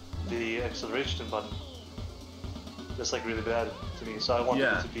the acceleration button. That's, like, really bad to me. So I wanted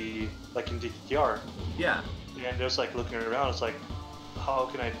it to be, like, in DKR. Yeah. And just, like, looking around, it's like, how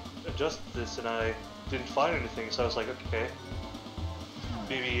can I adjust this? And I didn't find anything, so I was like, okay.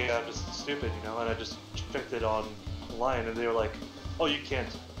 Maybe I'm just stupid, you know, and I just checked it online, and they were like, "Oh, you can't."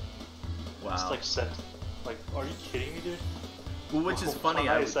 Wow. It's like set. Like, are you kidding me, dude? Well, which is funny.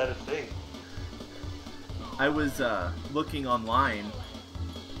 Why is that a thing? I was looking online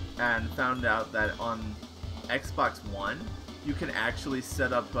and found out that on Xbox One, you can actually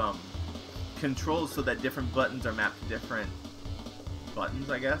set up controls so that different buttons are mapped to different buttons,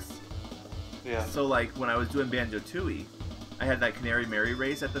 I guess. Yeah. So, like, when I was doing Banjo Tooie, I had that Canary Mary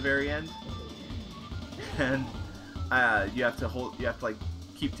race at the very end. and you have to like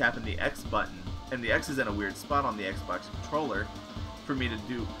keep tapping the X button, and the X is in a weird spot on the Xbox controller for me to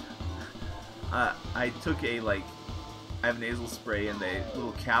do. I took I have nasal spray, and the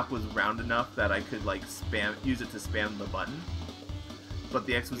little cap was round enough that I could like use it to spam the button, but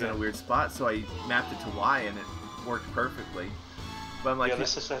the X was in a weird spot, so I mapped it to Y, and it worked perfectly. But I'm like, yeah,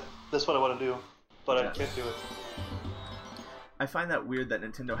 that's what I want to do, but I can't do it. I find that weird that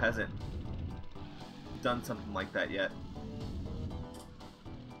Nintendo hasn't done something like that yet.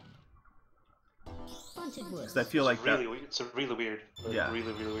 Because I feel like it's really weird. Like, yeah.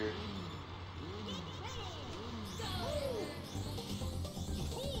 Really, really weird.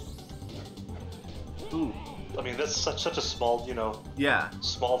 Ooh. I mean, that's such a small,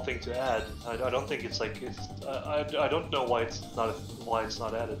 small thing to add. I don't think it's like I don't know why it's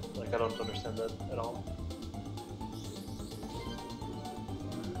not added. Like I don't understand that at all.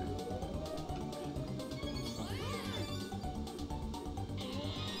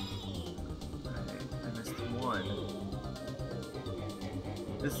 I missed one.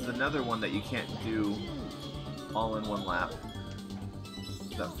 This is another one that you can't do all in one lap.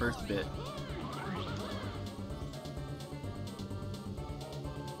 That first bit.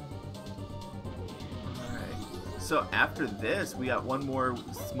 So after this, we got one more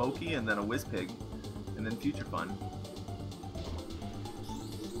Smokey and then a Whizpig, and then Future Fun.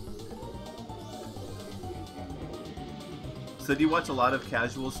 So do you watch a lot of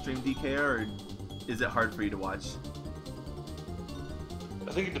casual stream DK, or is it hard for you to watch?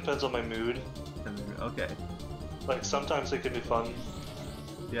 I think it depends on my mood. Okay. Like sometimes it can be fun.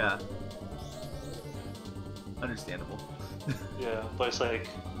 Yeah. Understandable. Yeah, but it's like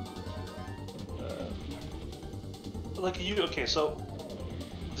okay, so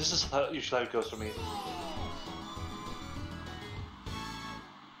this is usually how it goes for me.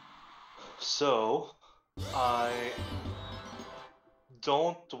 So I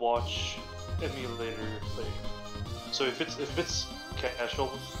don't watch emulator play. So if it's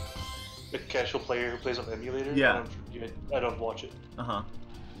casual, a casual player who plays on emulator, yeah, I don't watch it.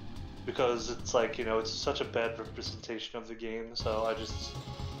 Because it's like, it's such a bad representation of the game. So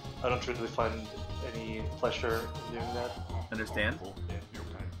I don't really find any pleasure in doing that. Understand?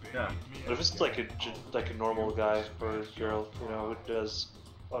 Yeah. But if it's like a normal guy or girl, who does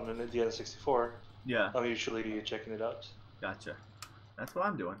on the N64, yeah, I'm usually checking it out. Gotcha. That's what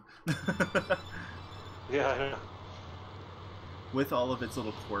I'm doing. Yeah, I know. With all of its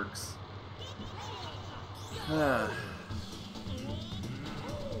little quirks.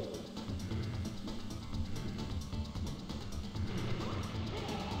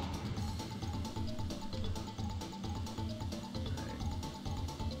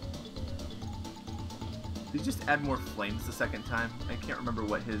 Did you just add more flames the second time? I can't remember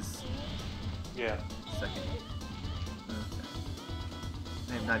what his... Yeah. Second.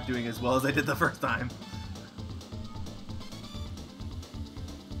 Okay. I'm not doing as well as I did the first time.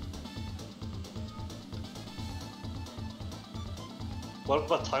 What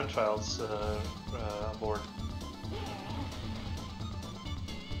about time trials on board?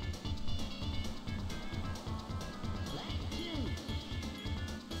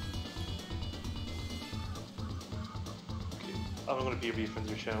 I'm going to be refund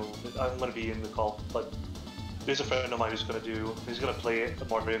your channel. I'm going to be in the call, but there's a friend of mine who's going to play a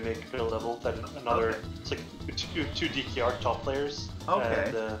Mario Maker level that another, it's like two DKR top players.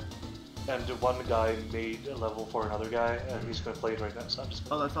 Okay. And one guy made a level for another guy, and he's going to play it right now, so I'm just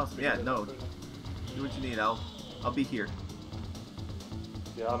gonna that's awesome. Yeah, no. Do what you need. I'll be here.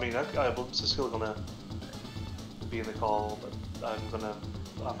 Yeah, I mean, I'm still going to be in the call, but I'm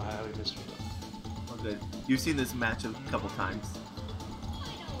having this stream. Oh, good. You've seen this match a couple times.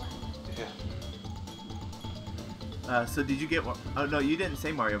 Yeah. So did you get one? Oh no, you didn't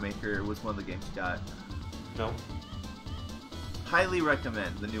say Mario Maker was one of the games you got. No. Highly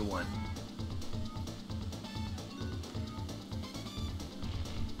recommend the new one.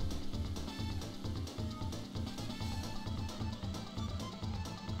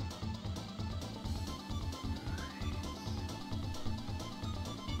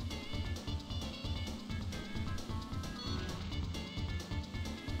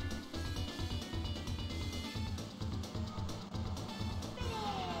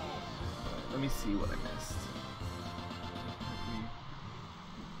 Let me see what I missed.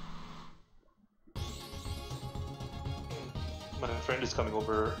 My friend is coming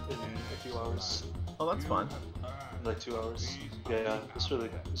over in a few hours. Oh, that's fun. In like 2 hours. Yeah, it's really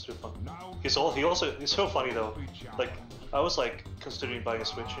fun. He's so funny though. Like, I was like considering buying a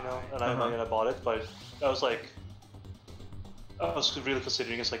Switch, and I bought it, but I was like, I was really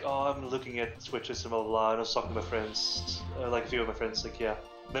considering. It's like, oh, I'm looking at Switches and blah blah blah. And I was talking to my friends, like a few of my friends, like, yeah.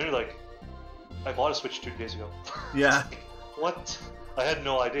 Then they're like, I bought a Switch 2 days ago. Yeah. Like, what? I had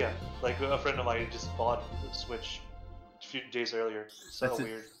no idea. Like a friend of mine just bought the Switch a few days earlier. So That's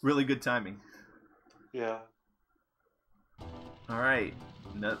weird. Really good timing. Yeah. All right.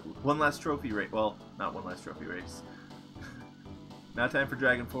 No, one last trophy race. Well, not one last trophy race. Now time for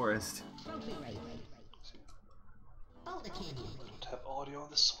Dragon Forest. Trophy race. Boulder Canyon. Don't have audio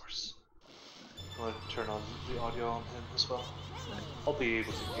on the source. I'm gonna turn on the audio on him as well. I'll be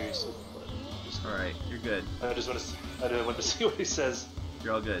able to hear you soon, but just, All right, you're good. I just want to see what he says.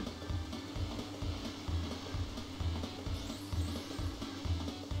 You're all good.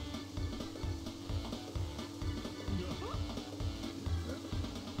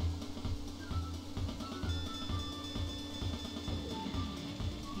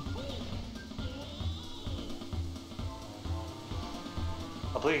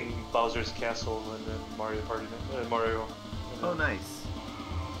 I'm playing Bowser's Castle and then Mario Party. Mario. Oh, nice.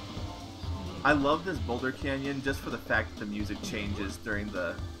 I love this Boulder Canyon just for the fact that the music changes during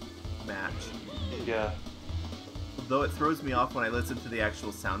the match. Yeah. Though it throws me off when I listen to the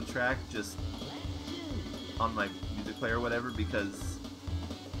actual soundtrack just on my music player or whatever, because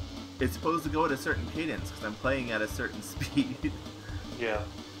it's supposed to go at a certain cadence because I'm playing at a certain speed. Yeah.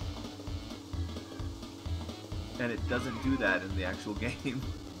 And it doesn't do that in the actual game.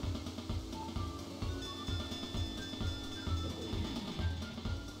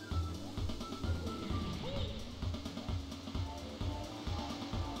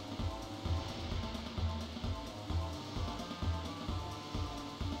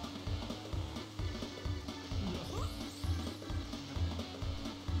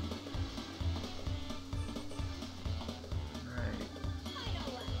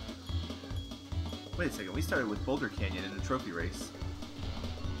 Wait a second, we started with Boulder Canyon in a trophy race.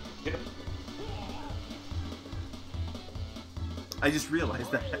 Yep. I just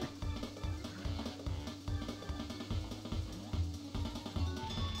realized that.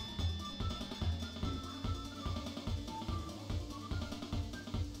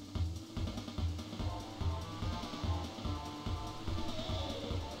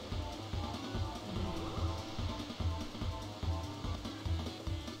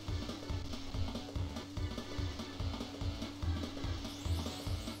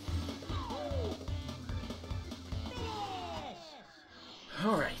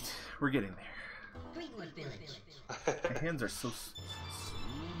 Alright, we're getting there. Greenwood Village. My hands are so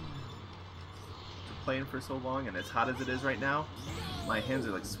playing for so long, and as hot as it is right now, my hands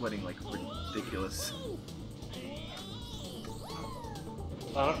are like sweating like ridiculous.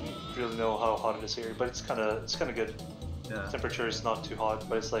 I don't really know how hot it is here, but it's kind of good. Yeah. Temperature is not too hot,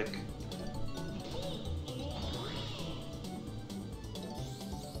 but it's like.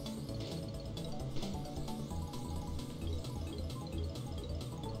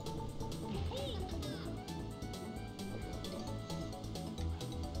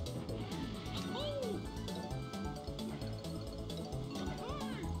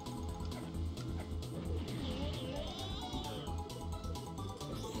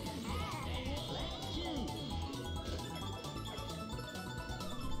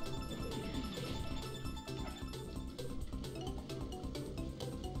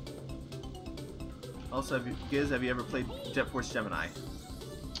 Also, have you ever played Jet Force Gemini?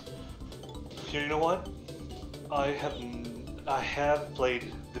 You know what? I have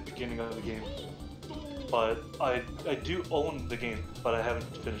played the beginning of the game, but I do own the game, but I haven't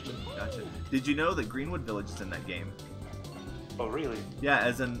finished it. Gotcha. Did you know that Greenwood Village is in that game? Oh really? Yeah,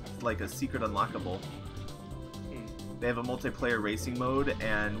 as in like a secret unlockable. They have a multiplayer racing mode,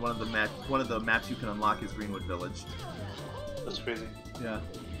 and one of the maps you can unlock is Greenwood Village. That's crazy. Yeah.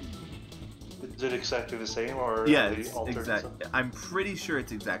 Is it exactly the same, or Yeah, are they it's altered exact. and stuff? I'm pretty sure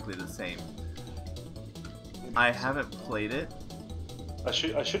it's exactly the same. I haven't played it. I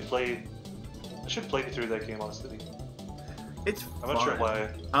should play through that game honestly. It's I'm fun. not sure why.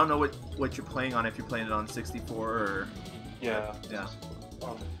 I don't know what you're playing on. If you're playing it on 64 or Yeah. yeah,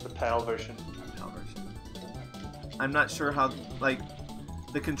 The PAL version. PAL version. I'm not sure how like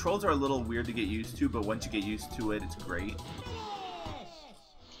the controls are a little weird to get used to, but once you get used to it, it's great.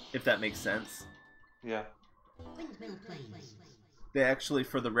 If that makes sense. Yeah. Windmill Plains. They actually,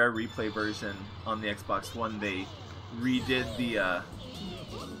 for the rare replay version on the Xbox One, they redid the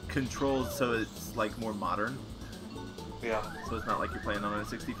controls so it's like more modern. Yeah. So it's not like you're playing on a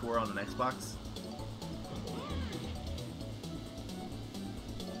 64 on an Xbox.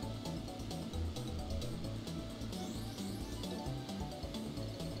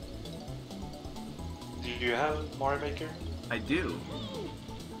 Do you have Mario Maker? I do.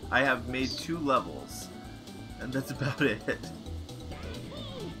 I have made 2 levels, and that's about it.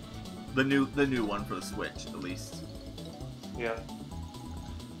 The new one for the Switch, at least. Yeah.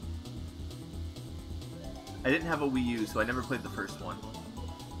 I didn't have a Wii U, so I never played the first one.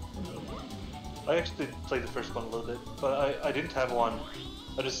 I actually played the first one a little bit, but I didn't have one.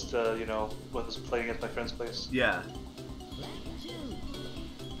 I just, you know, was playing at my friend's place. Yeah.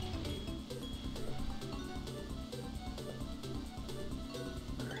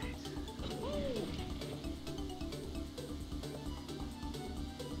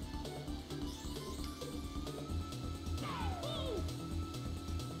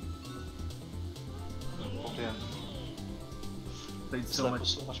 Played so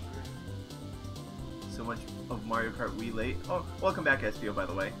much of Mario Kart Wii late. Oh, welcome back, SBO, by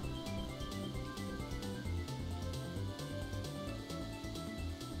the way.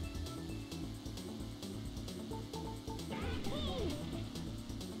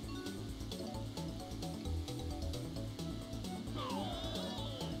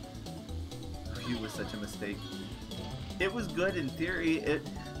 Wii was such a mistake. It was good in theory.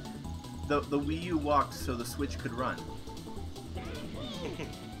 The Wii U walked so the Switch could run.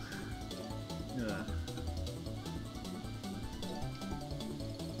 Yeah.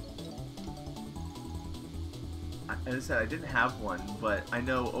 As I said, I didn't have one, but I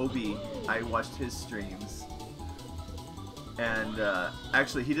know Obi, I watched his streams. And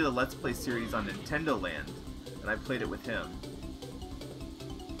actually, he did a Let's Play series on Nintendo Land, and I played it with him.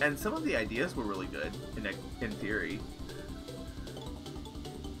 And some of the ideas were really good, in theory.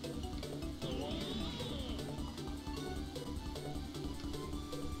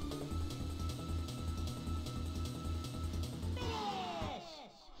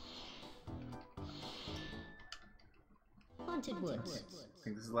 Haunted Woods. I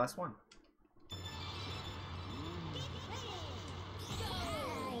think this is the last one.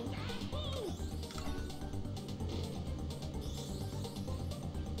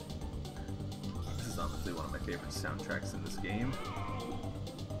 This is honestly one of my favorite soundtracks in this game.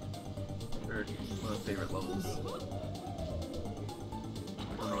 Or one of the favorite levels. I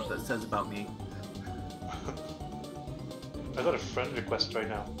don't know what that says about me. I got a friend request right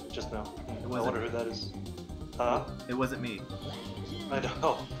now, just now. I wonder who that is. Huh? It wasn't me. I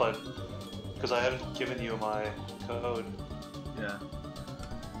know, but because I haven't given you my code. Yeah.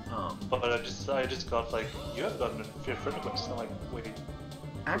 But I just got like, you have gotten a friend request. I'm like, wait.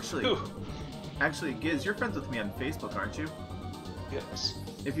 Actually, Giz, you're friends with me on Facebook, aren't you? Yes.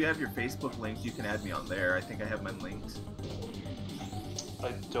 If you have your Facebook linked, you can add me on there. I think I have mine linked.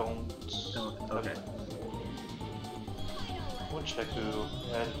 I don't. Okay. I want to check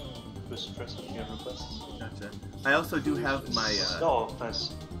who's friends with me on requests. Gotcha. I also do have my. Oh,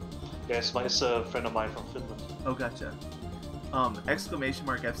 nice. Yeah, it's a friend of mine from Finland. Oh, gotcha.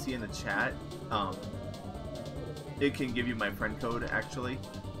 !FC in the chat. It can give you my friend code. Actually,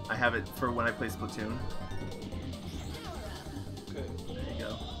 I have it for when I play Splatoon. Okay. There you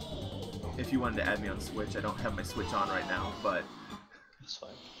go. If you wanted to add me on Switch, I don't have my Switch on right now, but that's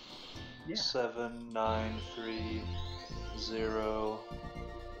fine. Yeah. 7930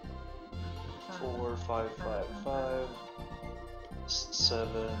 4555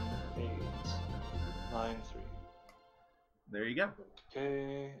 7893. There you go.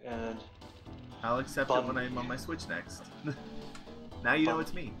 Okay, and I'll accept it when I'm on my Switch next. Now you know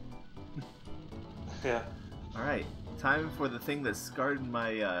it's me. Yeah. Alright, time for the thing that scarred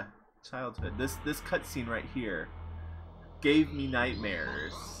my childhood. This cutscene right here gave me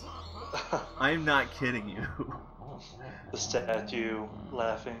nightmares. I'm not kidding you. The statue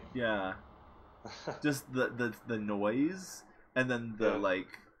laughing. Yeah. Just the noise, and then the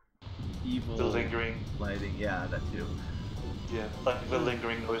like evil the lingering lighting. Yeah, that too. Yeah, like the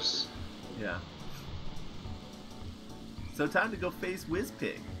lingering noise. Yeah. So time to go face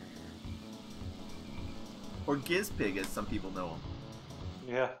Whizpig. Or Gizpig, as some people know him.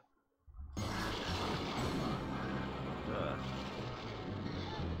 Yeah.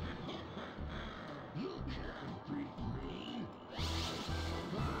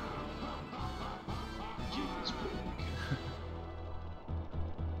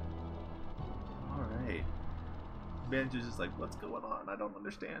 Alright. Banjo's just like, what's going on? I don't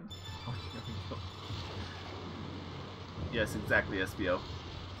understand. Oh, here we go. Yes, exactly, SBO.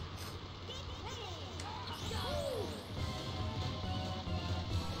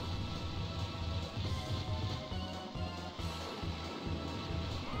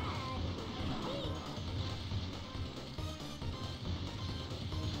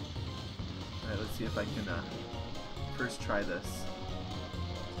 Alright, let's see if I can first try this.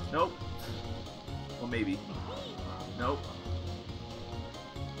 Nope. Well, maybe. Nope.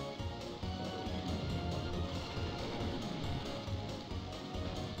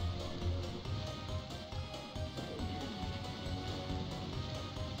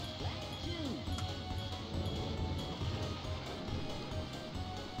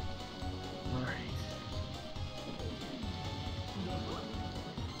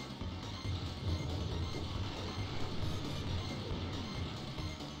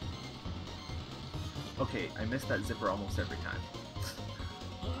 Okay, I missed that zipper almost every time.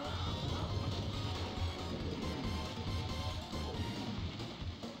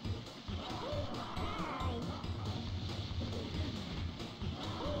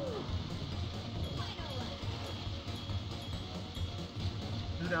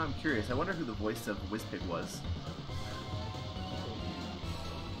 Now I'm curious. I wonder who the voice of Whizpig was.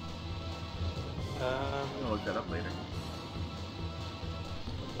 I'm gonna look that up later.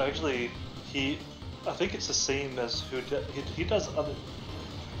 Actually, I think it's the same as who he does other.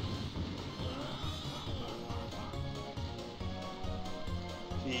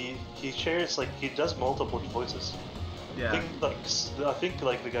 He shares, like, he does multiple voices. Yeah. I think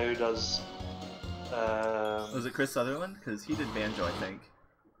like the guy who does. Was it Chris Sutherland? Because he did Banjo, I think.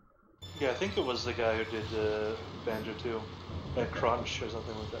 Yeah, I think it was the guy who did Banjo too, like Crunch or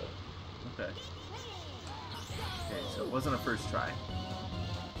something like that. Okay. Okay, so it wasn't a first try.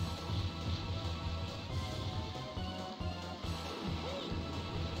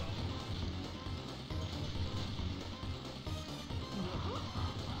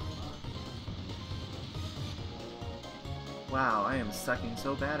 Wow, I am sucking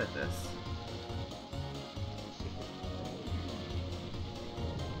so bad at this.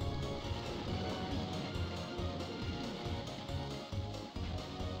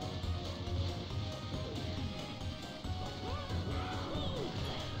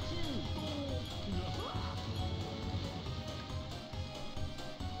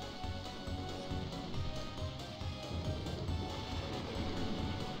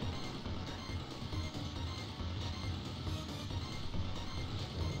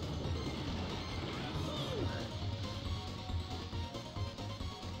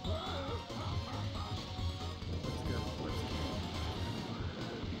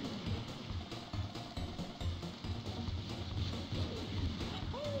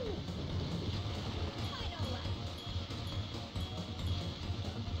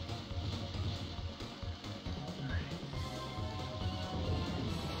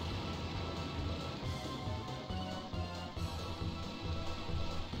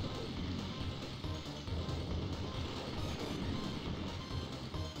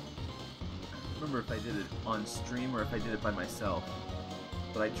 If I did it on stream or if I did it by myself,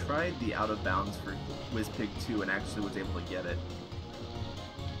 but I tried the out of bounds for Whizpig 2 and actually was able to get it.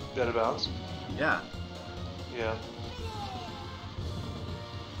 Out of bounds? Yeah. Yeah.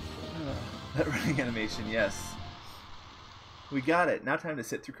 That running animation, yes. We got it. Now time to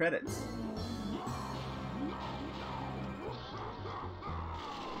sit through credits.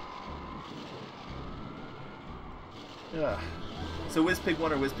 Ugh. So Whizpig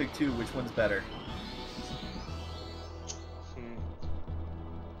 1 or Whizpig 2, which one's better?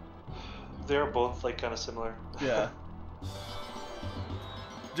 They're both like kind of similar. Yeah.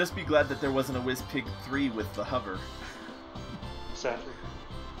 Just be glad that there wasn't a Whizpig 3 with the hover. Exactly.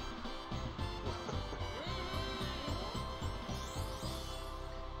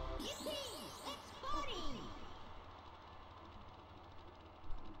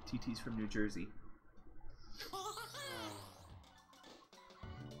 TT's from New Jersey.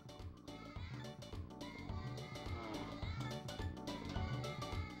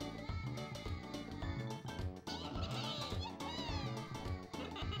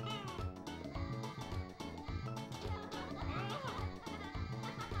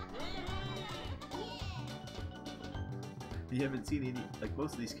 You haven't seen any, like,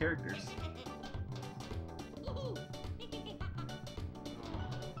 most of these characters.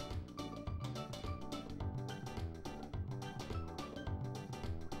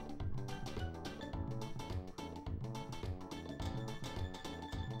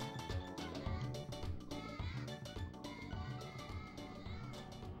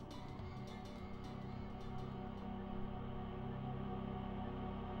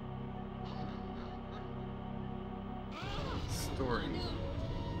 Story.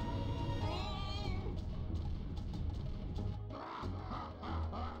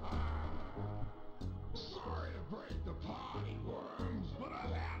 Sorry to break the party, worms, but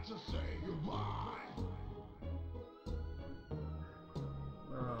I had to say goodbye.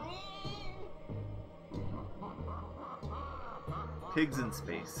 Pigs in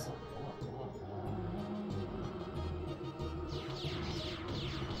space.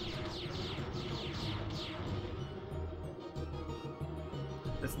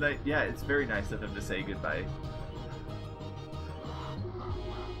 It's nice. Yeah, it's very nice of him to say goodbye.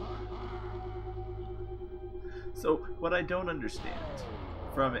 So, what I don't understand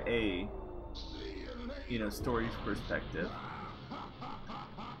from a, story perspective,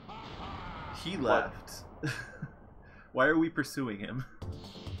 he left. Why are we pursuing him?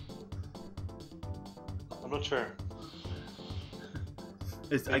 I'm not sure.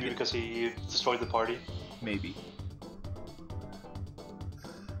 It's, Maybe because he destroyed the party. Maybe.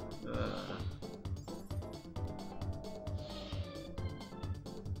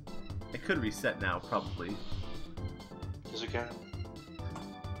 I could reset now, probably. Yes, you can.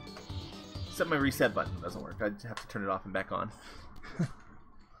 Except my reset button doesn't work. I'd have to turn it off and back on.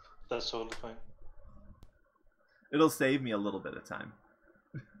 That's totally fine. It'll save me a little bit of time.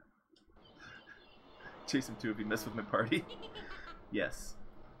 Chase him too if he messed with my party. Yes.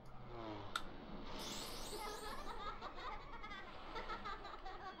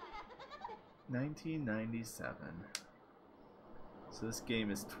 $1997. So this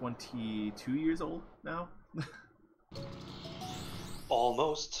game is 22 years old now?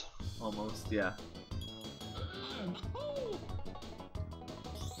 Almost. Almost, yeah.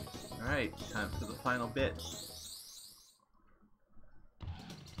 Alright, time for the final bit.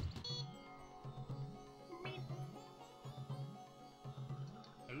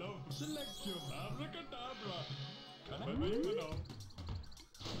 Hello, selection, abracadabra. Can't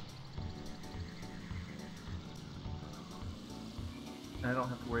I don't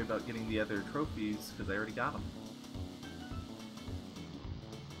have to worry about getting the other trophies because I already got them.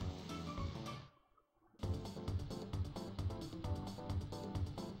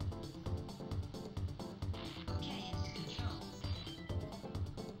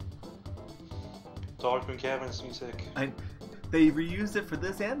 Dark and Kevin's music. They reused it for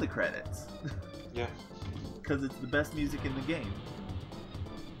this and the credits. Yeah. Because it's the best music in the game.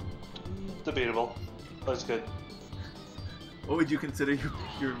 Debatable, but it's good. What would you consider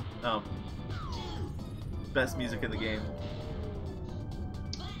your best music in the game?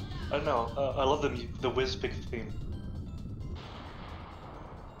 I don't know. I love the Whiz Pick theme.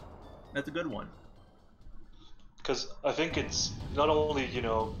 That's a good one. Because I think it's not only, you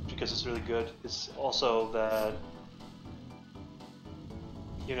know, because it's really good, it's also that,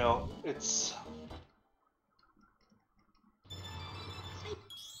 you know, it's...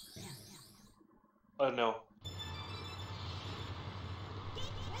 I don't know.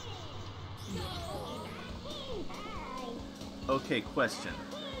 Okay, question.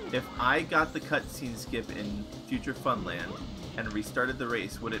 If I got the cutscene skip in Future Funland and restarted the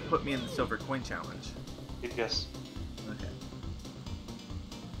race, would it put me in the Silver Coin Challenge? Yes. Okay.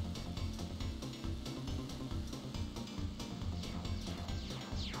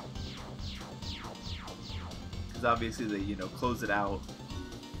 Because obviously they, you know, close it out.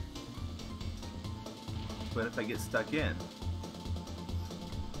 But if I get stuck in,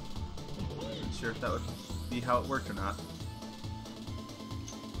 I'm not sure if that would be how it worked or not.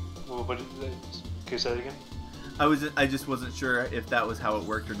 Well, but can you say that again? I just wasn't sure if that was how it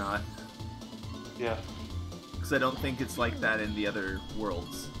worked or not. Yeah. Because I don't think it's like that in the other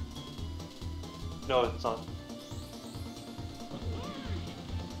worlds. No, it's not.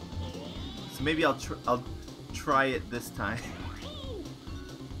 So maybe I'll try it this time.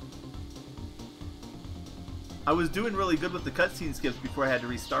 I was doing really good with the cutscene skips before I had to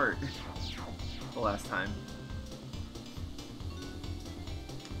restart the last time.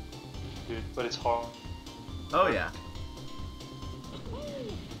 Dude, but it's hard. Oh yeah.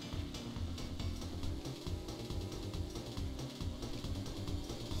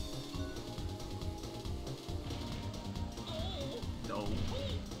 No.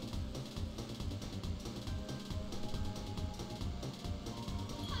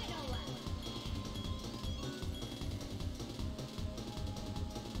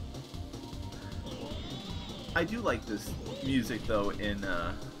 I do like this music though in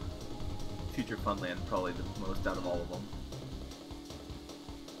Future Funland, probably the most out of all of them.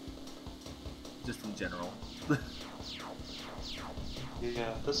 Just in general.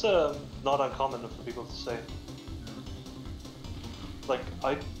 Yeah, that's not uncommon for people to say. Like,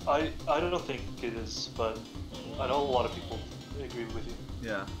 I don't think it is, but I know a lot of people agree with you.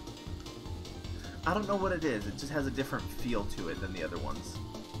 Yeah. I don't know what it is. It just has a different feel to it than the other ones.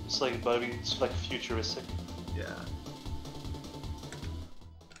 It's like, but it's like futuristic. Yeah.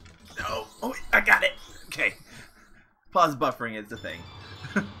 No! Oh, I got it! Okay. Pause buffering is the thing.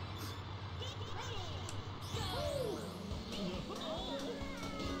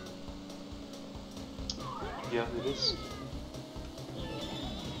 Yeah, it is.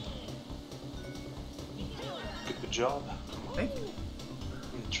 Good job. Thank you.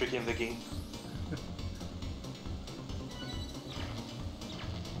 Tricky in the game.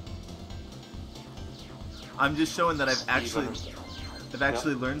 I'm just showing that I've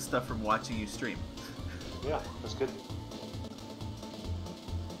actually learned stuff from watching you stream. Yeah, that's good.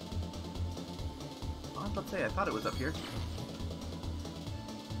 I was about to say, I thought it was up here.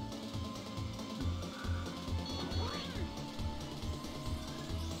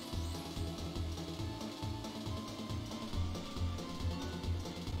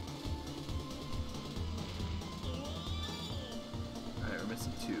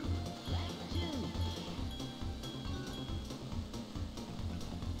 2.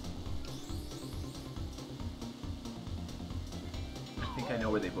 I think I know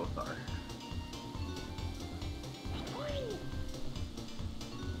where they both are.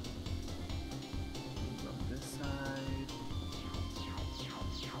 On this side.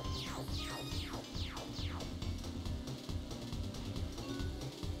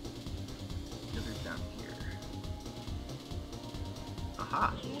 The other's down here.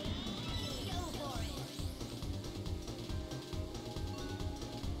 Aha!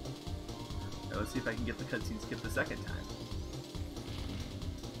 Now let's see if I can get the cutscene skip the second time.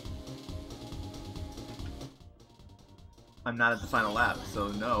 I'm not at the final lap, so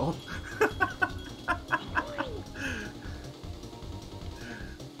no.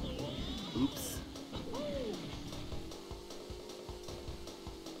 Oops.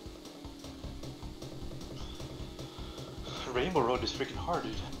 Rainbow Road is freaking hard,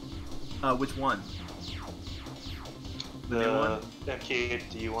 dude. Which one? The new The one?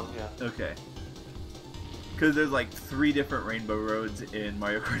 MKD one, yeah. Okay. Because there's like 3 different Rainbow Roads in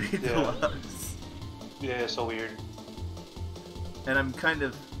Mario Kart 8 Yeah. Deluxe. Yeah, it's so weird. And I'm kind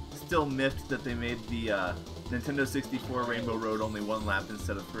of still miffed that they made the Nintendo 64 Rainbow Road only 1 lap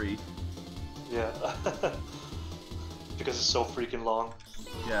instead of 3. Yeah. Because it's so freaking long.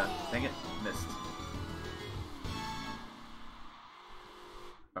 Yeah, dang it, missed.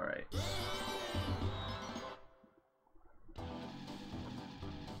 Alright.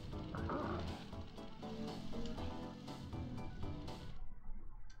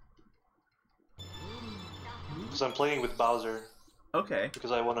 Because I'm playing with Bowser. Okay.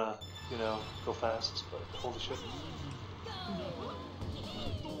 Because I want to, you know, go fast, but holy shit.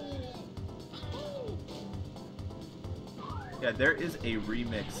 Yeah, there is a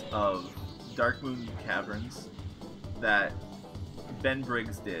remix of Dark Moon Caverns that Ben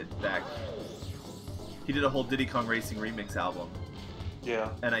Briggs did back. He did a whole Diddy Kong Racing remix album,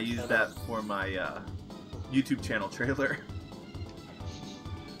 Yeah. and I used that for my YouTube channel trailer.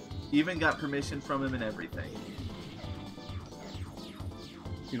 Even got permission from him and everything.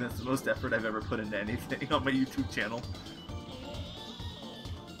 I think that's the most effort I've ever put into anything on my YouTube channel.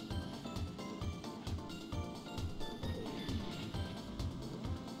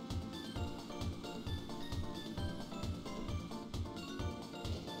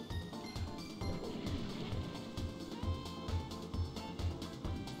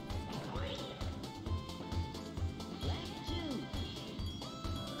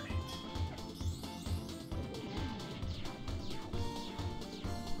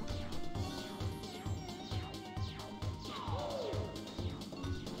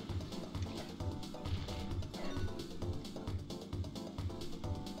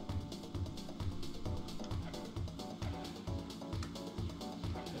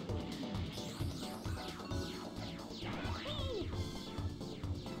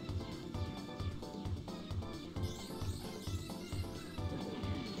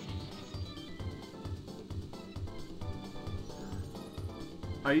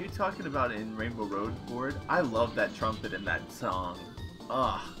 Are you talking about in Rainbow Road Board? I love that trumpet in that song.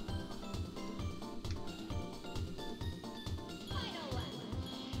 Ugh.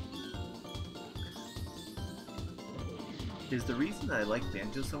 Is the reason that I like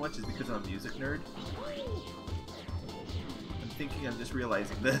Banjo so much is because I'm a music nerd? I'm thinking I'm just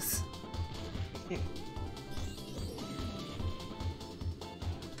realizing this.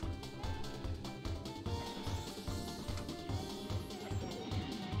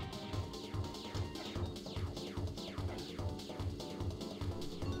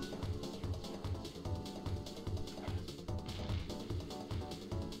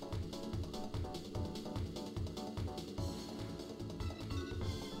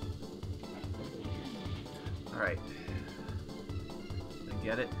 Alright. Gonna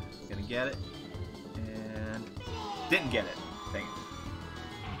get it. Gonna get it. And didn't get it. Dang it.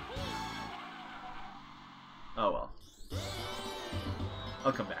 Oh well.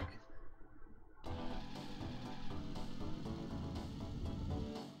 I'll come back.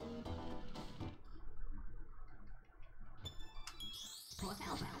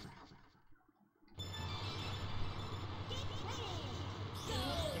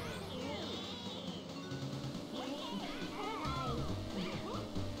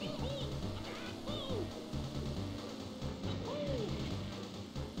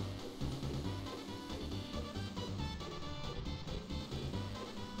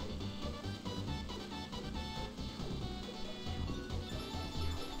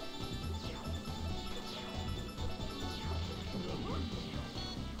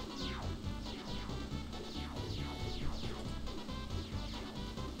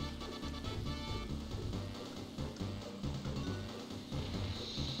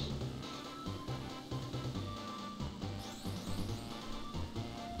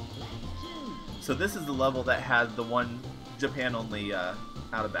 So this is the level that had the one Japan-only out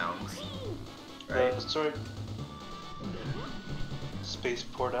of bounds, right? That's right.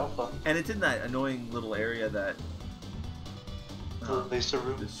 Spaceport Alpha. And it's in that annoying little area that... The laser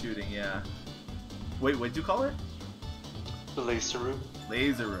room. The shooting, yeah. Wait, what'd you call it? The laser room.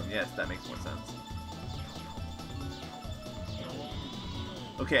 Laser room, yes, that makes more sense.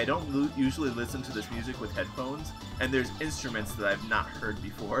 Okay, I don't usually listen to this music with headphones, and there's instruments that I've not heard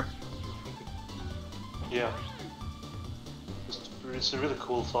before. Yeah. It's a really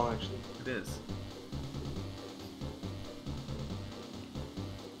cool song, actually. It is.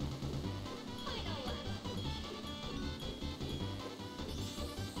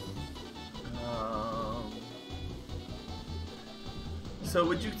 So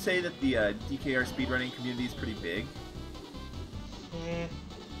would you say that the DKR speedrunning community is pretty big? I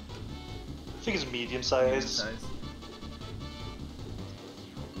think it's medium size.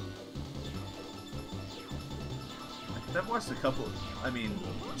 I've watched a couple, I mean,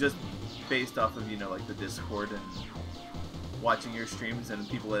 just based off of, you know, like the Discord and watching your streams and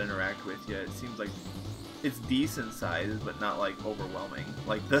people that interact with you, it seems like it's decent size, but not like overwhelming,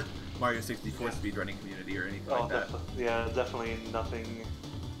 like the Mario 64 speedrunning community or anything like that. Yeah, definitely nothing.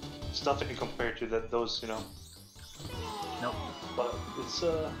 It's nothing compared to those, you know. Nope. But it's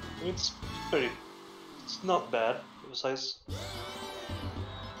I mean, it's pretty. It's not bad. The size.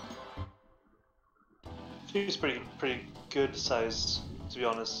 I think it's pretty good size, to be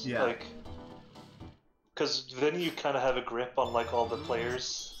honest. Yeah. Like, because then you kind of have a grip on like all the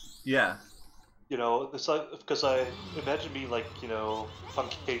players. Yeah. You know, it's like, because I imagine me like, you know,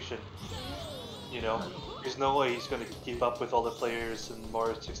 Funcation. You know, there's no way he's gonna keep up with all the players in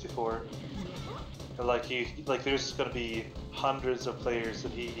Mario 64. And like there's gonna be hundreds of players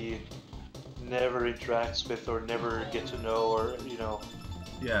that he never interacts with or never get to know, or you know,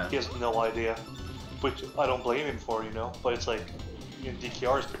 yeah, he has no idea. Which I don't blame him for, you know. But it's like, in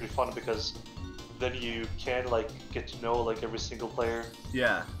DKR is pretty fun because then you can like get to know like every single player.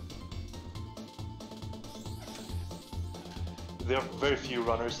 Yeah. There are very few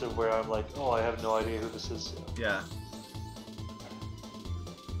runners that where I'm like, oh, I have no idea who this is. Yeah.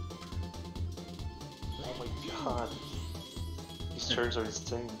 Oh my god. These turns are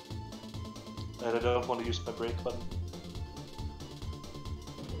insane. And I don't want to use my brake button.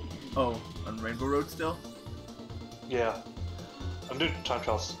 Oh, on Rainbow Road still? Yeah. I'm doing time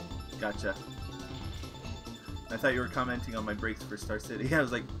trials. Gotcha. I thought you were commenting on my brakes for Star City. I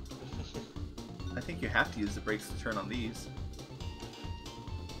was like, I think you have to use the brakes to turn on these.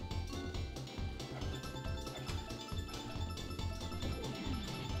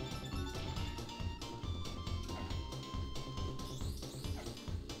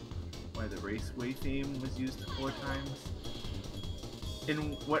 Why the Raceway theme was used 4 times?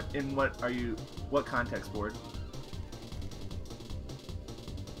 What context, Board?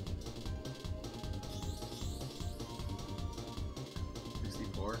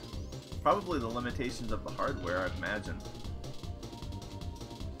 Probably the limitations of the hardware, I'd imagine.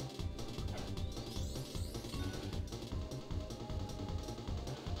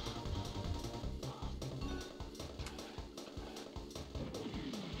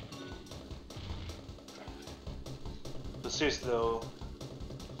 But seriously though,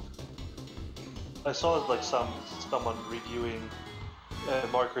 I saw like someone reviewing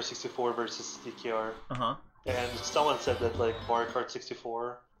Mario Kart 64 versus DKR. And someone said that like Mario Kart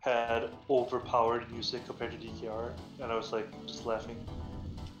 64 had overpowered music compared to DKR, and I was like just laughing.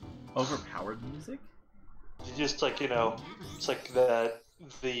 Overpowered music? You just like, you know, it's like that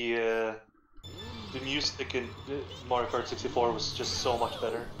the music in Mario Kart 64 was just so much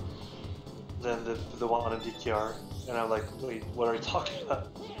better than the one in DKR, and I'm like, wait, what are you talking about?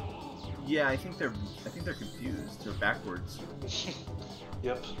 Yeah, I think they're confused. They're backwards.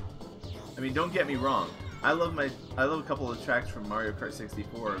 Yep. I mean, don't get me wrong. I love a couple of tracks from Mario Kart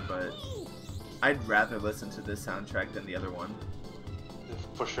 64, but I'd rather listen to this soundtrack than the other one.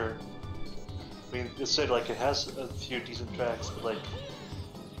 For sure. I mean, it said like it has a few decent tracks, but like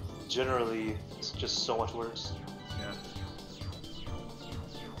generally it's just so much worse. Yeah.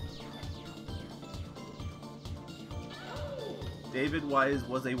 David Wise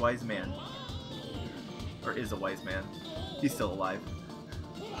was a wise man. Or is a wise man. He's still alive.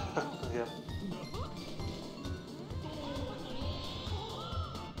 Yeah.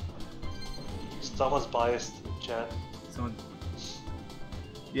 Someone's biased in chat. Someone...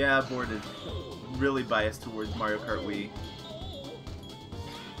 Yeah, Board is really biased towards Mario Kart Wii.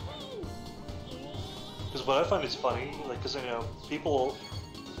 Because what I find is funny, like, because, you know, people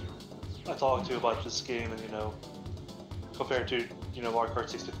I talk to about this game and, you know, compared to, you know, Mario Kart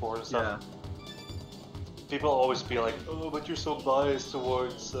 64 and stuff, people always be like, oh, but you're so biased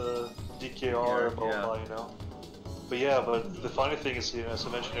towards DKR, blah, blah, blah, you know? But yeah, but the funny thing is, you know, as I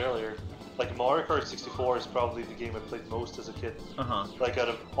mentioned earlier, like Mario Kart 64 is probably the game I played most as a kid. Like out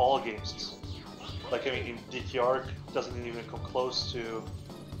of all games. Like, I mean, DKR doesn't even come close to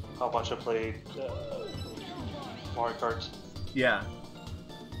how much I played Mario Kart. Yeah.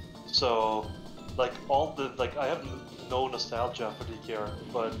 So, like, I have no nostalgia for DKR,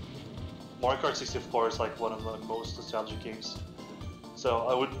 but Mario Kart 64 is like one of the most nostalgic games. So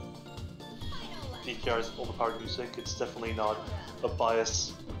I would... DKR is overpowered music, it's definitely not a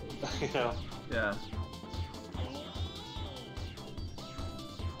bias, you know? Yeah.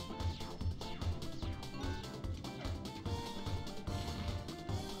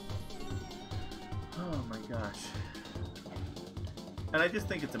 Oh my gosh. And I just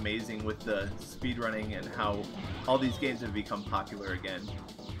think it's amazing with the speedrunning and how all these games have become popular again.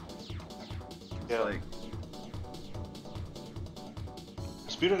 Yeah. Like,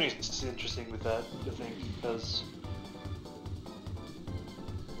 speedrunning is interesting with that, I think, because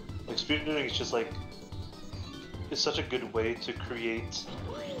like speedrunning is just like it's such a good way to create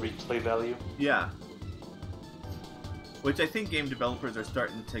replay value. Yeah. Which I think game developers are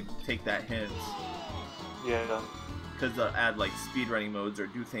starting to take that hint. Yeah. Because they'll add like speedrunning modes or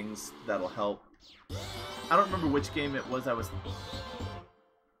do things that'll help. I don't remember which game it was. I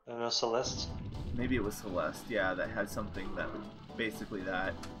don't know, Celeste? Maybe it was Celeste, yeah, that had something that basically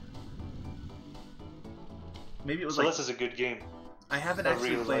that. Maybe it was Celeste is a good game. I haven't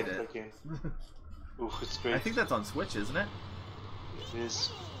actually really played like it. That game. Ooh, it's great. I think that's on Switch, isn't it? It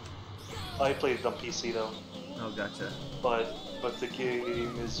is. I played it on PC though. Oh, gotcha. But the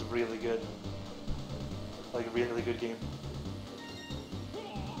game is really good. Like a really good game.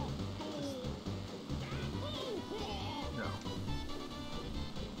 No.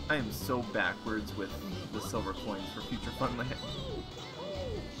 I am so backwards with the silver coins for Future Funland.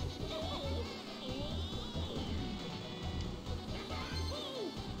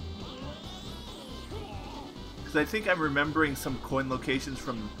 Because I think I'm remembering some coin locations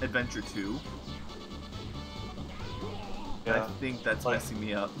from Adventure 2. And I think that's messing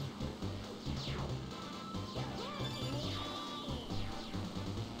me up.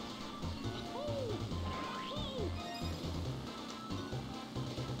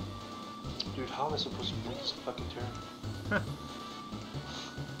 Dude, how am I supposed to make this fucking turn?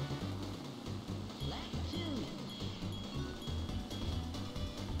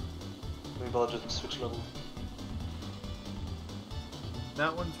 Maybe I'll just switch level.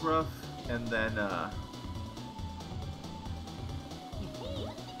 That one's rough, and then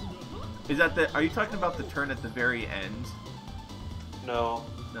is that the? Are you talking about the turn at the very end? No.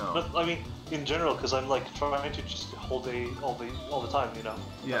 No. But, I mean, in general, because I'm like trying to just hold A all the time, you know.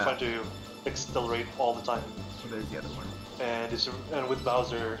 Yeah. I'm trying to accelerate all the time. Oh, there's the other one. And with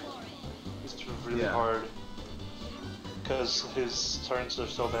Bowser, it's really hard because his turns are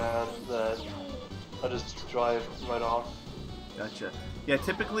so bad that I just drive right off. Gotcha. Yeah,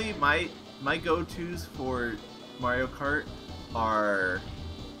 typically my go-tos for Mario Kart are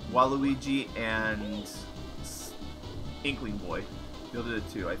Waluigi and Inkling Boy. Those are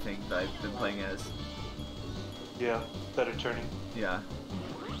the two I think that I've been playing as. Yeah, better turning. Yeah.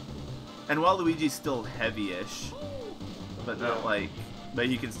 And Waluigi's still heavy-ish, but not like, but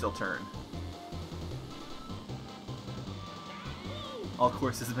he can still turn. All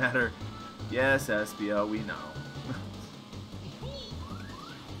courses matter. Yes, SBO, we know.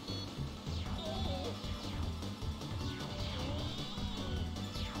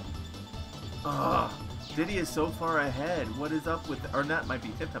 Ah, Diddy is so far ahead. What is up with... Or that might be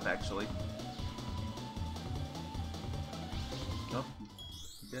Tip-Top, actually. Nope.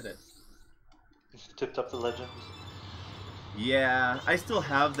 He did it. Tip-Top the legend. Yeah, I still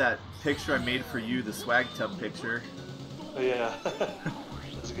have that picture I made for you, the Swag Tub picture. Oh, yeah.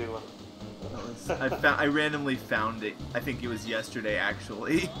 That's a good one. I randomly found it. I think it was yesterday,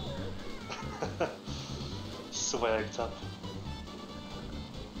 actually. Swag Tub.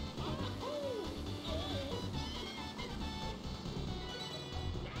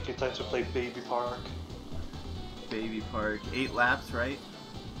 Okay, time to play Baby Park. Baby Park. 8 laps, right?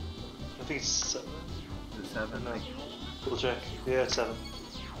 I think it's 7. Is it 7? No. We'll check. Yeah, it's 7.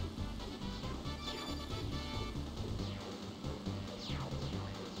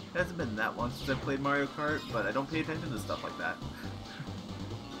 It hasn't been that long since I played Mario Kart, but I don't pay attention to stuff like that.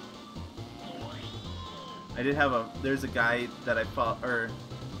 I did have there's a guy that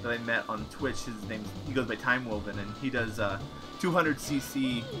that I met on Twitch. He goes by Time Woven, and he does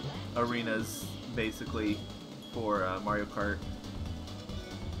 200cc arenas basically for Mario Kart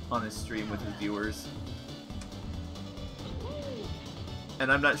on his stream with his viewers.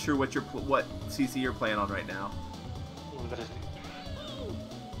 And I'm not sure what CC you're playing on right now.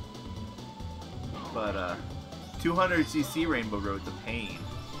 But 200cc Rainbow Road's a pain.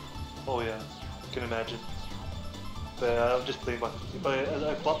 Oh yeah, can imagine. But I'm just playing one. But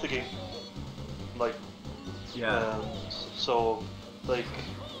I bought the game. Like, yeah. So, like,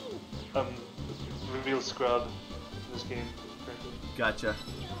 I'm a real scrub in this game. Currently. Gotcha.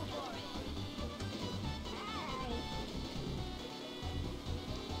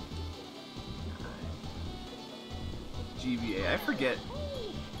 GBA. I forget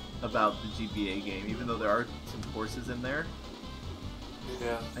about the GBA game, even though there are some courses in there.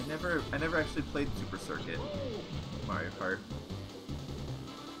 Yeah. I never actually played Super Circuit Mario Kart.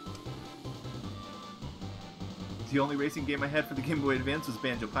 The only racing game I had for the Game Boy Advance was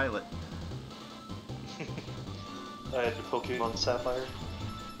Banjo Pilot. I had the Pokemon Sapphire.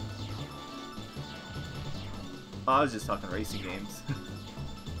 Oh, I was just talking racing games.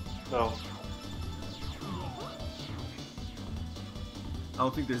 No. I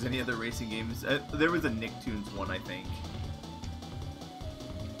don't think there's any other racing games. There was a Nicktoons one, I think.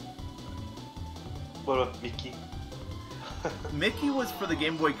 What about Mickey? Mickey was for the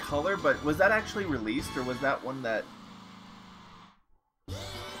Game Boy Color, but was that actually released, or was that one that...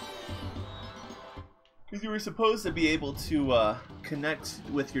 Because you were supposed to be able to connect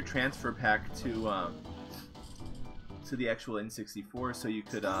with your transfer pack to the actual N64, so you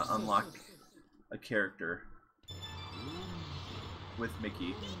could unlock a character with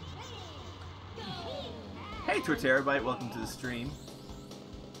Mickey. Hey Torterabyte, welcome to the stream.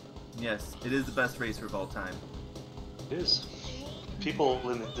 Yes, it is the best racer of all time. It is. People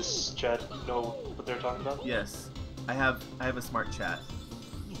in this chat know what they're talking about? Yes. I have a smart chat.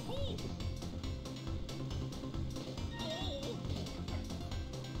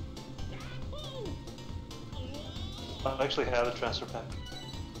 I actually have a transfer pack.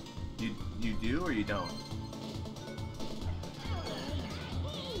 You do or you don't?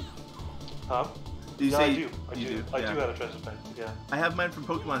 Huh? Did you Yeah, say I do. I you do. do? I Yeah. do have a transfer pack. Yeah. I have mine from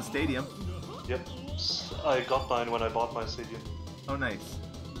Pokemon Stadium. Yep. I got mine when I bought my stadium. Oh, nice.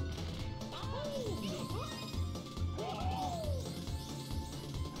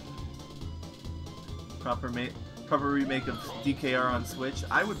 Proper remake of DKR on Switch.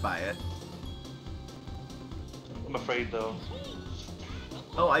 I would buy it. I'm afraid though.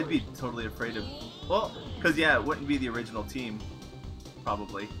 Oh, I'd be totally afraid of. Well, because yeah, it wouldn't be the original team,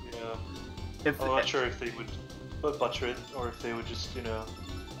 probably. Yeah. If I'm not sure if they would butcher it or if they would just, you know,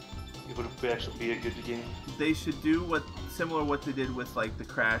 it would actually be a good game. They should do similar what they did with like the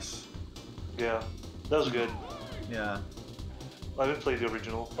Crash. Yeah, that was good. Yeah. I didn't play the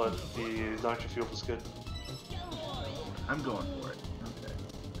original, but the Nitro Fuel was good. I'm going for it.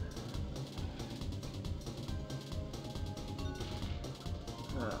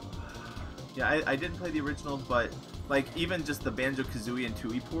 Okay. Yeah, I didn't play the original, but like even just the Banjo-Kazooie and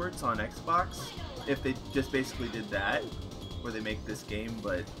Tooie ports on Xbox, if they just basically did that, where they make this game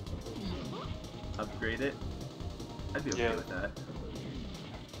but upgrade it, I'd be okay with that.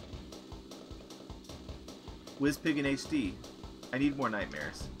 WizPig in HD. I need more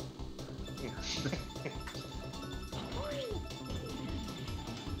nightmares.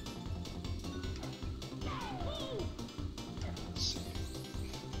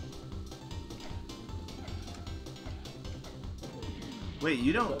 Wait,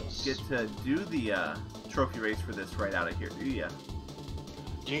 you don't get to do the trophy race for this right out of here, do ya?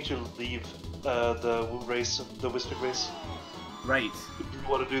 You need to leave the race, the Wizpig race. Right. If you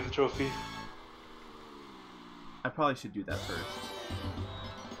want to do the trophy. I probably should do that first.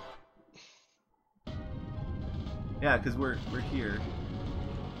 Yeah, because we're here.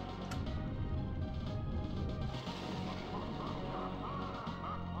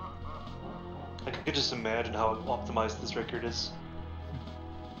 I could just imagine how optimized this record is.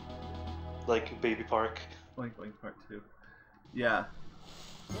 Like Baby Park. Boink Boink Part 2. Yeah.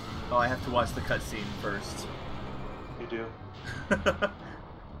 Oh, I have to watch the cutscene first. You do.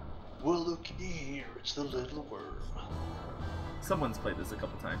 Well, look here, it's the little worm. Someone's played this a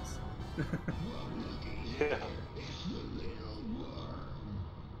couple times. Yeah.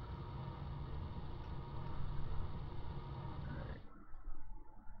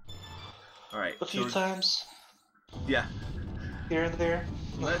 Alright. A few times. Yeah. Here and there.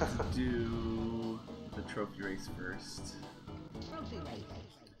 Let's do the trophy race first.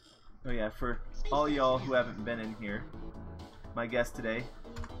 Oh yeah, for all y'all who haven't been in here, my guest today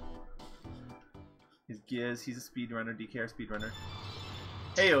is Giz. He's a speedrunner, DKR speedrunner.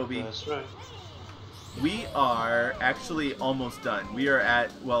 Hey Obi. That's right. We are actually almost done. We are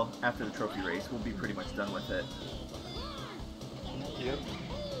at, well, after the trophy race, we'll be pretty much done with it. Yep.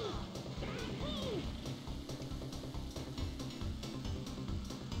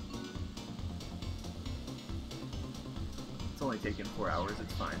 It's only taken 4 hours,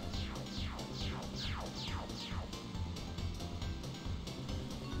 it's fine.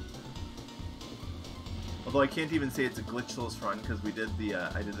 Although I can't even say it's a glitchless run because we did the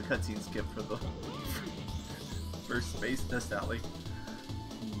I did the cutscene skip for the first space test alley.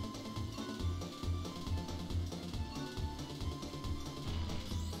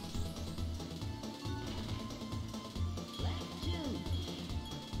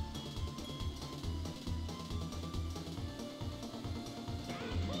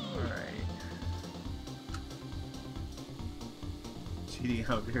 Alright. Cheating,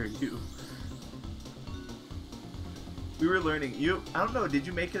 how dare you? We were learning. I don't know, did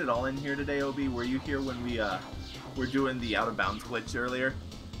you make it at all in here today, Obi? Were you here when we were doing the out of bounds glitch earlier?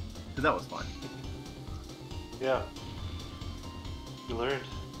 Because that was fun. Yeah. You learned.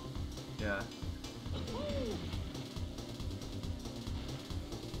 Yeah.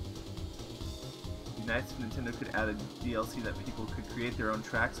 It'd be nice if Nintendo could add a DLC that people could create their own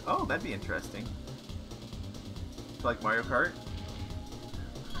tracks. Oh, that'd be interesting. Like Mario Kart?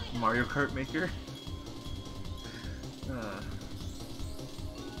 Mario Kart Maker?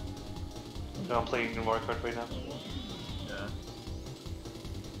 No, I'm playing Mario Kart right now. Yeah.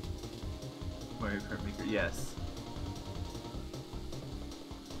 Mario Kart Maker, yes.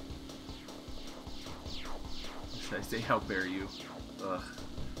 Should I say how dare you? Ugh.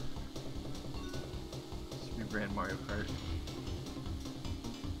 Should rebrand Mario Kart.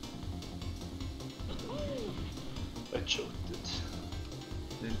 I choked it.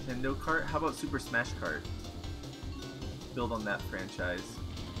 Nintendo Kart? How about Super Smash Kart? Build on that franchise.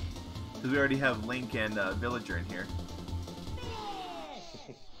 Because we already have Link and Villager in here.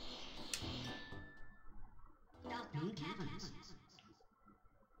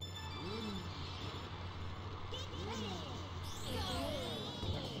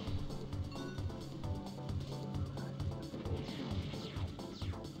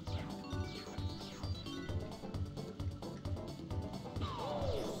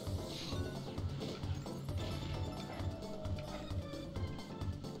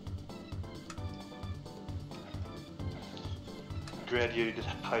 Graduated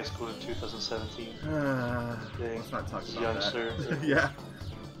high school in 2017. Let's not talk about youngster. that. Yeah.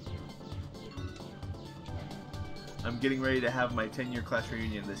 I'm getting ready to have my 10-year class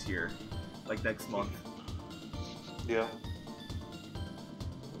reunion this year. Like next month. Yeah.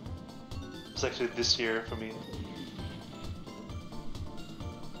 It's actually this year for me.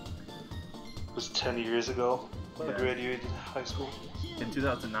 It was 10 years ago when I graduated high school. In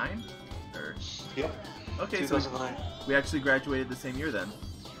 2009? Or... Yep. Okay, 2009. So we actually graduated the same year then.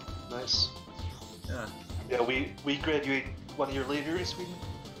 Nice. Yeah. Yeah, we graduate 1 year later in Sweden.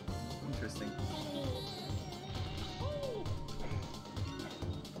 Interesting.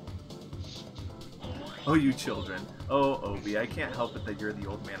 Oh, you children. Oh, Obi, I can't help it that you're the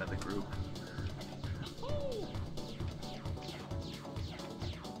old man of the group.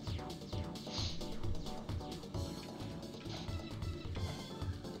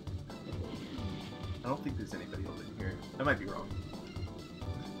 I don't think there's anybody old in here. I might be wrong.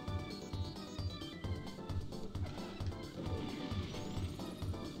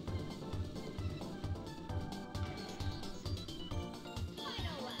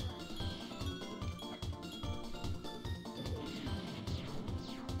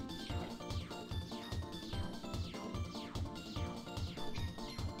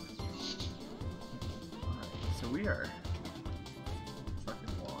 So we are trucking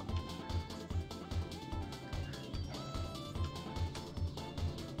along.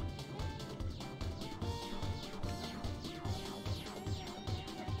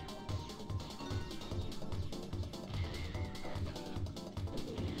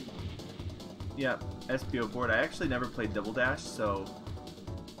 Yeah, SPO board. I actually never played Double Dash, so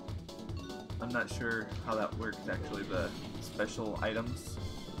I'm not sure how that works actually, the special items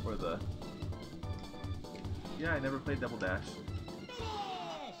or the... Yeah, I never played Double Dash.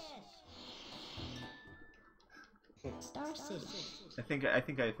 Star City. I think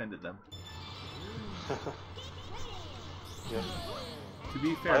I offended them. Yeah. To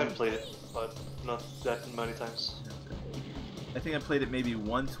be fair, I haven't played it, but not that many times. I think I played it maybe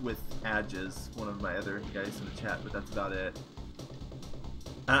once with Adges, one of my other guys in the chat, but that's about it.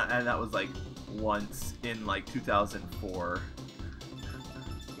 And that was like once in like 2004.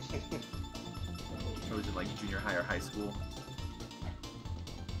 I was in like junior high or high school.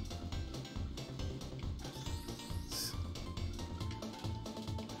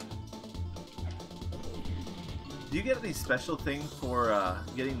 Do you get any special thing for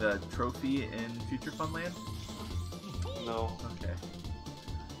getting the trophy in Future Funland? No. Okay.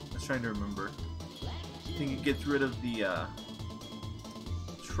 I was trying to remember. I think it gets rid of the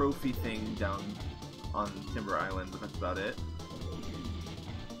trophy thing down on Timber Island, but that's about it.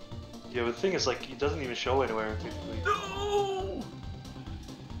 Yeah, but the thing is, like, it doesn't even show anywhere, basically. No!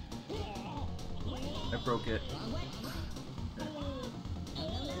 I broke it. Okay.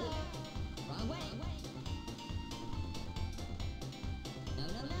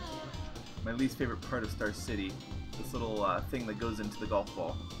 My least favorite part of Star City. This little thing that goes into the golf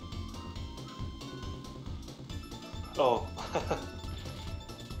ball. Oh.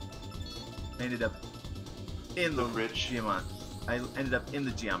 I ended up in the bridge. I ended up in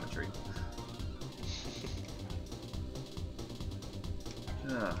the geometry.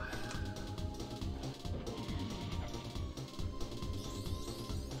 Ugh.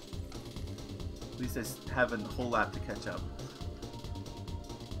 At least I have a whole lap to catch up.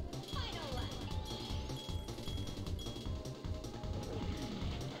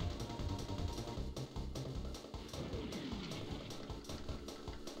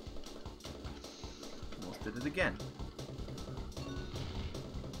 Almost did it again.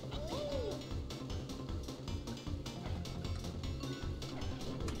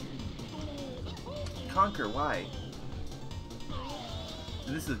 Conquer, why?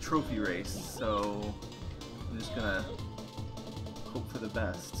 And this is a trophy race, so I'm just gonna hope for the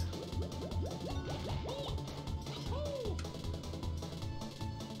best.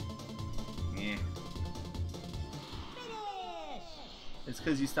 Yeah. It's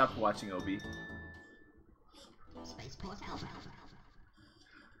because you stopped watching Obi. Spaceport Alpha.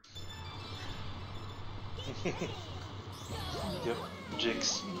 Yep,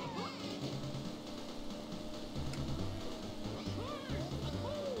 Jinx.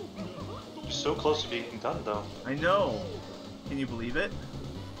 You're so close to being done, though. I know. Can you believe it?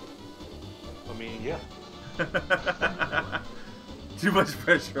 I mean, yeah. Too much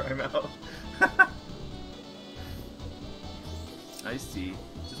pressure, I'm out. I see.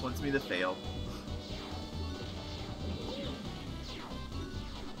 Just wants me to fail.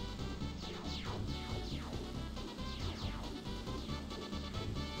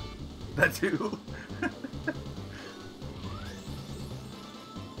 That too.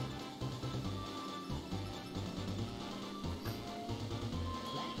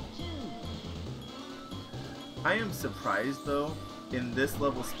 I am surprised though, in this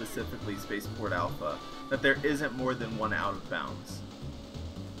level specifically, Spaceport Alpha, that there isn't more than one out of bounds.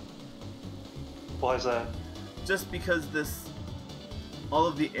 Why is that? Just because all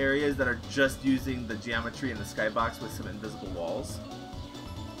of the areas that are just using the geometry in the skybox with some invisible walls.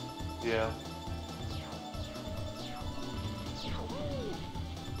 Yeah.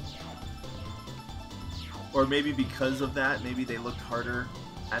 Or maybe because of that, maybe they looked harder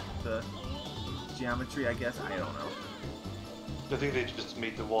at the geometry, I guess. I don't know. I think they just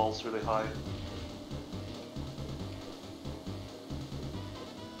made the walls really high.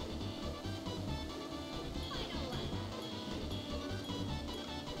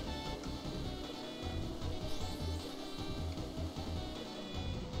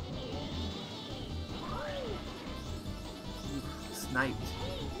 Sniped.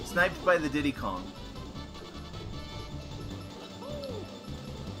 Sniped by the Diddy Kong.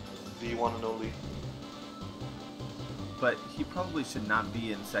 The one and only. But he probably should not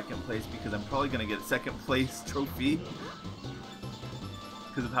be in second place because I'm probably going to get a second place trophy.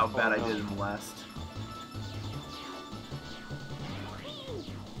 Because of how bad I did in the last.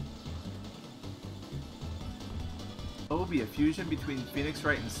 Obi, a fusion between Phoenix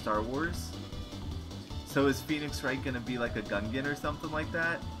Wright and Star Wars? So is Phoenix Wright going to be like a Gungan or something like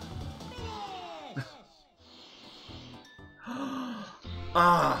that?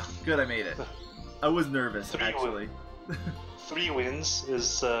 Ah, good, I made it. I was nervous, actually. 3 wins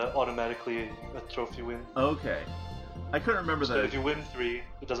is automatically a trophy win. Okay. I couldn't remember So that. if you win 3,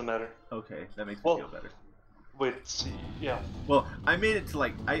 it doesn't matter. Okay, that makes me feel better. Wait, yeah. Well, I made it to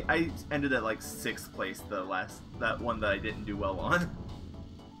like, I ended at like 6th place that one that I didn't do well on.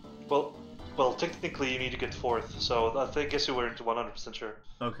 Well, technically you need to get 4th, so I guess you weren't 100% sure.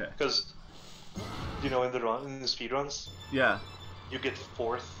 Okay. Because, you know, in the speedruns, Yeah. you get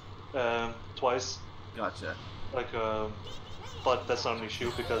 4th twice. Gotcha. Like, but that's not an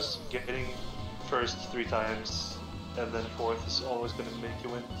issue because getting first 3 times and then 4th is always going to make you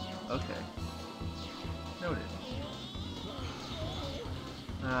win. Okay. Noted.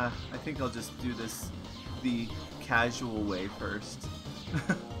 I think I'll just do this the casual way first.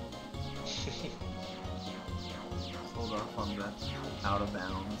 Hold off on the out of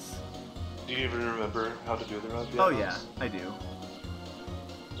bounds. Do you even remember how to do the run? Oh yeah, I do.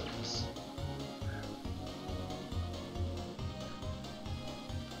 Nice.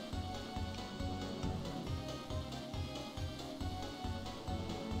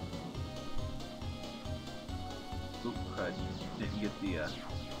 Oop, crud. Didn't get the,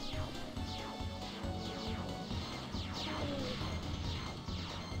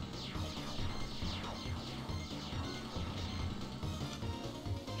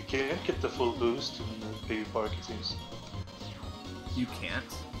 You can't get the full boost in the baby park, it seems. You can't?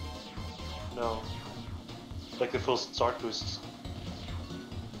 No. Like the full start boost.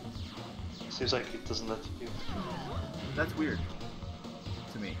 Seems like it doesn't let you. That's weird.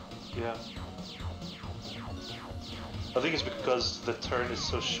 To me. Yeah. I think it's because the turn is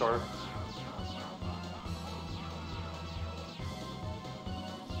so sharp.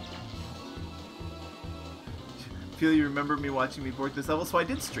 Feel you remember me watching me work this level, so I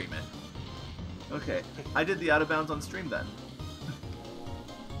did stream it. Okay, I did the out of bounds on stream then.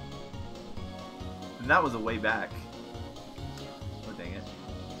 And that was a way back. Oh dang it.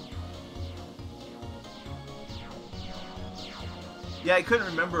 Yeah, I couldn't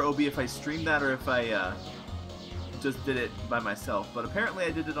remember, Obi, if I streamed that or if I just did it by myself, but apparently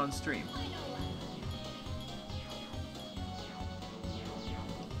I did it on stream.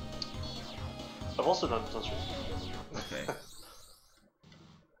 I've also done it on stream. Okay.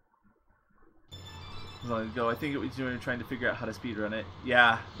 Long ago, I think it was you were trying to figure out how to speedrun it.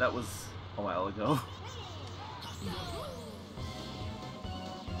 Yeah, that was a while ago.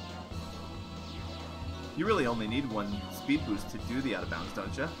 You really only need one speed boost to do the out of bounds,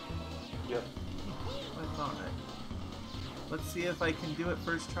 don't you? Yep. I thought it. Let's see if I can do it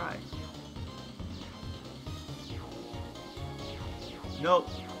first try. Nope.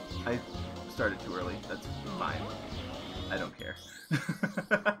 I started too early. That's fine. I don't care.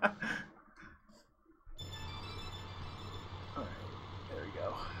 Alright, there we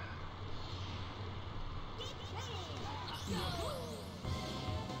go.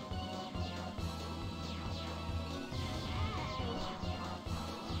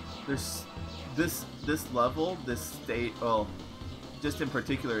 There's this level, this state, well, just in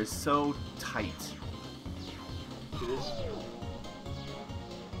particular, is so tight. It is.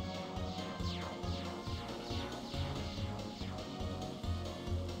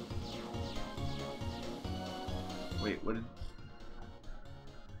 Wait, what did...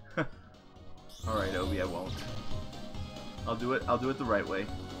 Alright, Obi, I won't. I'll do it the right way.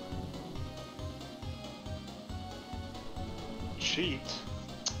 Cheat?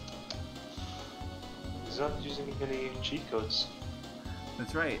 He's not using any cheat codes.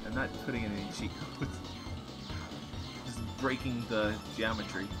 That's right, I'm not putting in any cheat codes. Just breaking the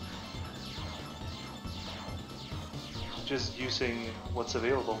geometry. Just using what's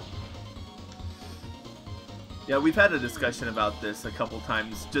available. Yeah, we've had a discussion about this a couple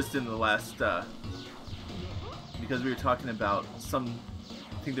times just in the last, because we were talking about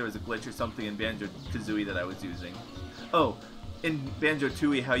I think there was a glitch or something in Banjo-Kazooie that I was using. Oh, in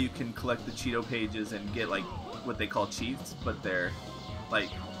Banjo-Tooie, how you can collect the Cheeto pages and get, like, what they call cheats, but they're, like,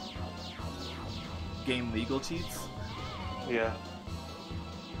 game legal cheats. Yeah.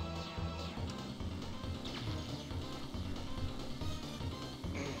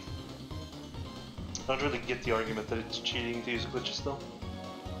 I don't really get the argument that it's cheating to use glitches though.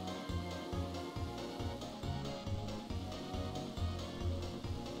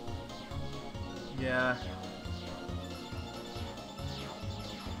 Yeah.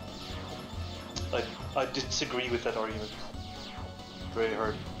 I disagree with that argument very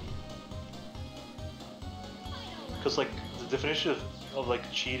hard. Because like the definition of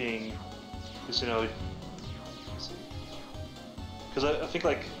like cheating is, you know, because I think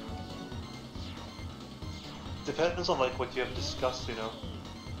like depends on like what you have discussed, you know.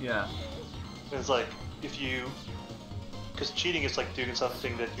 Yeah. And it's like if you, because cheating is like doing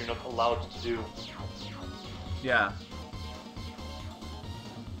something that you're not allowed to do. Yeah.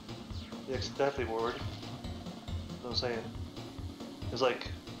 The accidentally word. What I'm saying. It's like,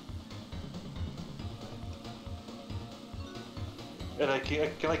 and I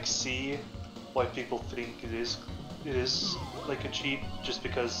can like see why people think it is like a cheat just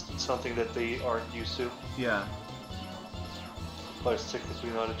because it's something that they aren't used to. Yeah. But it's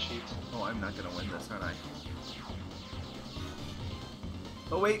technically not a cheat. Oh, I'm not gonna win this, aren't I?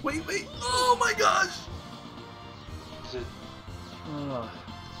 Oh, wait! Oh my gosh! Is it? Ugh.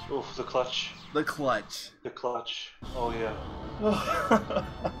 Oof, the clutch. The clutch. The clutch. Oh yeah.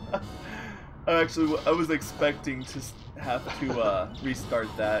 I was expecting to have to restart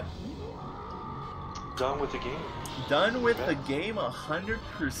that. Done with the game. Done with the game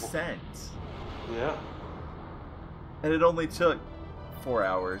 100%. Yeah. And it only took 4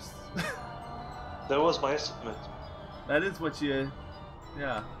 hours. That was my estimate. That is what you...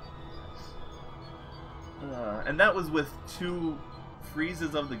 Yeah. And that was with 2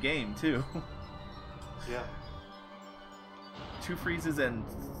 freezes of the game, too. Yeah. 2 freezes and...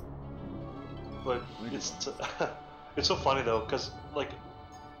 But it's it's so funny though, because like...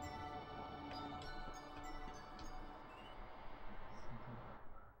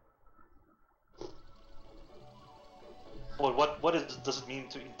 Well, does it mean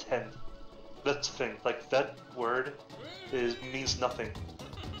to intend? That's the thing. Like that word means nothing.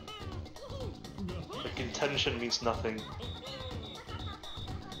 Like intention means nothing.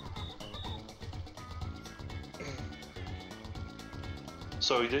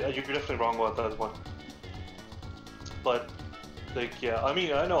 So you're definitely wrong about that one. But like, yeah, I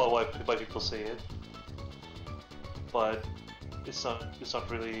mean, I know why people say it, but it's not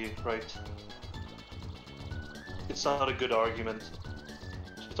really right. It's not a good argument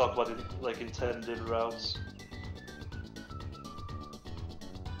to talk about it like intended routes.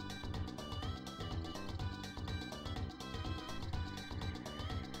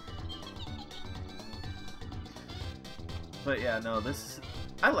 But yeah, no,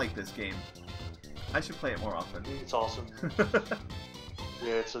 I like this game. I should play it more often. It's awesome.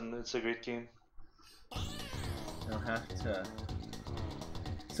 Yeah, it's a great game. I'll have to...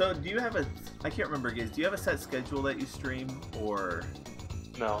 So, do you have I can't remember, Giz, do you have a set schedule that you stream, or...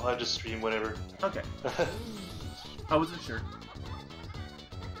 No, I just stream whenever. Okay. I wasn't sure.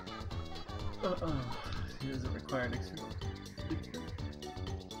 It doesn't require an extra...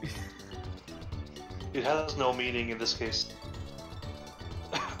 It has no meaning in this case.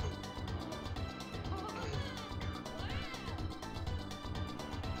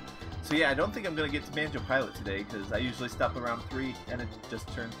 So yeah, I don't think I'm going to get to Banjo Pilot today, because I usually stop around 3, and it just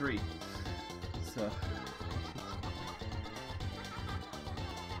turned 3. So...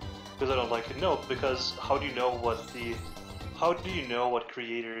 Because I don't like it. No, because how do you know what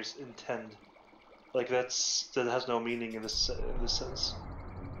creators intend? Like that has no meaning in this sense.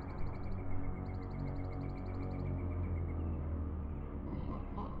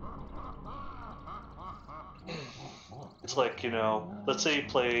 It's like, let's say you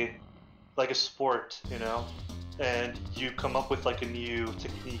play like a sport, and you come up with like a new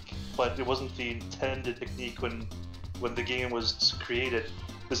technique, but it wasn't the intended technique when the game was created.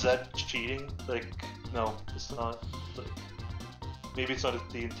 Is that cheating? Like, no, it's not. Like, maybe it's not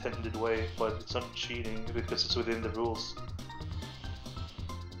the intended way, but it's not cheating because it's within the rules.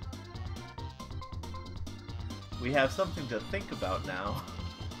 We have something to think about now.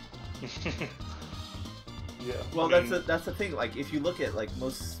 Yeah. Well, that's the thing. Like, if you look at like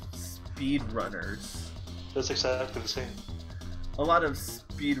most speedrunners, that's exactly the same. A lot of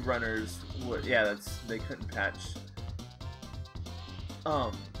speedrunners would, yeah, they couldn't patch.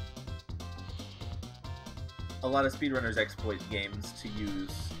 A lot of speedrunners exploit games to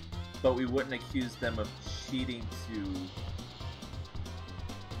use, but we wouldn't accuse them of cheating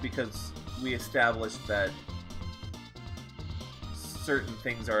because we established that certain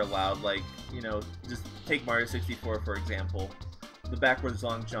things are allowed, like, just take Mario 64 for example. The backwards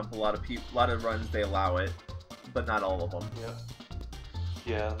long jump, a lot of runs they allow it, but not all of them. Yeah.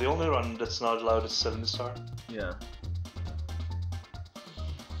 Yeah, the only run that's not allowed is 7-star. Yeah.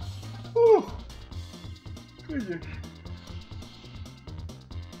 Whew. So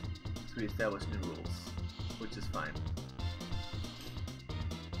we established new rules, which is fine.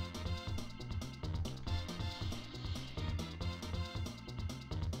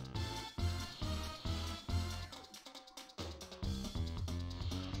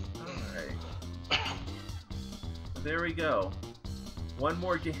 There we go. One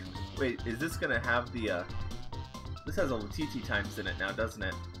more game. Wait, is this gonna have the, this has all the TT times in it now, doesn't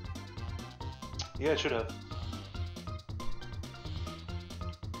it? Yeah, it should have.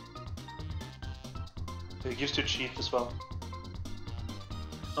 It used to cheat as well.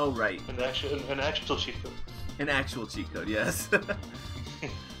 Oh, right. An actual cheat code. An actual cheat code, yes.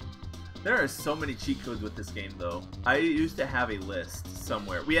 There are so many cheat codes with this game, though. I used to have a list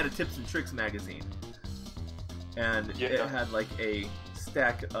somewhere. We had a Tips and Tricks magazine. And it had like a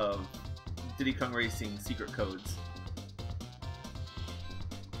stack of Diddy Kong Racing secret codes.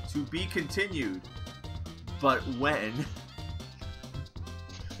 To be continued. But when?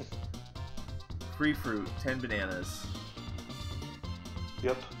 Free fruit, 10 bananas.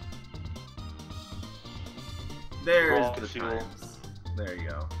 Yep. There's Rocket the fuel. times. There you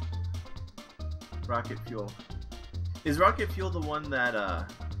go. Rocket fuel. Is Rocket fuel the one that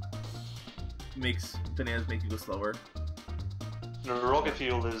makes bananas make you go slower? No, rocket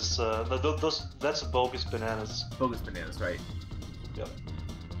fuel is that's bogus bananas. Bogus bananas, right? Yep.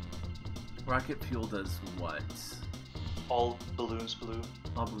 Rocket fuel does what? All balloons blue.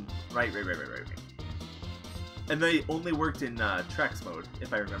 All blue. Right. And they only worked in Trex mode,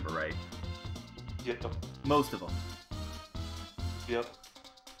 if I remember right. Yep. Most of them. Yep.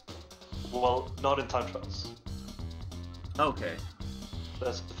 Well, not in time trials. Okay.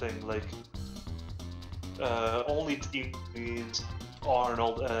 That's the thing. Like, only teams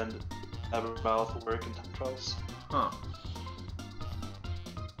Arnold and Abermouth work in time trials. Huh.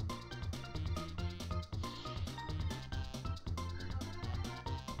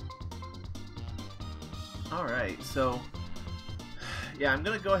 Alright, so yeah, I'm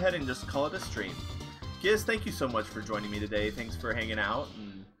gonna go ahead and just call it a stream. Giz, thank you so much for joining me today. Thanks for hanging out,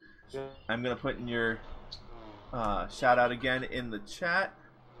 and Yeah. I'm gonna put in your shout out again in the chat.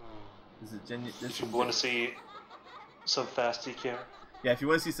 This is If you want to see some fast DKR. Yeah, if you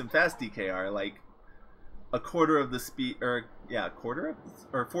want to see some fast DKR, like a quarter of the speed, or yeah,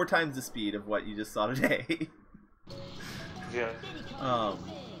 or 4 times the speed of what you just saw today. Yeah.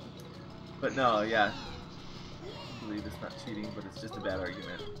 But no, yeah. I believe it's not cheating, but it's just a bad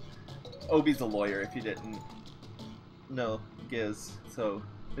argument. Obi's a lawyer, if you didn't know, Giz. So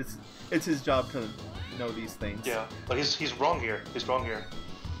it's his job to know these things. Yeah, but he's wrong here. He's wrong here.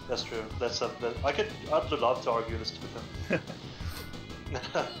 That's true. I'd love to argue this with him.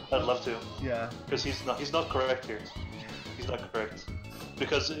 I'd love to. Yeah. Because he's not correct here. He's not correct.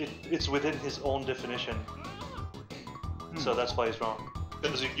 Because it's within his own definition. So that's why he's wrong.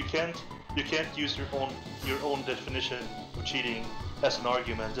 Because you can't use your own definition of cheating as an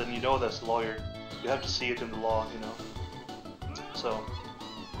argument, and you know that's a lawyer. You have to see it in the law, you know. So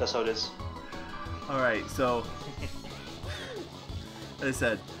that's how it is. Alright, so as I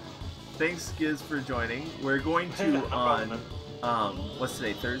said, thanks Giz for joining. We're going to No problem, what's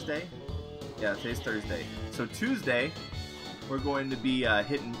today, Thursday? Yeah, today's Thursday. So Tuesday we're going to be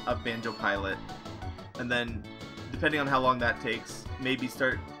hitting up Banjo Pilot, and then depending on how long that takes, maybe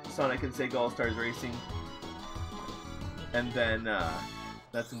start Sonic and Sega All-Stars Racing, and then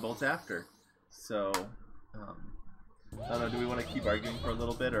nuts and bolts after. So I don't know, do we want to keep arguing for a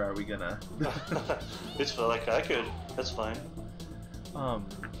little bit, or are we gonna It's like I could. That's fine.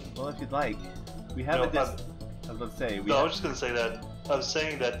 well, if you'd like, we have I was about to say I was just gonna say that I was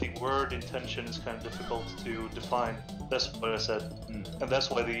saying that the word intention is kind of difficult to define. That's what I said, and that's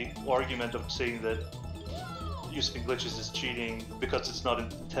why the argument of saying that using glitches is cheating because it's not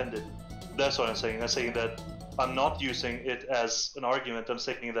intended. That's what I'm saying. I'm saying that I'm not using it as an argument. I'm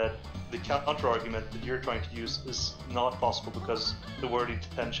saying that the counter argument that you're trying to use is not possible because the word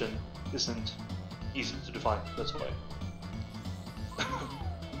intention isn't easy to define. That's why.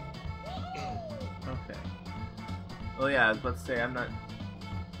 Okay. Well, yeah, I was about to say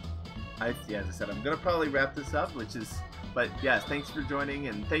as I said, I'm gonna probably wrap this up, but yes, thanks for joining,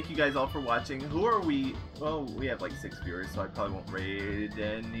 and thank you guys all for watching. Who are we? Well, we have like 6 viewers, so I probably won't raid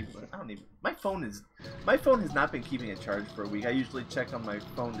any. I don't even. My phone has not been keeping a charge for a week. I usually check on my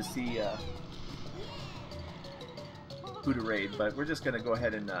phone to see who to raid, but we're just gonna go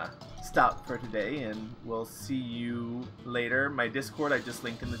ahead and stop for today, and we'll see you later. My Discord I just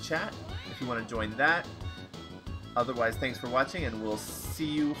linked in the chat if you want to join that. Otherwise, thanks for watching, and we'll see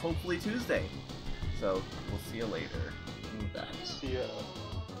you hopefully Tuesday. So we'll see you later. See ya.